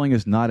 wailing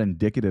is not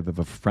indicative of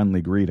a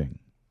friendly greeting.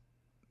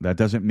 That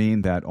doesn't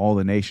mean that all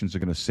the nations are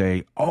going to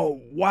say, oh,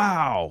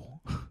 wow.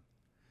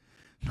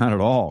 Not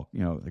at all.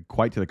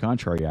 Quite to the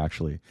contrary,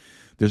 actually.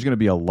 There's going to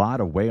be a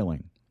lot of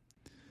wailing.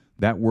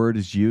 That word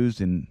is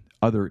used in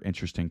other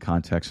interesting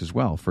contexts as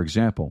well. For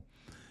example,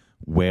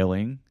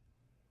 wailing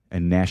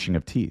and gnashing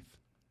of teeth.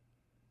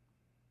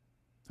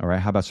 All right,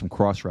 how about some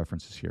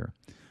cross-references here?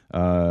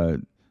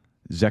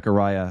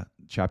 Zechariah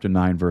chapter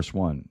 9, verse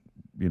 1.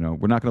 We're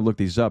not going to look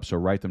these up, so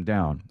write them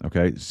down.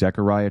 Okay,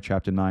 Zechariah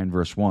chapter 9,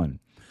 verse 1.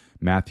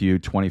 Matthew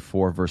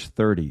 24, verse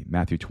 30.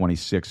 Matthew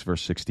 26,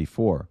 verse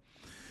 64.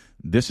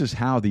 This is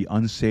how the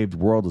unsaved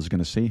world is going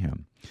to see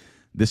him.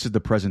 This is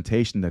the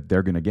presentation that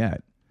they're going to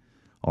get.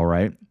 All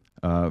right,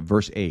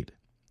 verse 8.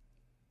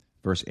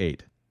 Verse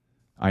 8.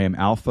 I am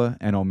Alpha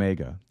and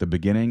Omega, the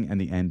beginning and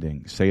the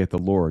ending, saith the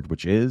Lord,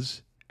 which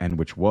is, and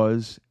which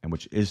was, and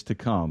which is to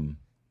come,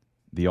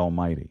 the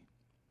Almighty.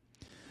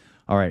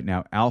 All right,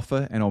 now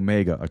Alpha and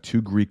Omega are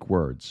two Greek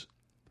words.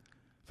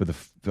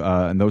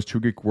 And those two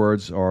Greek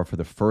words are for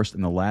the first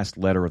and the last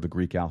letter of the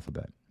Greek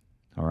alphabet.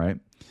 All right?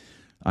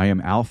 I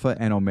am Alpha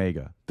and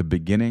Omega, the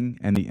beginning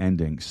and the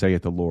ending,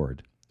 saith the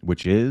Lord,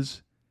 which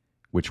is,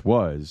 which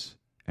was,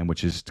 and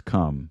which is to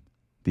come,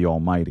 the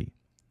Almighty.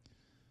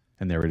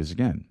 And there it is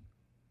again.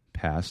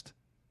 Past,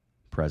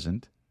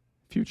 present,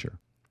 future.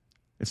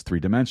 It's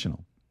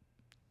three-dimensional.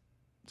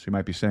 So you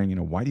might be saying,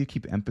 why do you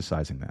keep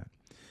emphasizing that?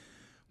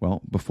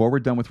 Well, before we're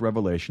done with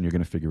Revelation, you're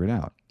going to figure it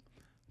out.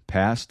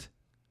 Past,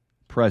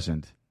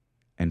 present,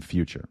 and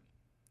future.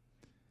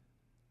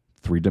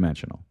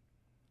 Three-dimensional.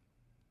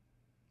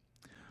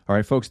 All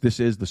right, folks, this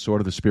is the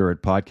Sword of the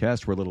Spirit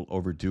podcast. We're a little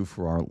overdue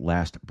for our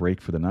last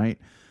break for the night.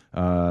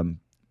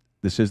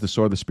 This is the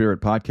Sword of the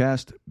Spirit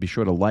podcast. Be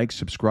sure to like,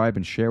 subscribe,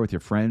 and share with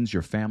your friends,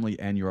 your family,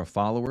 and your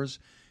followers.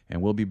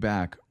 And we'll be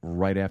back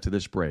right after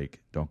this break.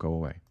 Don't go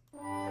away.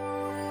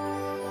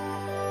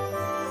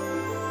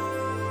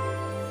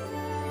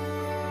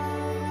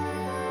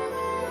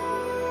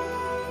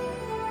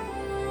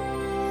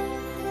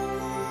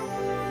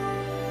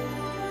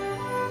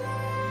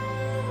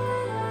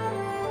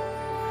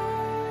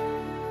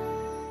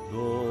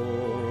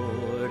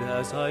 Lord,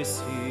 as I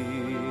seek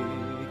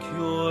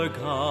your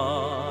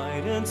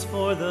guidance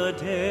for the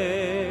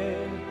day,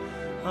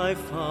 I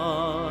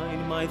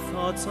find my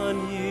thoughts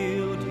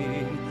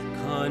unyielding,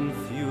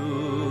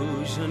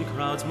 confusion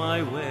crowds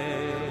my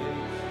way.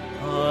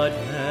 But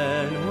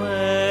then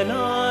when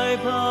I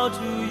bow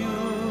to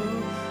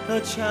you, the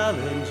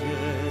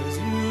challenges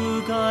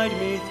you guide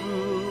me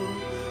through,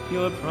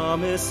 your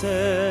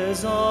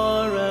promises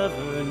are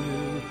ever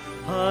new,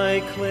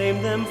 I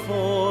claim them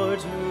for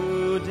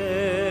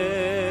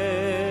today.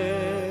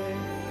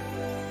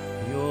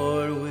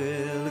 Your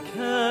will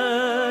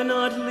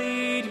cannot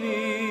lead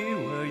me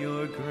where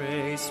your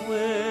grace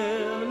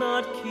will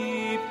not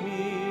keep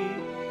me.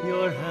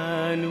 Your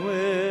hand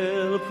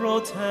will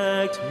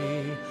protect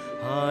me.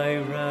 I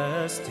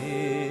rest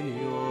in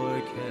your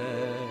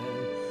care.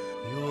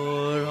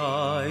 Your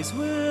eyes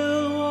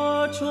will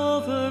watch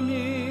over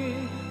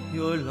me.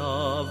 Your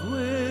love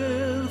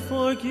will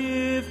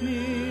forgive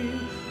me.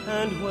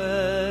 And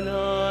when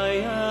I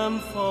am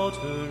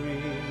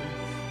faltering,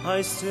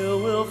 I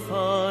still will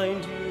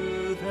find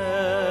you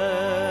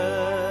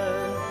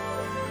there.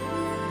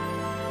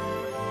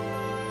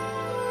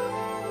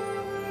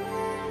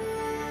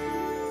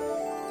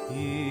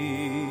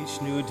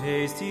 Each new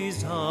day's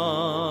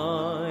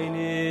design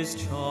is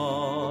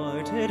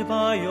charted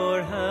by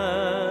your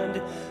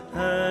hand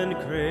and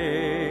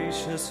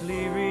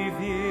graciously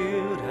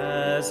revealed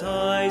as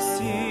I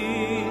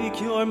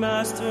seek your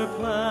master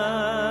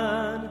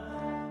plan.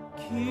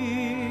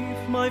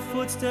 Keep my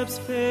footsteps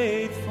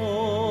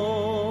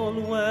faithful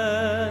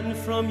when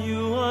from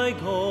you I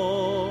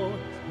go.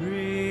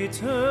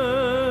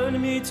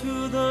 Return me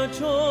to the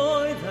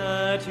joy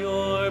that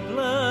your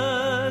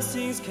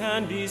blessings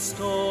can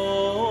bestow.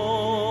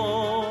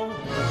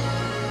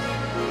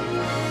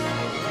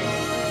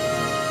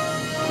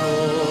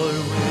 Your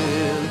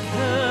will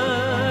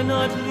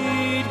cannot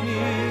lead me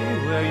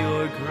where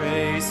your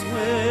grace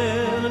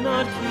will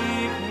not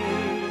keep me.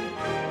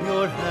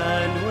 Your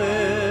hand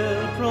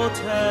will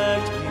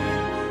protect me.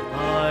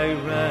 I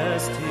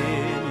rest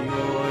in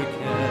your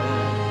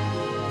care.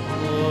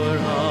 Your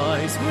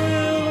eyes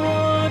will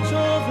watch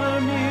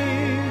over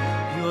me.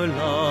 Your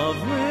love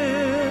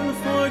will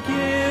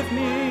forgive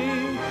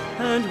me.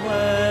 And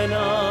when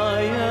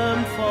I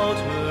am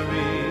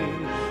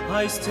faltering,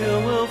 I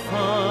still will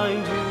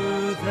find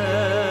you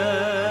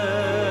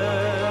there.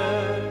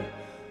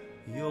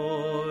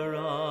 Your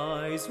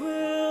eyes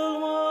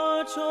will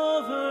watch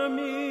over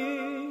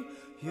me.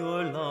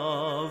 Your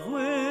love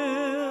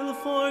will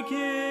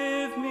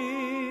forgive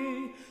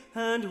me.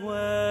 And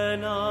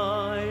when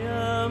I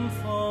am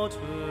faltering,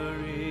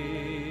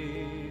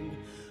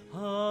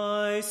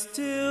 I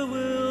still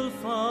will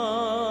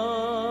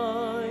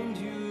find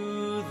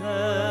you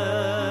there.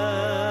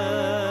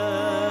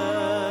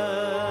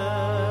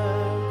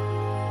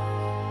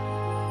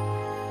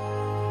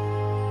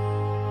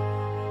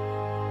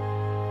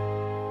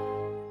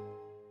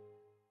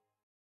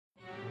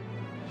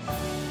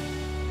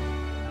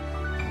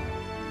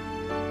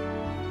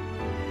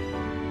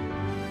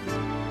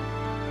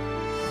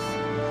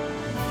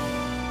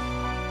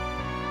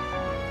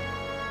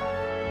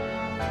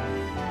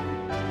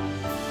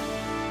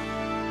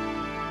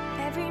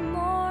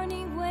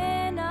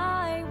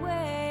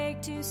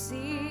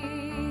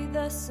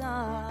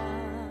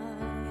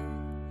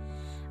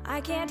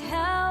 I can't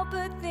help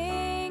but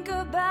think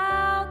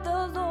about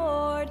the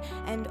Lord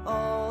and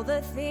all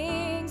the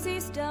things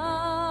He's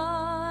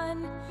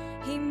done.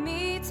 He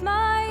meets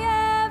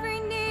my every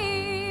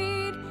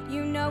need.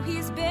 You know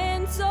He's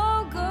been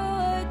so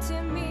good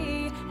to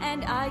me,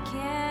 and I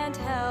can't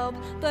help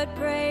but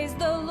praise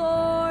the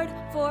Lord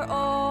for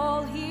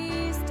all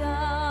He's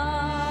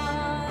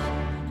done.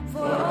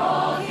 For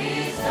all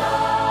He's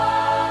done.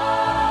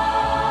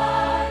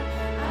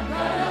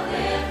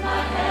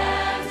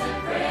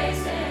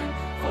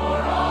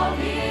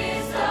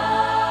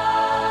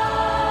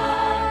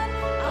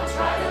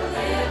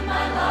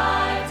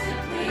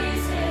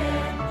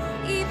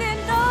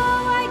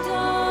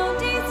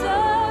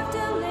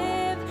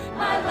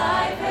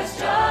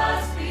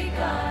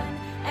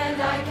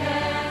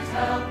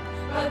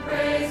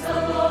 Praise the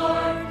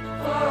Lord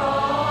for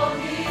all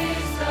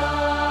He's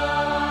done.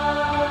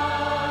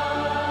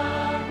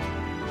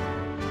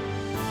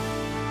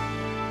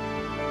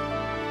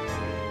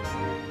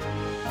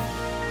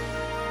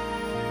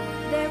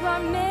 There are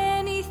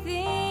many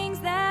things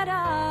that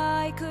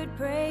I could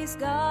praise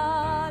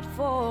God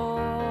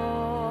for,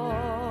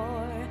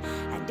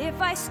 and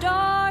if I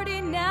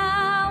started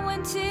now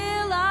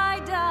until I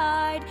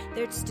died,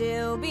 there'd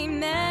still be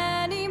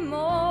many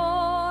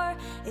more.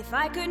 If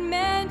I could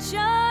mention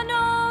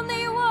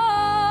only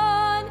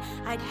one,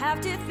 I'd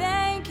have to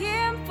thank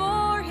Him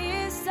for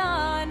His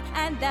Son,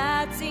 and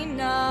that's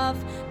enough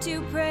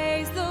to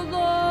praise the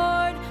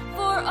Lord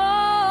for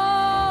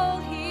all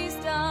He's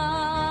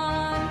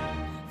done.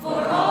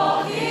 For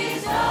all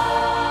He's done,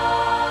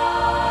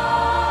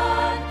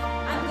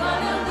 I'm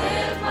gonna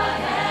lift my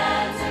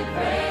hands and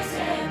praise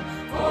Him.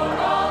 For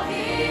all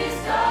He's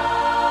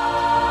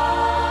done,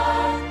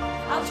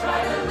 I'll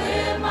try to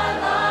live my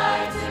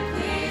life to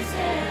please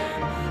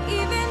Him.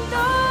 Even though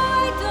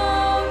I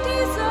don't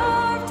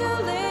deserve to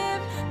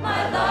live,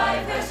 my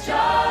life has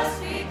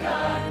just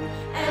begun,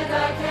 and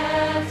I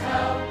can't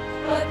help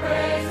but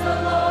praise the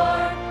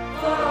Lord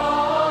for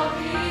all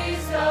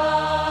He's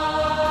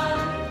done.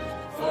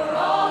 For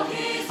all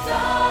He's done,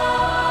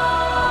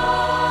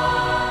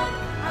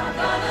 I'm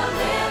gonna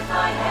lift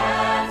my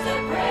hands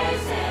and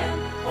praise Him.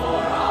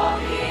 For all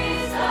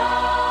He's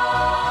done,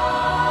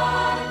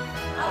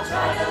 I'll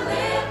try to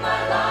live my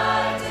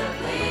life to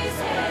please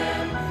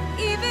Him.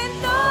 Even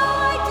though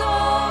I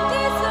don't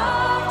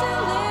deserve to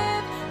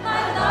live,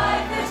 my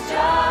life has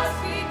just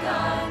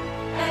begun,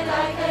 and I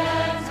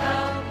can't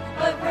help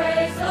but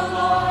praise the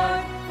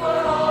Lord for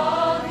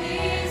all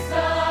He's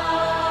done.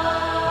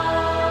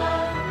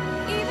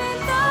 Even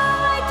though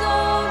I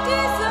don't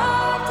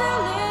deserve to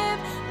live,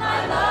 my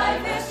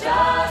life has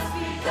just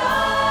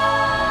begun,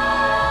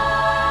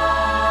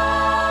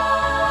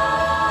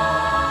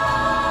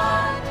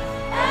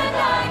 and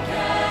I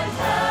can't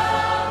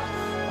help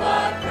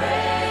but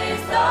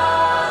praise the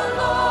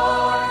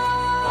Lord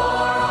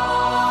for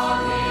all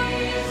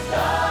He's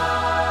done.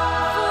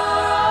 For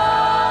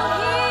all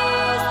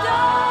He's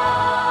done.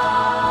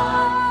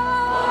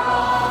 For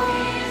all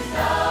He's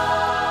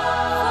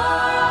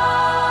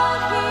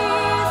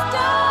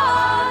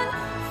done.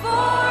 For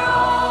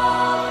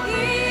all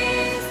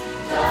He's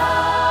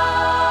done.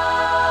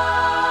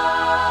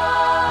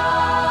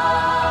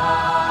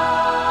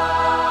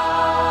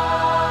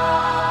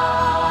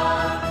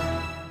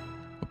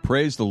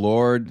 Praise the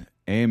Lord.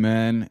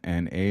 Amen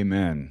and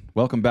amen.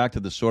 Welcome back to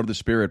the Sword of the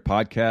Spirit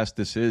podcast.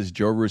 This is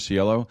Joe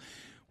Rusiello.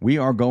 We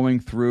are going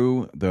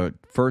through the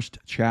first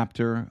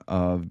chapter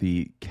of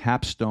the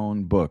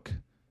capstone book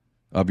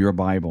of your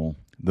Bible,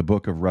 the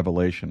book of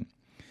Revelation.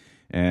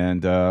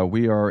 And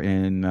we are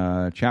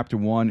in chapter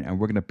 1, and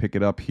we're going to pick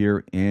it up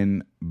here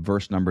in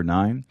verse number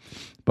 9.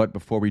 But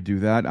before we do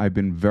that, I've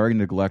been very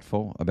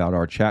neglectful about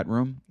our chat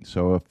room.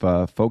 So if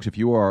folks, if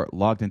you are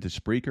logged into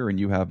Spreaker and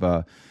you have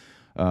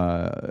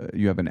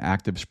an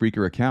active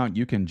Spreaker account,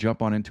 you can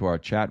jump on into our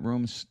chat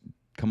rooms,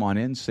 come on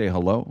in, say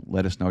hello,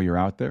 let us know you're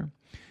out there.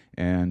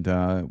 And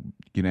you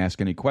can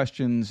ask any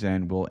questions,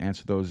 and we'll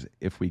answer those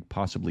if we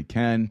possibly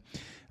can,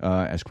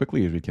 as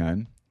quickly as we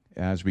can,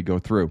 as we go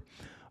through.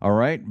 All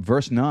right,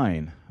 verse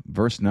 9,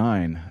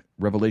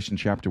 Revelation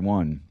chapter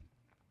 1.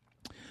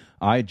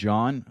 I,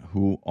 John,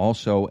 who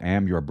also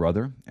am your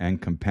brother and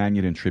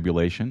companion in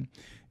tribulation,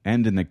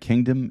 and in the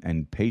kingdom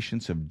and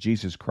patience of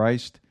Jesus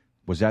Christ,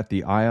 was at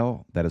the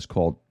isle that is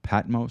called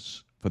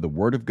Patmos for the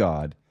word of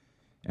God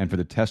and for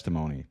the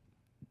testimony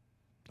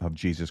of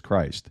Jesus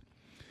Christ,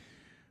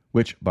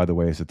 which, by the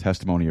way, is a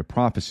testimony of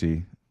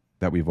prophecy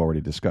that we've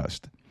already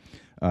discussed.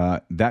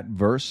 That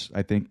verse,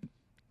 I think,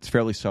 it's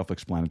fairly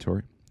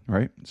self-explanatory,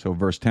 right? So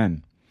verse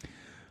 10,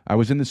 I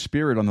was in the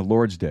Spirit on the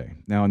Lord's Day.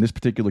 Now, in this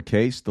particular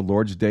case, the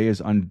Lord's Day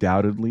is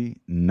undoubtedly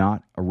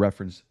not a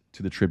reference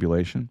to the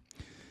tribulation.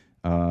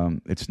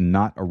 It's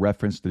not a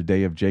reference to the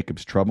day of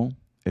Jacob's trouble.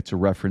 It's a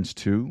reference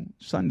to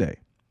Sunday.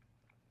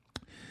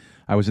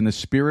 I was in the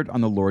Spirit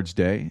on the Lord's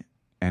Day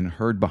and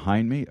heard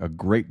behind me a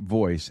great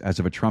voice as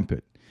of a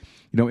trumpet.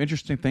 You know,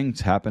 interesting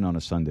things happen on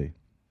a Sunday,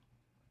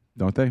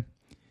 don't they?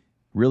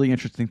 Really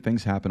interesting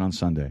things happen on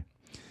Sunday.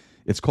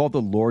 It's called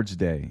the Lord's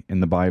Day in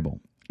the Bible.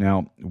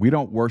 Now, we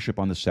don't worship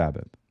on the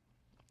Sabbath.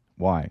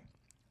 Why?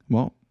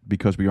 Well,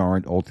 because we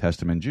aren't Old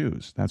Testament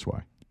Jews. That's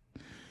why.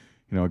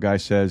 You know, a guy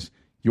says,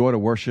 you ought to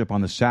worship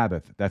on the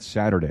Sabbath. That's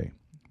Saturday.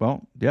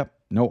 Well, yep,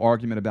 no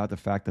argument about the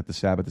fact that the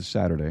Sabbath is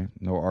Saturday.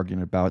 No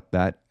argument about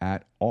that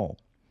at all.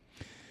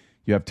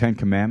 You have 10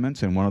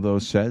 commandments, and one of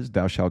those says,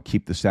 thou shalt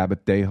keep the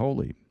Sabbath day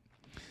holy.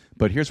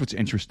 But here's what's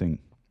interesting.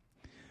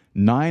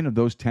 9 of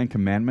those 10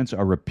 commandments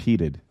are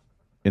repeated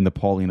in the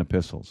Pauline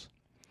epistles.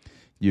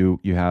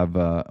 You have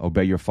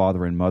obey your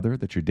father and mother,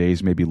 that your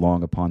days may be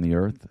long upon the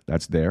earth.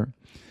 That's there.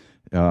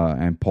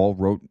 And Paul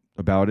wrote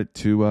about it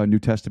to New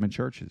Testament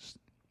churches.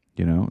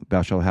 You know,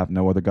 thou shalt have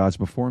no other gods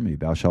before me.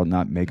 Thou shalt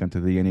not make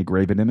unto thee any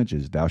graven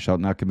images. Thou shalt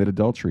not commit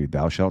adultery.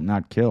 Thou shalt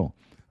not kill.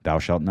 Thou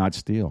shalt not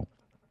steal.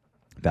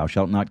 Thou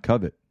shalt not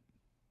covet.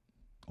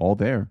 All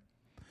there.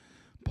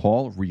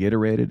 Paul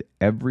reiterated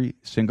every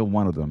single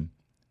one of them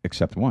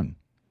except one.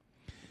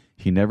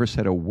 He never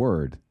said a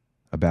word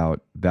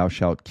about thou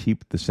shalt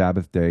keep the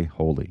Sabbath day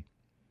holy.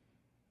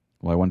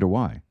 Well, I wonder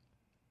why.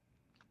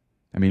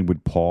 I mean,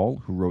 would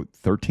Paul, who wrote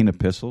 13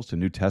 epistles to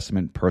New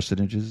Testament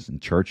personages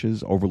and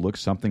churches, overlook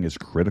something as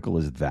critical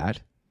as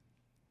that?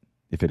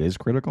 If it is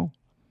critical?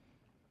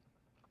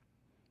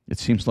 It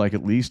seems like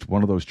at least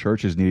one of those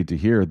churches needed to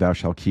hear, thou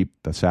shalt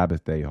keep the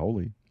Sabbath day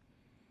holy.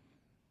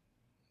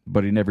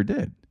 But he never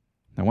did.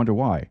 I wonder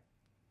why. Do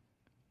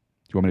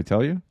you want me to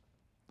tell you?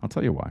 I'll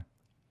tell you why.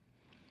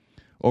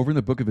 Over in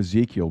the book of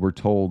Ezekiel, we're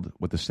told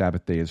what the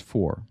Sabbath day is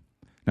for.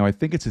 Now, I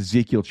think it's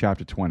Ezekiel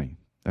chapter 20.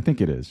 I think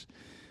it is.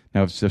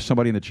 Now, if there's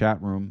somebody in the chat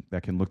room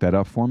that can look that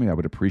up for me, I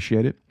would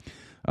appreciate it.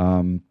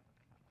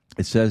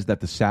 It says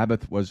that the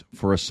Sabbath was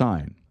for a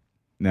sign.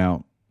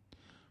 Now,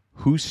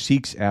 who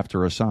seeks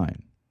after a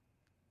sign?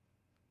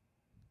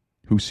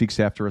 Who seeks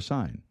after a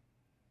sign?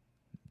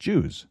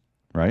 Jews,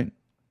 right?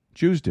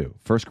 Jews do.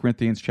 1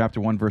 Corinthians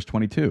chapter 1, verse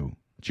 22.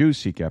 Jews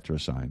seek after a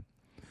sign.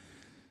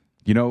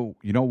 You know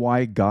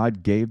why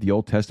God gave the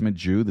Old Testament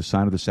Jew the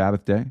sign of the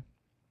Sabbath day?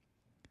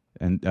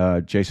 And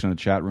Jason in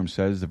the chat room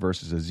says the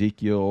verse is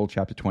Ezekiel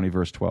chapter 20,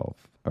 verse 12.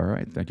 All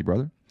right. Thank you,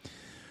 brother.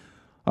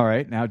 All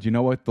right. Now, do you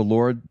know what the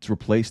Lord's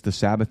replaced the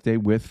Sabbath day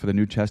with for the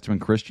New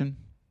Testament Christian?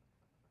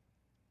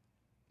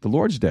 The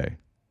Lord's Day.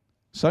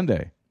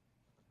 Sunday.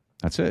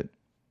 That's it.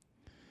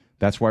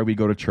 That's why we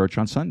go to church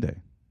on Sunday.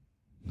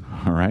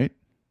 All right.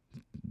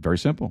 Very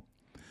simple.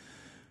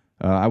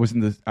 I was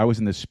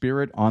in the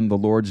Spirit on the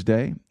Lord's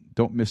Day.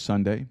 Don't miss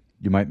Sunday.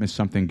 You might miss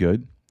something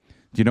good.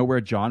 Do you know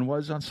where John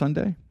was on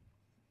Sunday?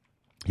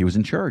 He was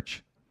in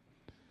church.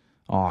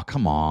 Oh,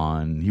 come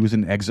on. He was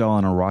in exile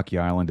on a rocky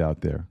island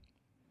out there.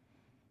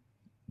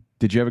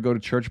 Did you ever go to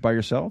church by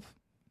yourself?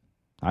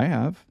 I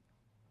have.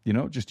 You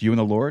know, just you and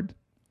the Lord.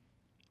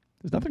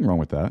 There's nothing wrong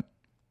with that.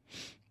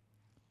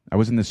 I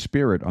was in the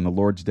Spirit on the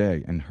Lord's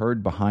Day and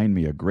heard behind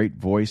me a great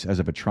voice as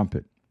of a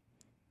trumpet.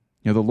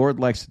 You know, the Lord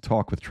likes to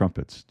talk with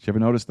trumpets. Did you ever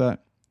notice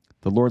that?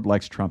 The Lord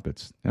likes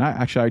trumpets. And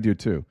I do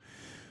too.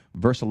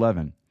 Verse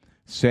 11,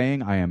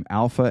 saying, I am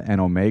Alpha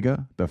and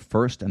Omega, the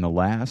first and the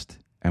last,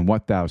 and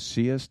what thou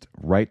seest,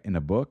 write in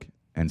a book,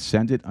 and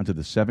send it unto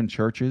the 7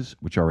 churches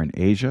which are in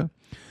Asia,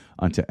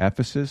 unto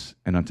Ephesus,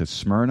 and unto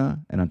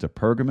Smyrna, and unto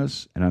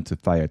Pergamos, and unto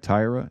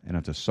Thyatira, and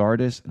unto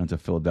Sardis, and unto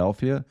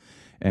Philadelphia,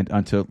 and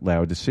unto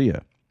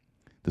Laodicea,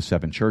 the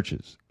 7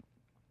 churches.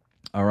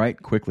 All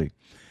right, quickly.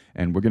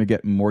 And we're going to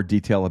get more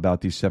detail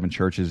about these 7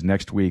 churches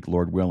next week,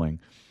 Lord willing.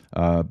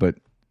 But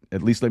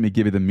at least let me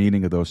give you the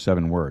meaning of those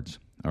 7 words.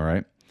 All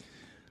right?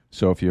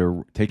 So if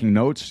you're taking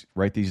notes,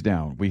 write these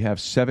down. We have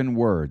 7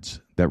 words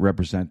that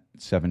represent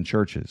 7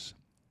 churches.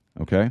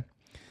 Okay?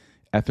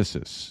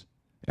 Ephesus.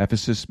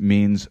 Ephesus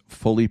means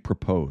fully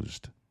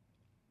proposed.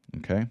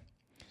 Okay?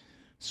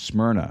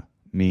 Smyrna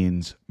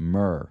means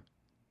myrrh,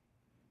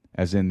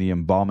 as in the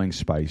embalming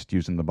spice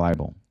used in the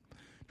Bible.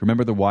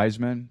 Remember the wise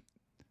men?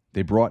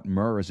 They brought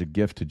myrrh as a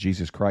gift to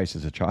Jesus Christ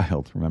as a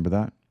child. Remember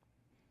that?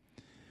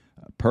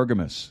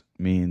 Pergamos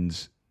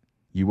means,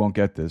 you won't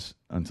get this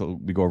until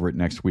we go over it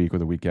next week or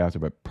the week after,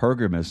 but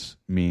Pergamos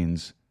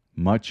means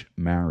much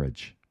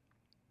marriage.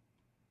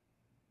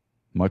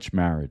 Much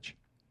marriage.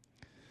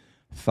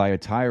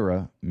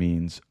 Thyatira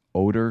means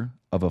odor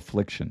of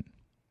affliction.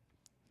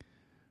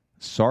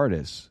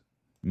 Sardis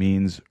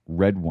means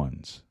red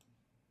ones.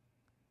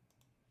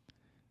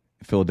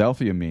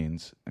 Philadelphia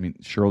means,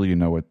 surely you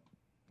know what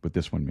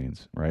this one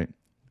means, right?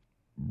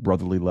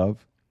 Brotherly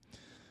love.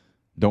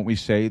 Don't we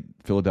say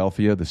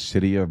Philadelphia, the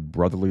city of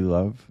brotherly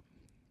love?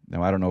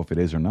 Now, I don't know if it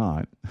is or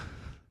not.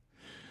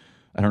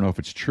 I don't know if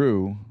it's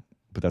true,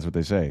 but that's what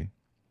they say.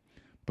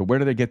 But where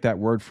do they get that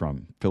word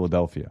from,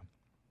 Philadelphia?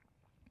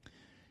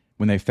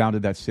 When they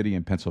founded that city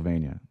in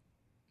Pennsylvania,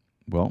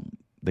 well,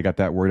 they got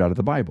that word out of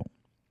the Bible.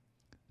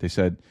 They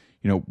said,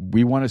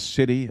 we want a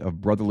city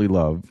of brotherly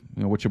love.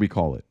 What should we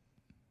call it?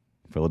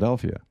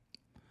 Philadelphia.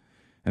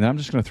 And I'm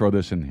just going to throw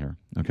this in here,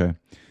 okay?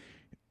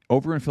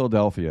 Over in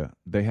Philadelphia,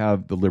 they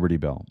have the Liberty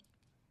Bell.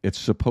 It's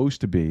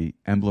supposed to be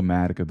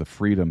emblematic of the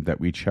freedom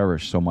that we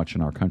cherish so much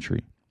in our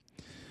country.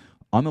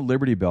 On the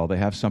Liberty Bell, they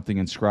have something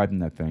inscribed in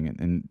that thing,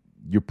 and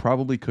you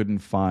probably couldn't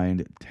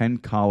find 10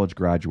 college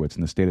graduates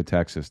in the state of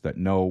Texas that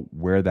know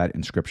where that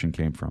inscription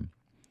came from.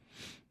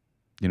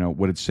 You know,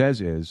 what it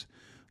says is,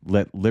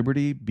 let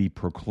liberty be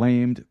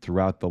proclaimed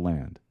throughout the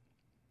land.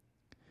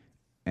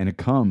 And it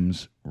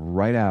comes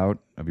right out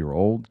of your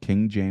old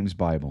King James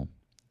Bible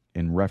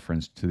in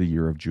reference to the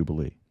year of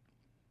Jubilee.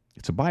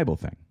 It's a Bible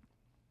thing.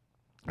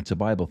 It's a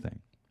Bible thing.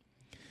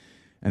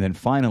 And then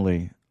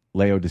finally,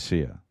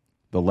 Laodicea,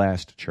 the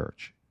last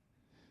church.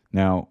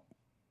 Now,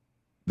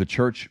 the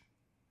church,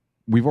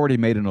 we've already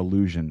made an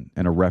allusion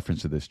and a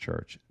reference to this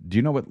church. Do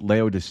you know what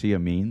Laodicea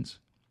means?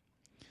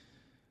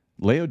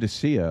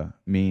 Laodicea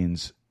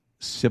means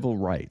civil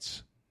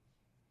rights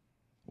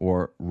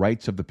or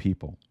rights of the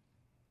people.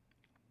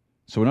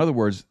 So in other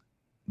words,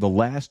 the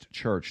last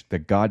church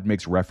that God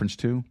makes reference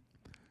to,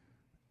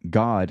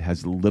 God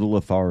has little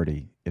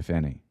authority, if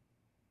any.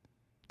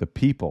 The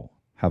people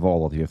have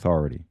all of the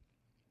authority.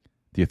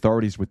 The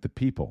authority is with the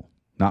people,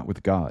 not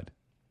with God.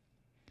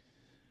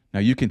 Now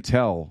you can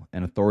tell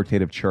an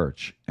authoritative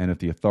church and if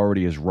the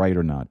authority is right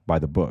or not by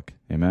the book.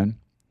 Amen?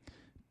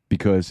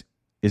 Because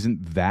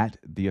isn't that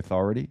the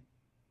authority?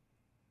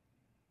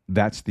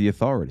 That's the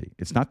authority.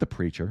 It's not the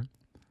preacher.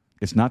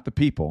 It's not the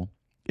people.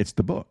 It's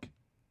the book.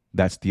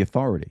 That's the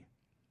authority.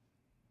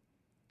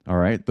 All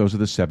right? Those are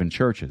the 7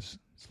 churches.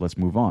 So let's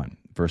move on.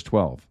 Verse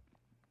 12.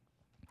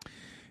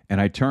 And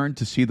I turned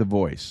to see the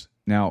voice.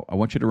 Now, I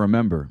want you to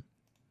remember,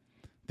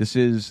 this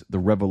is the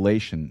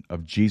revelation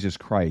of Jesus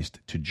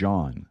Christ to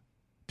John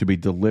to be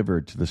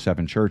delivered to the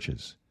 7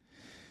 churches.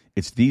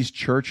 It's these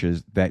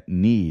churches that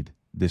need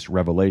this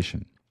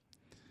revelation.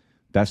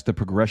 That's the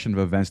progression of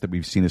events that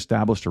we've seen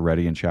established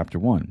already in chapter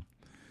 1.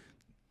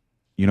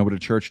 You know what a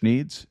church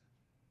needs?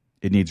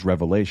 It needs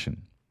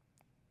revelation.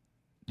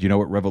 Do you know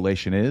what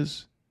revelation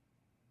is?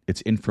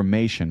 It's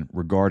information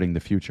regarding the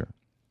future.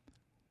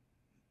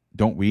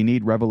 Don't we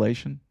need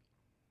revelation?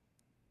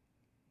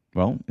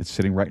 Well, it's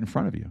sitting right in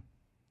front of you.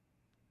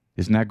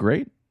 Isn't that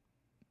great?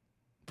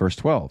 Verse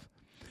 12.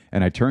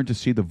 And I turned to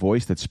see the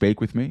voice that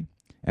spake with me,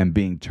 and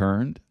being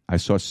turned, I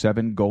saw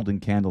 7 golden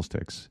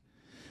candlesticks.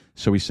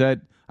 So he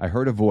said, I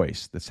heard a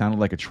voice that sounded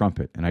like a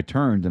trumpet, and I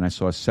turned and I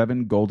saw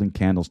 7 golden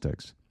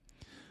candlesticks.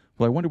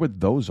 Well, I wonder what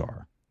those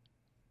are.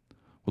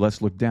 Well,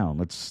 let's look down.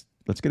 Let's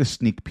get a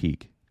sneak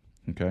peek.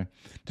 Okay?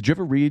 Did you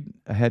ever read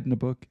ahead in the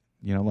book?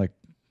 You know, like,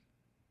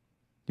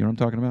 you know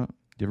what I'm talking about?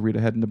 You ever read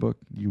ahead in the book?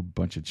 You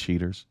bunch of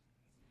cheaters.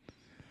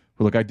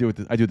 Well, look, I do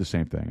the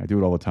same thing. I do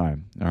it all the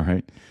time. All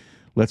right?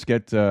 Let's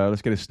get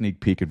a sneak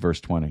peek at verse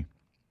 20.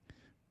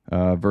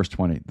 Verse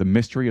 20, the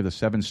mystery of the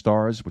 7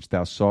 stars which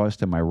thou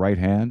sawest in my right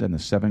hand and the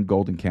 7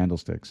 golden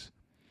candlesticks.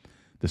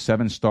 The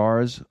 7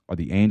 stars are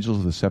the angels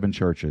of the 7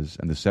 churches,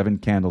 and the 7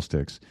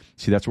 candlesticks.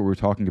 See, that's what we were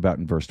talking about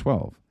in verse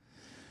 12.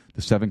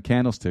 The 7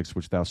 candlesticks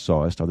which thou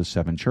sawest are the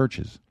 7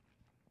 churches.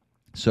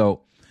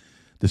 So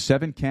the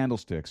 7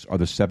 candlesticks are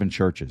the 7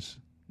 churches.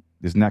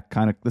 Isn't that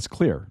that's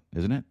clear,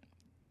 isn't it?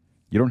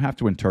 You don't have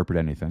to interpret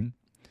anything.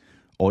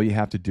 All you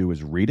have to do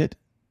is read it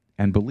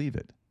and believe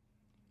it.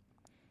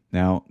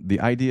 Now, the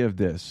idea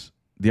of it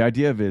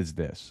is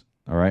this,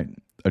 all right?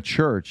 A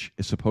church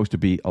is supposed to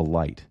be a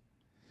light.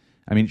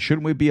 I mean,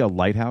 shouldn't we be a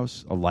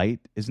lighthouse, a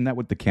light? Isn't that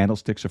what the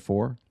candlesticks are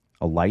for?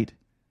 A light?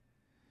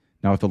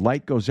 Now, if the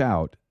light goes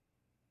out,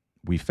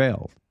 we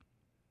failed.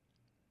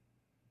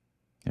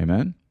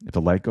 Amen? If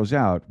the light goes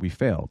out, we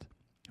failed.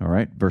 All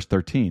right? Verse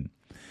 13.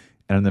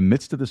 And in the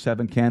midst of the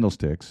 7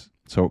 candlesticks,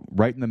 so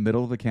right in the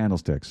middle of the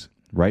candlesticks,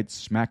 right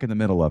smack in the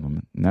middle of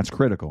them, and that's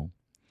critical,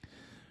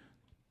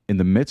 in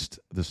the midst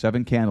of the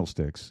 7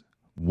 candlesticks,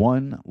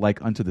 one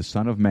like unto the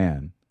Son of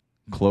Man,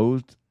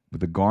 clothed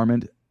with a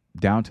garment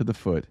down to the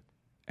foot,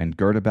 and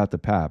girt about the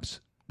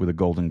paps with a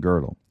golden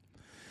girdle.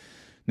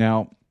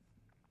 Now,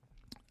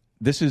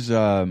 this is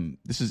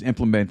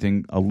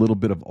implementing a little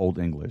bit of Old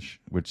English,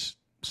 which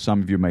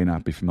some of you may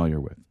not be familiar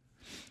with.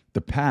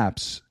 The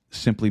paps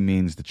simply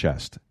means the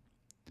chest.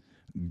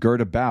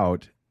 Girt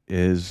about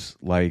is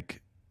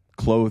like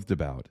clothed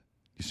about,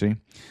 you see?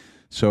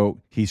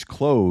 So he's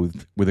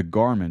clothed with a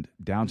garment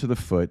down to the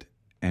foot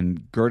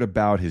and girt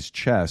about his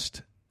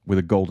chest with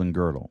a golden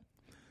girdle.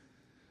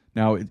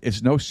 Now,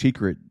 it's no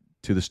secret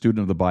to the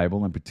student of the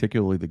Bible, and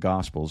particularly the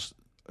Gospels,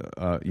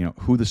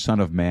 who the Son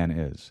of Man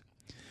is.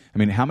 I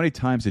mean, how many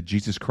times did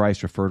Jesus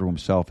Christ refer to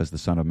himself as the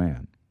Son of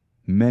Man?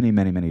 Many,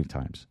 many, many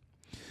times.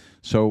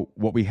 So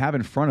what we have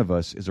in front of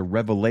us is a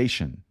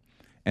revelation,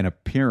 an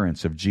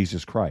appearance of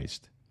Jesus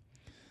Christ.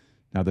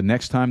 Now, the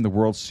next time the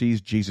world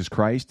sees Jesus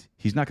Christ,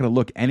 he's not going to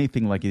look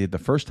anything like he did the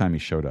first time he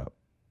showed up.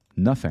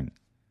 Nothing.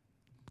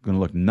 Going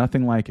to look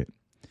nothing like it.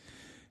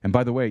 And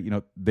by the way,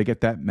 they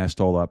get that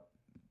messed all up,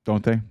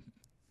 don't they?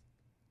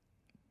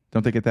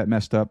 Don't they get that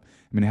messed up?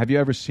 I mean, have you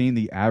ever seen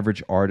the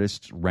average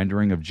artist's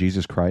rendering of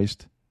Jesus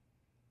Christ?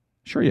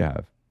 Sure you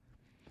have.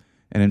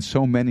 And in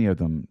so many of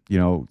them,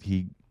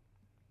 he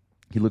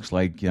looks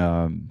like,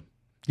 and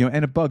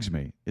it bugs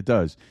me. It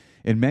does.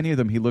 In many of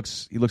them, he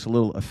looks a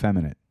little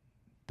effeminate,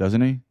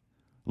 doesn't he?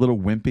 A little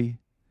wimpy.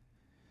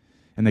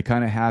 And they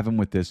kind of have him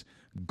with this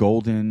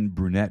golden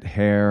brunette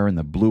hair and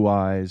the blue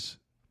eyes.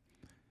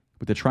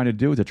 What they're trying to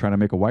do is they're trying to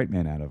make a white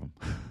man out of him.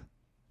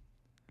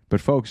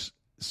 But folks,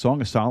 Song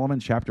of Solomon,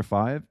 chapter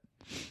 5,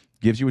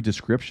 gives you a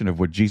description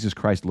of what Jesus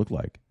Christ looked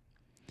like.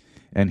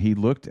 And he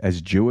looked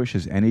as Jewish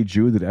as any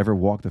Jew that ever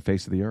walked the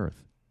face of the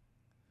earth.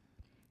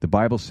 The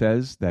Bible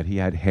says that he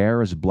had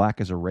hair as black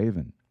as a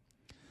raven.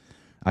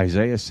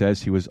 Isaiah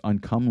says he was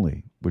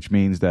uncomely, which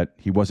means that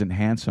he wasn't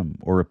handsome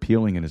or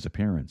appealing in his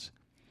appearance.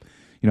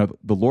 You know,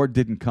 the Lord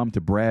didn't come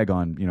to brag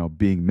on,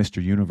 being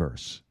Mr.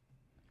 Universe.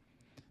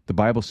 The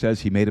Bible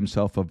says he made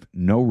himself of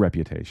no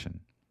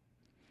reputation.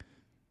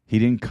 He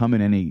didn't come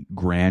in any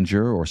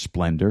grandeur or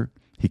splendor.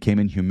 He came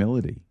in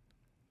humility,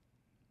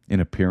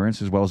 in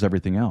appearance as well as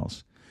everything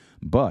else.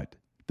 But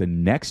the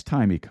next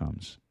time he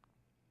comes,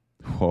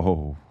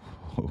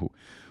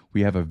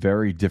 we have a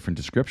very different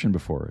description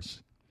before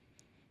us.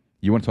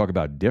 You want to talk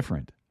about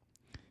different?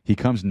 He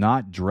comes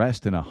not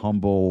dressed in a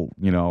humble,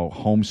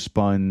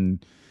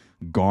 homespun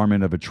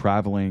garment of a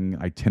traveling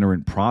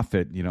itinerant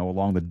prophet,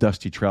 along the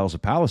dusty trails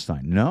of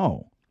Palestine.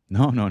 No.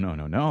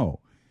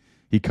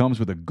 He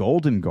comes with a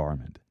golden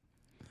garment.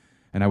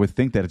 And I would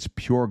think that it's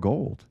pure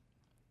gold.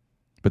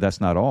 But that's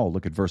not all.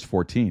 Look at verse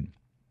 14.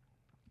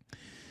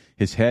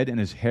 His head and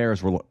his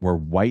hairs were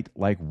white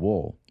like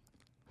wool.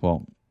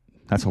 Well,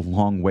 that's a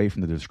long way from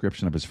the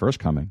description of his first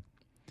coming.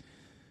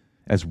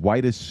 As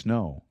white as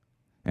snow,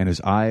 and his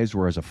eyes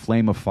were as a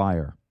flame of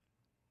fire.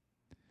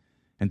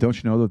 And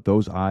don't you know that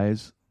those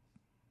eyes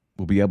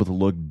will be able to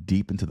look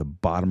deep into the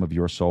bottom of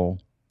your soul?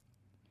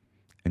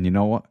 And you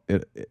know what?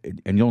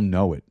 And you'll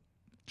know it.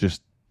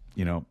 Just,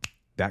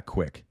 that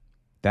quick.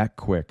 That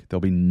quick.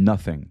 There'll be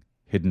nothing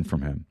hidden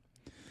from him.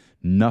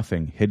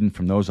 Nothing hidden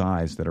from those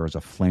eyes that are as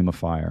a flame of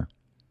fire.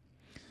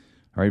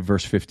 All right,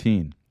 verse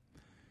 15.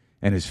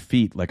 And his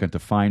feet like unto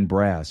fine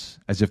brass,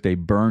 as if they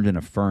burned in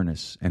a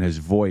furnace, and his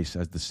voice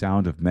as the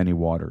sound of many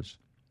waters.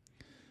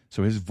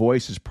 So his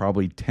voice is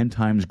probably 10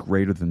 times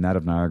greater than that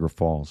of Niagara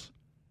Falls.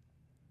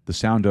 The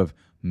sound of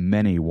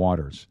many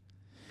waters.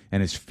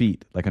 And his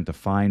feet like unto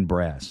fine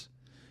brass.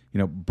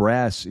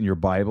 Brass in your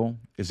Bible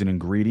is an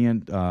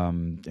ingredient,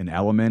 an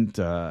element,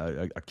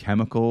 a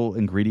chemical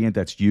ingredient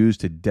that's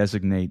used to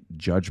designate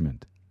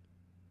judgment.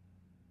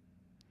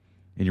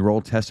 In your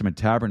Old Testament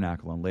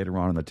tabernacle and later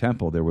on in the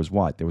temple, there was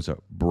what? There was a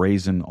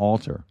brazen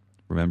altar.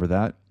 Remember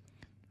that?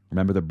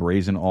 Remember the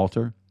brazen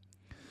altar?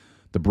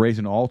 The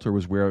brazen altar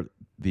was where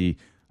the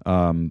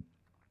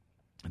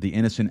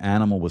innocent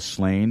animal was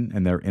slain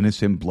and their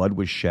innocent blood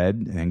was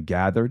shed and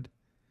gathered.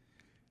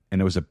 And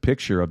it was a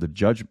picture of the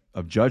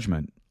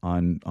judgment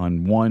on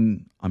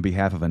one on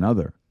behalf of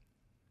another.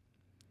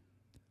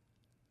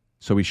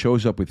 So he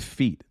shows up with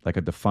feet like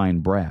a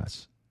defined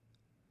brass.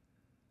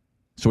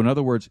 So in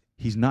other words,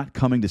 he's not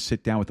coming to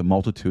sit down with the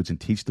multitudes and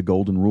teach the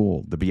golden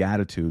rule, the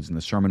Beatitudes, and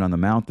the Sermon on the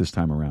Mount this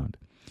time around.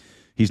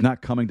 He's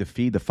not coming to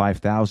feed the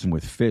 5,000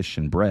 with fish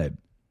and bread.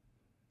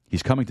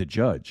 He's coming to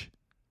judge.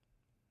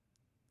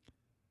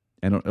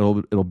 And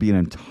it'll be an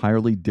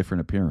entirely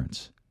different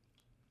appearance.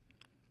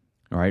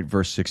 All right,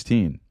 verse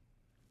 16.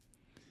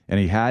 And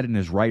he had in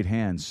his right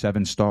hand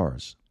 7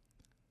 stars.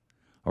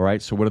 All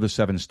right, so what are the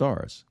 7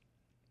 stars?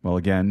 Well,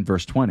 again,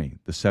 verse 20.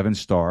 The 7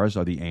 stars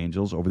are the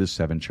angels over the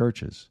 7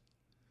 churches.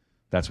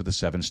 That's what the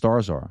 7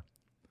 stars are.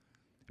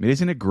 I mean,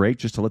 isn't it great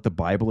just to let the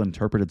Bible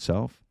interpret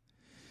itself?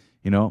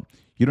 You don't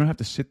have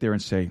to sit there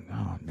and say,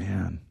 oh,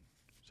 man,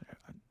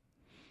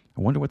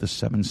 I wonder what the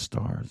 7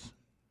 stars.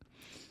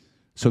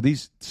 So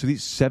these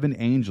 7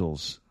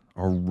 angels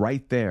are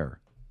right there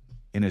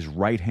in his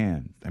right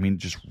hand. I mean,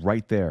 just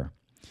right there.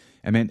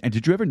 And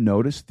did you ever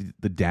notice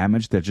the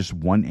damage that just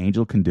one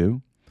angel can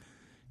do?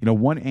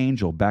 One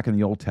angel back in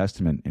the Old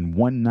Testament in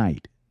one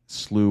night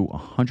slew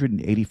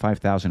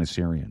 185,000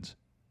 Assyrians.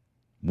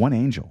 One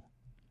angel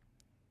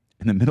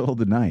in the middle of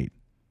the night.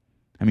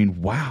 I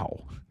mean,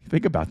 wow.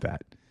 Think about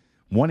that.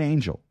 One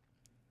angel.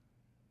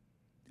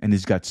 And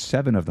he's got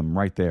 7 of them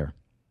right there.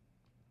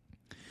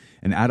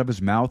 And out of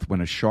his mouth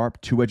went a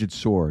sharp 2-edged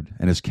sword,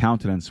 and his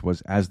countenance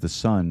was as the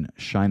sun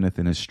shineth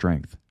in his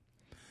strength.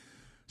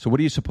 So what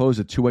do you suppose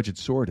a 2-edged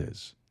sword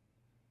is?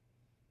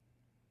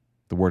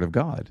 The Word of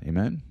God.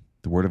 Amen?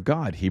 The Word of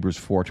God, Hebrews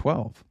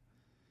 4:12.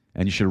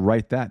 And you should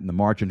write that in the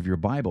margin of your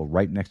Bible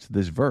right next to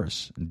this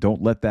verse. And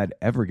don't let that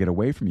ever get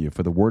away from you,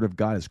 for the Word of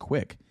God is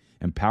quick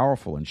and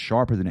powerful and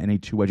sharper than any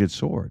 2-edged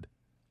sword.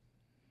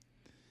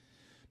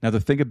 Now,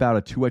 the thing about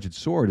a 2-edged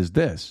sword is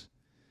this.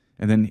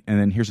 And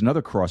then here's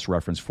another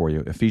cross-reference for you.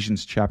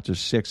 Ephesians chapter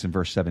 6 and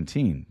verse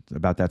 17,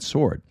 about that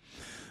sword.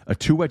 A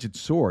 2-edged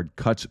sword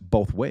cuts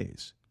both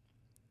ways.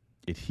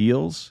 It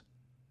heals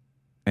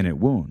and it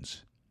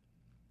wounds.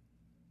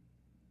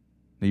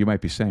 Now, you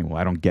might be saying, well,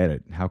 I don't get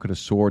it. How could a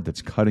sword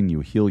that's cutting you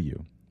heal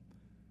you?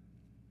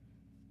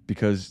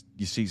 Because,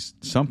 you see,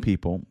 some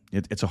people,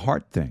 it's a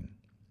heart thing.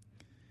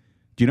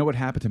 Do you know what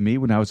happened to me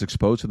when I was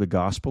exposed to the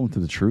gospel and to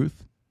the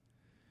truth?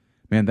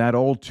 Man, that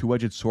old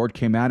 2-edged sword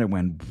came out and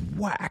went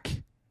whack.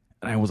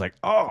 And I was like,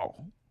 oh.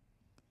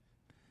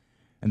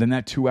 And then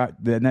that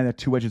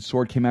 2-edged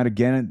sword came out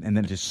again, and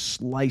then it just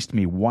sliced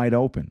me wide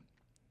open.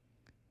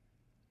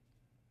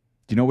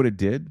 Do you know what it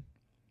did?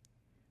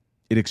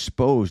 It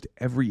exposed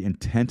every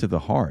intent of the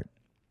heart.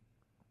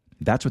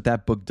 That's what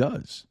that book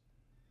does.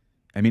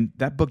 I mean,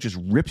 that book just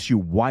rips you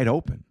wide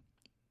open.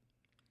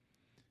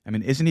 I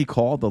mean, isn't he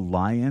called the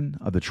Lion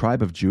of the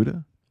tribe of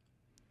Judah?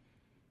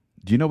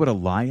 Do you know what a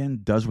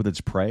lion does with its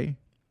prey?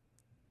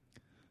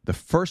 The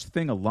first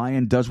thing a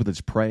lion does with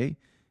its prey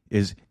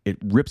is it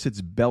rips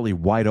its belly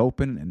wide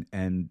open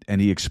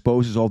and he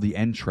exposes all the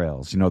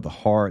entrails, the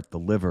heart, the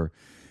liver,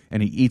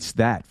 and he eats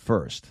that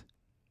first.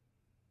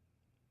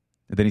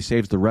 And then he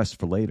saves the rest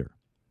for later.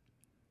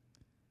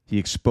 He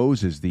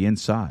exposes the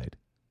inside.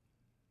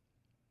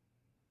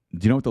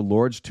 Do you know what the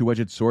Lord's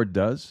two-edged sword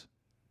does?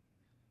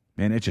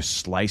 Man, it just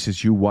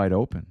slices you wide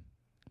open.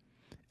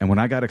 And when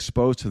I got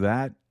exposed to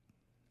that,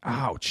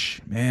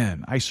 ouch,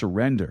 man, I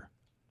surrender.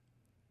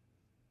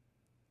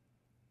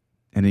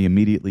 And he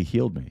immediately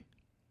healed me.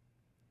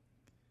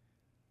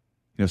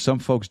 Some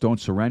folks don't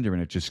surrender,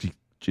 and it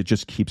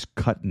just keeps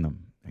cutting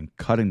them and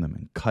cutting them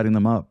and cutting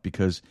them up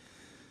because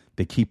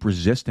they keep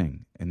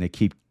resisting and they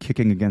keep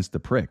kicking against the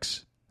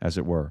pricks, as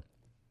it were.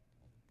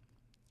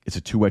 It's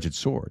a two-edged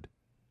sword.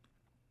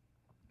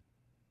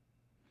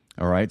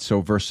 All right,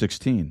 so verse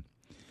 16.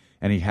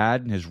 And he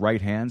had in his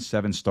right hand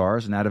 7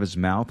 stars, and out of his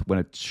mouth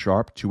went a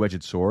sharp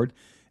two-edged sword,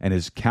 and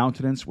his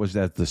countenance was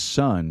as the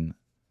sun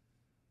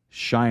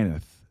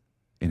shineth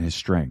in his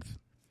strength.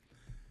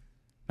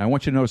 Now, I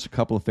want you to notice a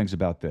couple of things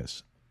about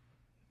this.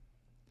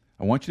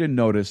 I want you to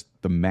notice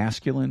the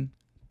masculine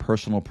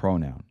personal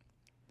pronoun,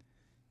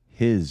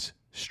 his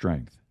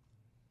strength.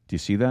 Do you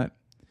see that?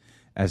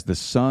 As the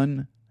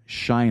sun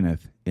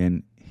shineth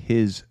in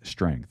his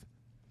strength.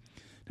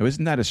 Now,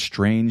 isn't that a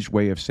strange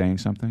way of saying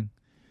something?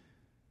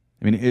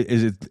 I mean,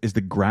 is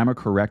the grammar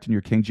correct in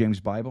your King James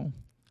Bible?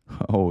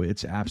 Oh,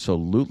 it's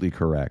absolutely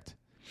correct.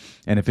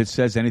 And if it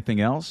says anything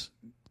else,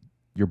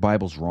 your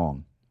Bible's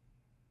wrong.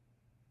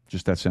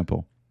 Just that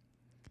simple.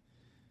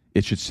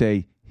 It should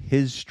say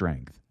his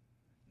strength,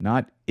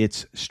 not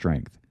its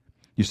strength.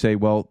 You say,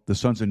 well, the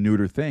sun's a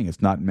neuter thing.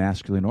 It's not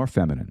masculine or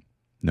feminine.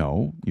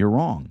 No, you're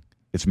wrong.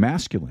 It's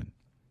masculine.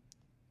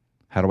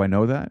 How do I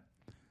know that?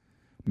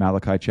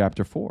 Malachi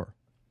chapter 4.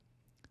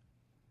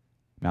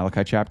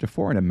 Malachi chapter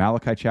 4. And in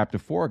Malachi chapter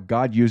 4,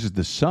 God uses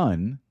the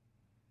sun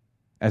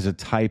as a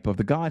type of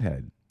the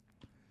Godhead.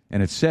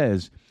 And it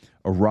says,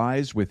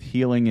 arise with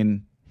healing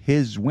in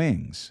his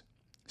wings.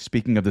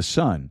 Speaking of the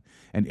sun.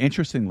 And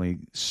interestingly,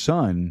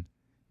 sun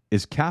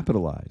is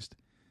capitalized.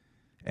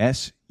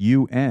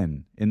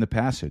 S-U-N in the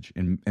passage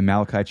in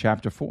Malachi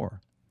chapter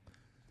 4.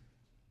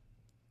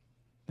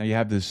 Now you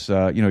have this,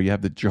 you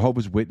have the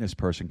Jehovah's Witness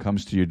person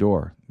comes to your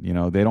door.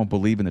 They don't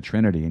believe in the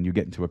Trinity, and you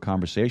get into a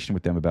conversation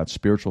with them about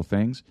spiritual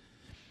things.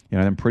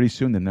 Then pretty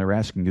soon, then they're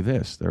asking you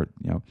this.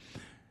 No,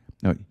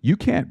 you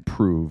can't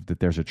prove that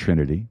there's a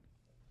Trinity.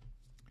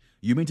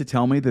 You mean to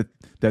tell me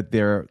that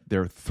they're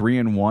 3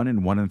 in 1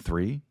 and 1 in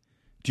 3?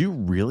 Do you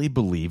really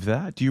believe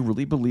that? Do you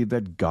really believe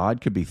that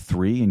God could be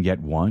 3 and yet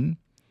 1?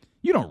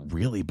 You don't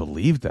really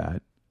believe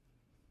that.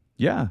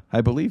 Yeah,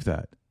 I believe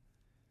that.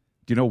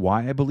 Do you know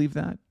why I believe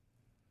that?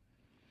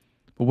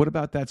 Well, what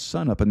about that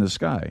sun up in the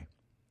sky?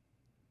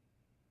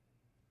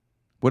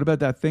 What about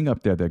that thing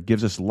up there that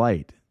gives us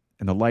light,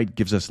 and the light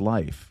gives us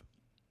life?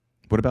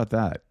 What about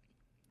that?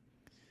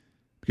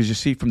 Because you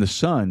see, from the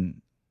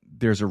sun,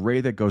 there's a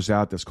ray that goes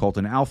out that's called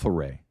an alpha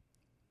ray.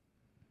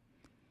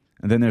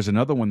 And then there's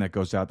another one that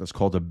goes out that's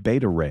called a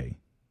beta ray.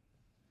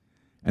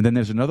 And then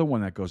there's another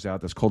one that goes out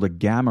that's called a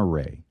gamma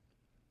ray.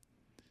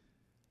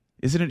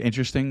 Isn't it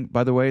interesting,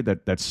 by the way,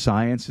 that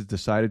science has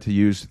decided to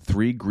use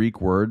 3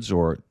 Greek words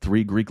or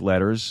 3 Greek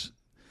letters?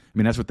 I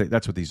mean, that's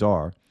what these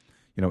are.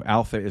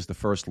 Alpha is the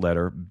first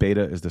letter,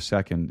 beta is the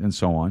second, and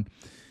so on.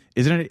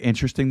 Isn't it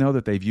interesting, though,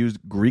 that they've used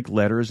Greek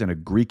letters and a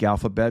Greek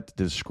alphabet to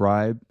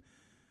describe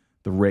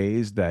the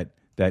rays that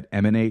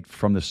emanate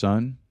from the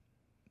sun?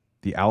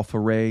 The alpha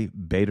ray,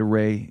 beta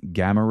ray,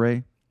 gamma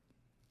ray.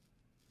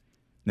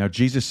 Now,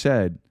 Jesus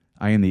said,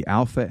 I am the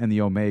Alpha and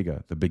the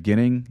Omega, the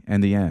beginning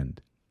and the end.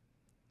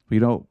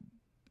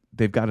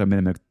 They've got to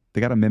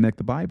mimic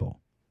the Bible.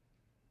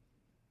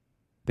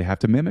 They have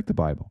to mimic the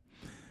Bible.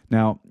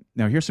 Now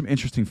here's some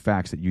interesting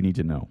facts that you need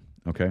to know,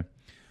 okay?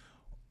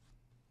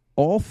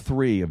 All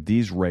 3 of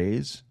these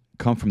rays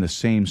come from the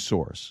same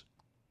source.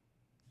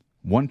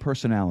 One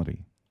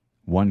personality,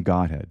 one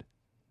Godhead.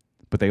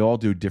 But they all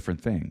do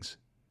different things.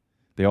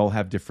 They all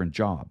have different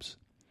jobs.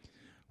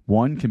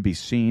 One can be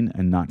seen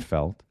and not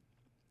felt.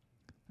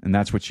 And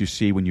that's what you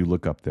see when you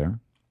look up there.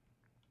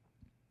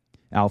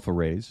 Alpha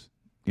rays,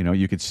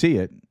 you could see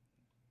it,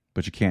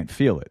 but you can't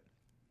feel it.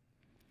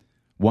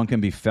 One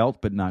can be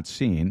felt but not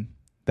seen.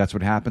 That's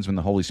what happens when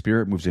the Holy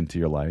Spirit moves into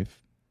your life.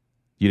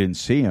 You didn't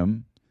see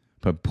him,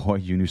 but boy,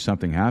 you knew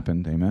something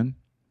happened. Amen?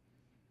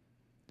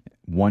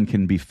 One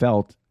can be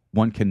felt,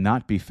 one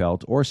cannot be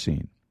felt or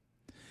seen.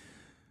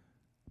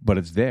 But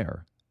it's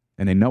there,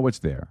 and they know it's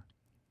there.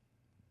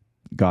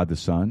 God the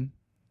Son,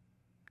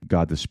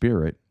 God the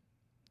Spirit,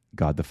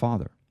 God the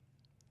Father.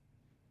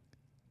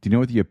 Do you know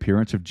what the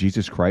appearance of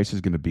Jesus Christ is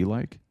going to be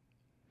like?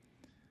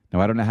 Now,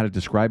 I don't know how to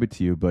describe it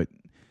to you, but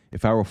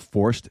if I were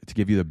forced to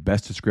give you the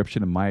best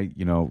description of my,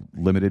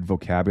 limited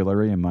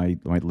vocabulary and my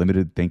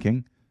limited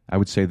thinking, I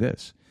would say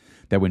this,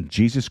 that when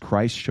Jesus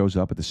Christ shows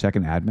up at the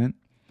second advent,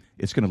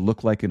 it's going to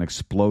look like an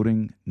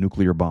exploding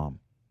nuclear bomb.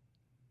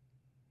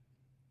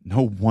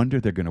 No wonder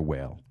they're going to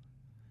wail.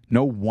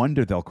 No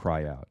wonder they'll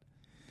cry out.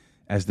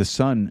 As the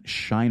sun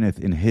shineth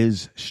in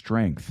his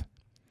strength,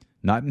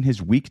 not in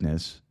his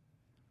weakness,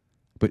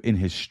 but in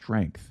his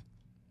strength.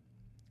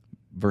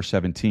 Verse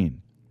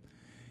 17.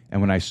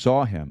 And when I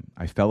saw him,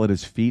 I fell at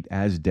his feet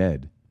as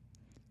dead.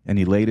 And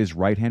he laid his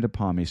right hand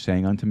upon me,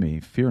 saying unto me,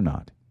 Fear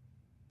not,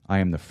 I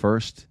am the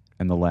first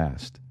and the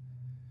last.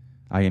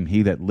 I am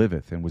he that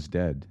liveth and was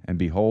dead, and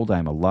behold, I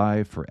am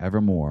alive for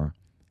evermore.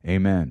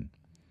 Amen.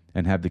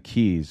 And have the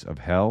keys of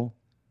hell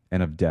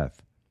and of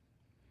death.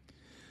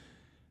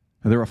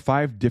 Now, there are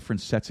 5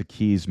 different sets of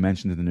keys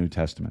mentioned in the New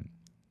Testament.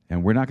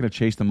 And we're not going to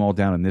chase them all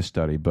down in this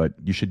study, but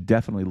you should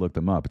definitely look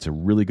them up. It's a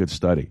really good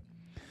study.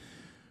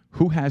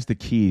 Who has the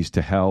keys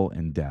to hell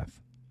and death?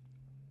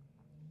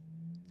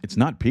 It's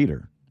not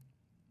Peter.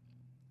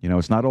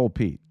 It's not old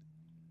Pete.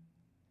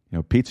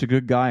 Pete's a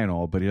good guy and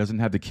all, but he doesn't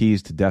have the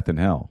keys to death and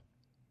hell.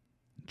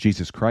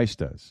 Jesus Christ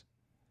does.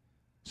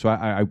 So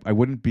I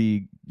wouldn't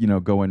be,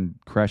 going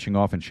crashing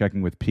off and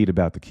checking with Pete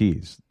about the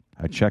keys.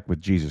 I check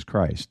with Jesus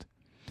Christ.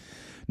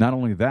 Not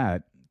only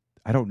that,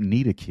 I don't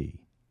need a key.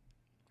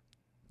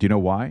 Do you know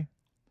why?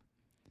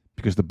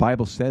 Because the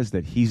Bible says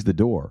that he's the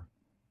door.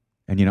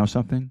 And you know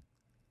something?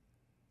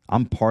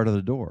 I'm part of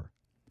the door.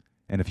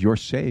 And if you're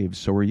saved,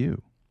 so are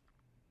you.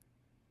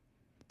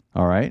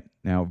 All right?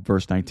 Now,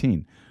 verse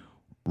 19.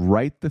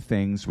 Write the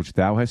things which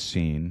thou hast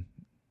seen,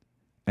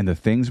 and the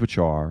things which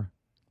are,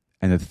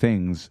 and the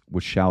things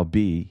which shall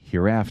be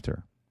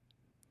hereafter.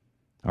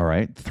 All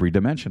right?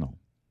 3-dimensional.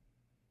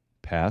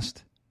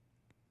 Past,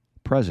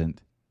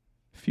 present,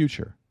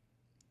 future.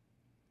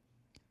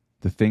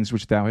 The things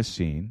which thou hast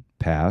seen,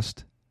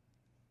 past,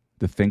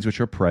 the things which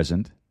are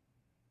present,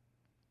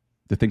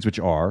 the things which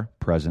are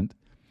present,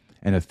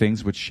 and the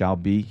things which shall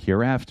be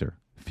hereafter,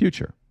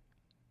 future.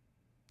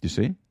 Do you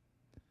see?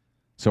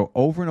 So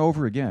over and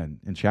over again,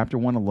 in chapter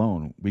 1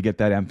 alone, we get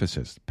that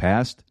emphasis.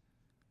 Past,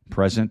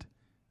 present,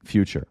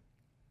 future.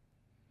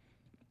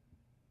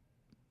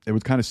 It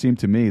would kind of seem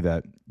to me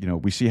that,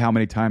 we see how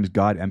many times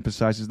God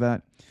emphasizes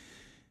that.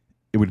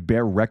 It would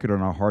bear record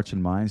on our hearts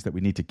and minds that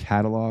we need to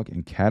catalog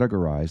and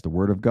categorize the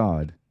Word of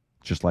God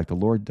just like the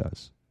Lord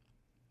does.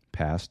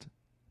 Past,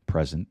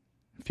 present,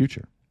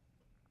 future.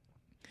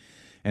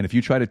 And if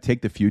you try to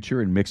take the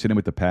future and mix it in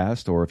with the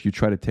past, or if you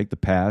try to take the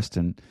past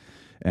and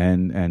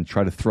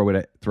try to throw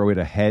it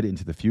ahead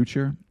into the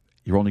future,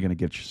 you're only going to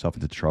get yourself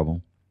into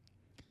trouble.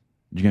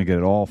 You're going to get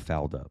it all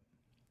fouled up.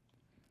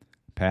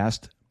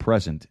 Past,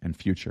 present, and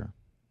future.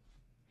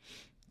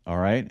 All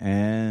right,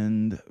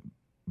 and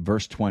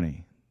verse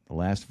 20, the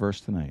last verse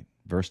tonight,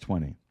 verse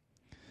 20.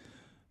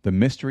 The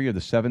mystery of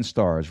the 7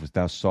 stars which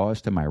thou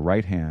sawest in my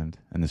right hand,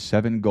 and the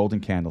 7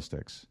 golden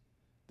candlesticks.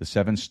 The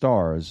 7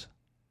 stars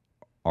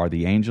are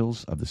the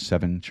angels of the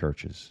 7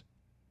 churches.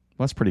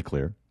 Well, that's pretty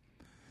clear.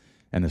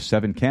 And the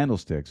 7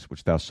 candlesticks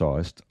which thou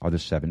sawest are the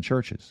 7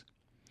 churches.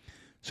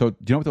 So do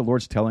you know what the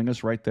Lord's telling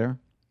us right there?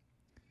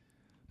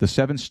 The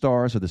 7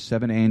 stars are the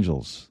 7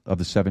 angels of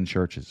the 7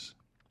 churches.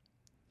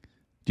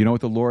 Do you know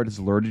what the Lord has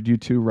alerted you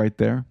to right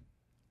there?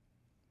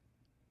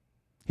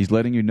 He's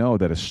letting you know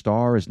that a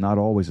star is not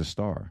always a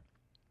star.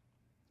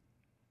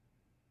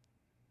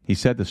 He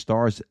said the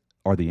stars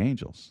are the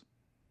angels.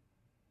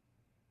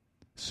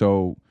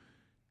 So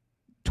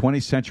 20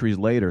 centuries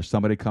later,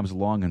 somebody comes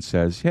along and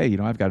says, hey,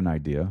 I've got an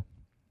idea.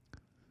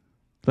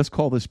 Let's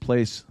call this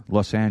place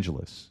Los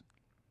Angeles,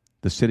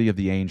 the city of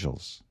the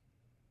angels.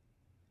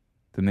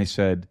 Then they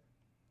said,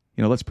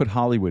 let's put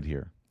Hollywood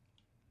here.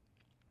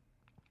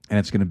 And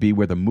it's going to be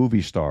where the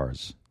movie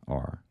stars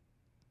are,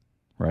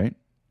 right?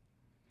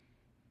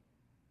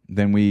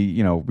 Then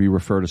we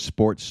refer to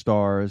sports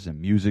stars and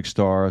music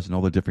stars and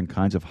all the different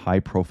kinds of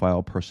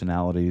high-profile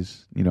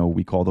personalities.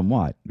 We call them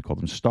what? We call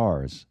them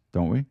stars,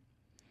 don't we?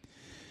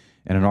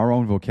 And in our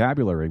own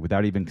vocabulary,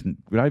 without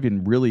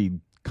even really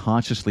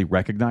consciously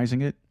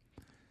recognizing it,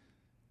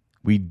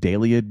 we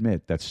daily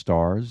admit that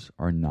stars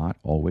are not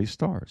always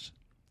stars,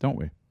 don't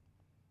we?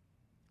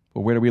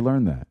 But where do we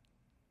learn that?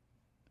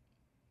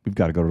 We've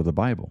got to go to the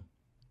Bible.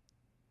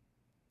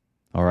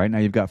 All right, now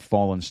you've got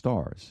fallen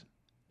stars.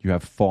 You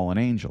have fallen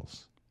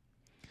angels.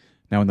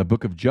 Now in the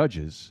book of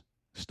Judges,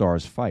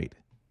 stars fight.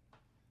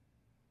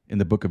 In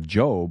the book of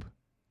Job,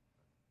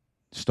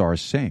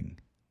 stars sing.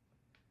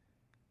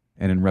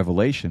 And in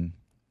Revelation,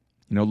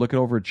 look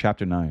over at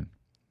chapter 9.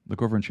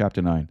 Look over in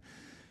chapter 9.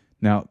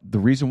 Now, the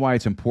reason why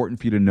it's important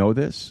for you to know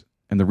this,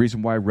 and the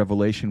reason why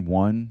Revelation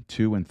 1,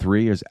 2, and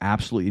 3 is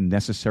absolutely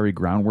necessary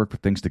groundwork for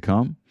things to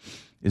come,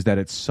 is that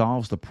it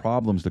solves the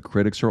problems the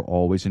critics are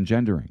always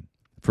engendering.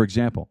 For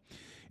example,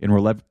 in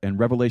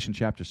Revelation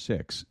chapter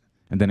 6,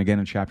 and then again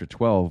in chapter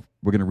 12,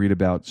 we're going to read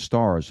about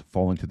stars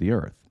falling to the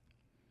earth.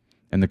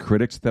 And the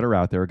critics that are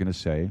out there are going to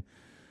say,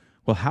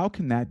 well, how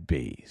can that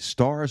be?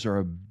 Stars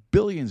are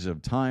billions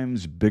of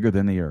times bigger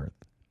than the earth.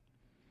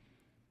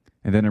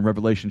 And then in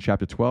Revelation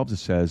chapter 12, it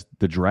says,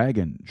 the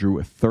dragon drew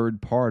a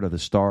third part of the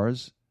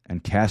stars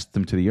and cast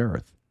them to the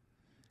earth.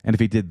 And if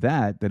he did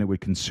that, then it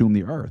would consume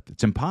the earth.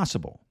 It's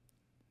impossible.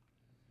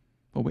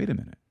 Well, wait a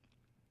minute.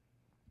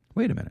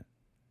 Wait a minute.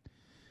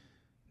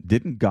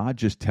 Didn't God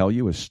just tell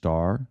you a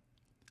star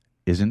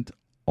isn't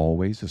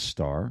always a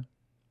star?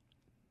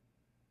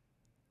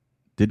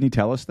 Didn't he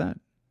tell us that?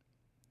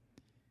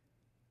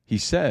 He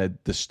said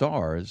the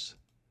stars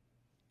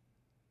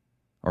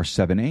are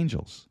 7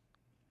 angels.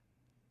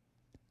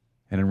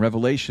 And in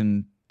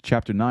Revelation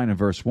chapter 9 and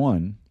verse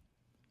 1,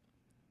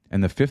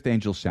 and the 5th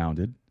angel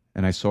sounded,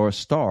 and I saw a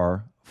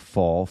star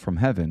fall from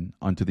heaven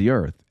unto the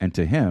earth, and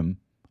to him,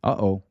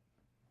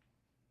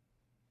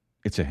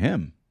 it's a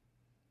him.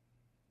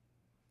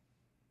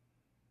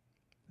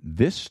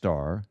 This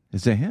star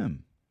is a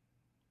him.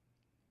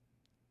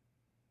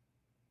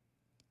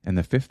 And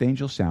the 5th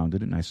angel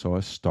sounded, and I saw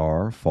a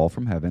star fall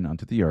from heaven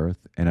unto the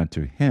earth, and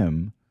unto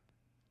him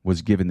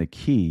was given the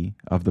key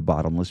of the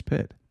bottomless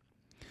pit.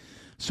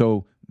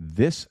 So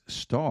this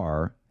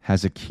star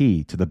has a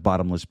key to the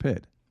bottomless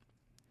pit.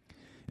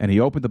 And he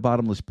opened the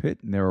bottomless pit,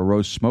 and there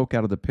arose smoke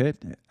out of the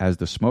pit, as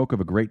the smoke of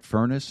a great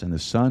furnace, and the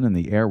sun and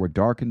the air were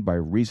darkened by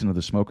reason of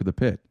the smoke of the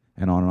pit.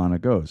 And on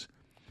it goes.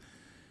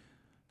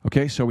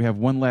 Okay, so we have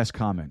one last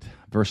comment.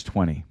 Verse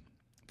 20.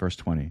 Verse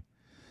 20.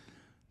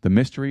 The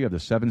mystery of the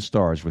 7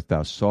 stars which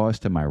thou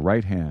sawest in my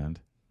right hand,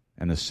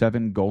 and the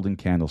 7 golden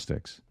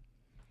candlesticks.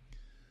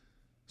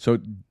 So,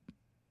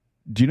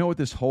 do you know what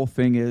this whole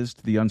thing is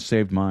to the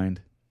unsaved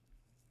mind?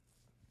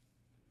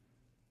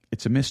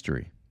 It's a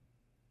mystery.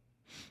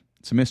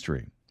 It's a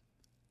mystery.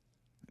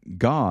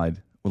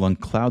 God will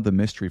uncloud the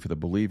mystery for the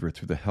believer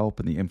through the help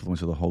and the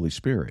influence of the Holy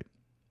Spirit.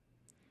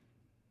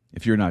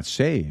 If you're not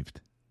saved,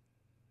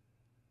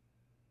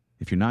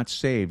 what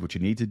you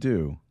need to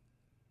do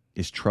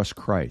is trust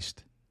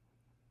Christ.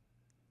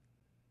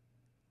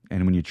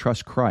 And when you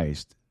trust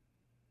Christ,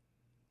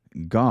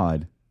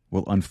 God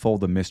will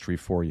unfold the mystery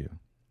for you.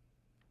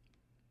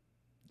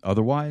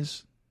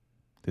 Otherwise,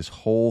 this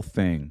whole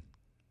thing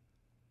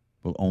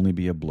will only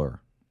be a blur.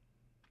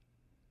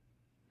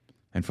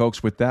 And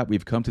folks, with that,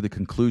 we've come to the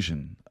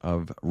conclusion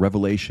of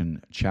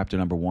Revelation chapter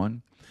number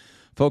 1.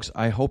 Folks,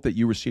 I hope that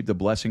you received a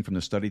blessing from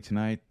the study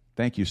tonight.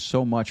 Thank you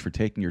so much for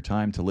taking your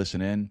time to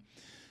listen in.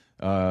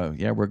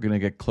 We're going to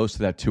get close to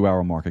that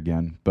 2-hour mark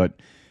again.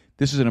 But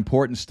this is an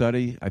important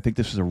study. I think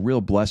this is a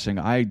real blessing.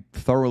 I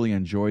thoroughly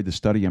enjoyed the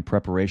study and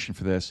preparation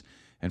for this.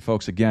 And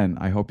folks, again,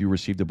 I hope you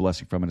received a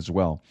blessing from it as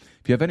well.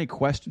 If you have any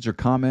questions or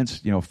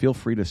comments, feel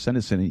free to send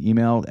us an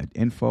email at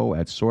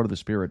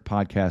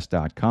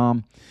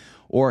info@swordofthespiritpodcast.com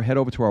or head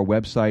over to our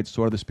website,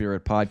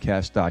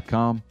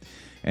 swordofthespiritpodcast.com,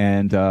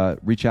 and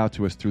reach out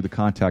to us through the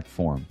contact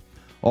form.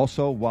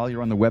 Also, while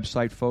you're on the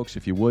website, folks,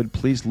 if you would,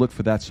 please look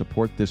for that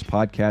Support This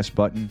Podcast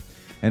button.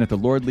 And if the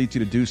Lord leads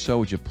you to do so,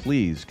 would you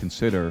please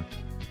consider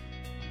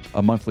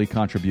a monthly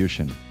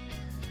contribution?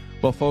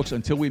 Well, folks,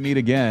 until we meet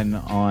again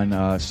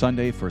on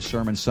Sunday for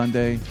Sermon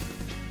Sunday,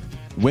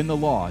 win the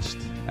lost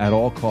at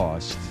all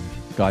cost.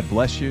 God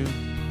bless you,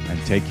 and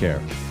take care.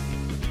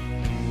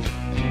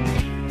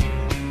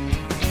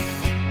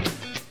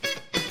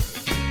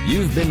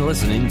 You've been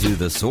listening to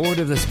the Sword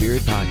of the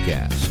Spirit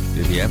podcast.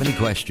 If you have any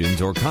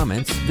questions or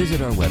comments,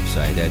 visit our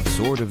website at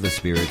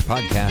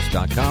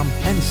swordofthespiritpodcast.com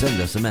and send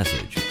us a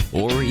message.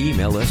 Or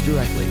email us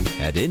directly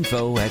at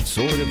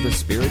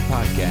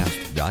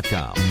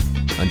info@swordofthespiritpodcast.com.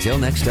 Until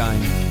next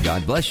time,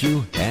 God bless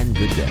you and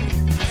good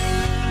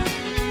day.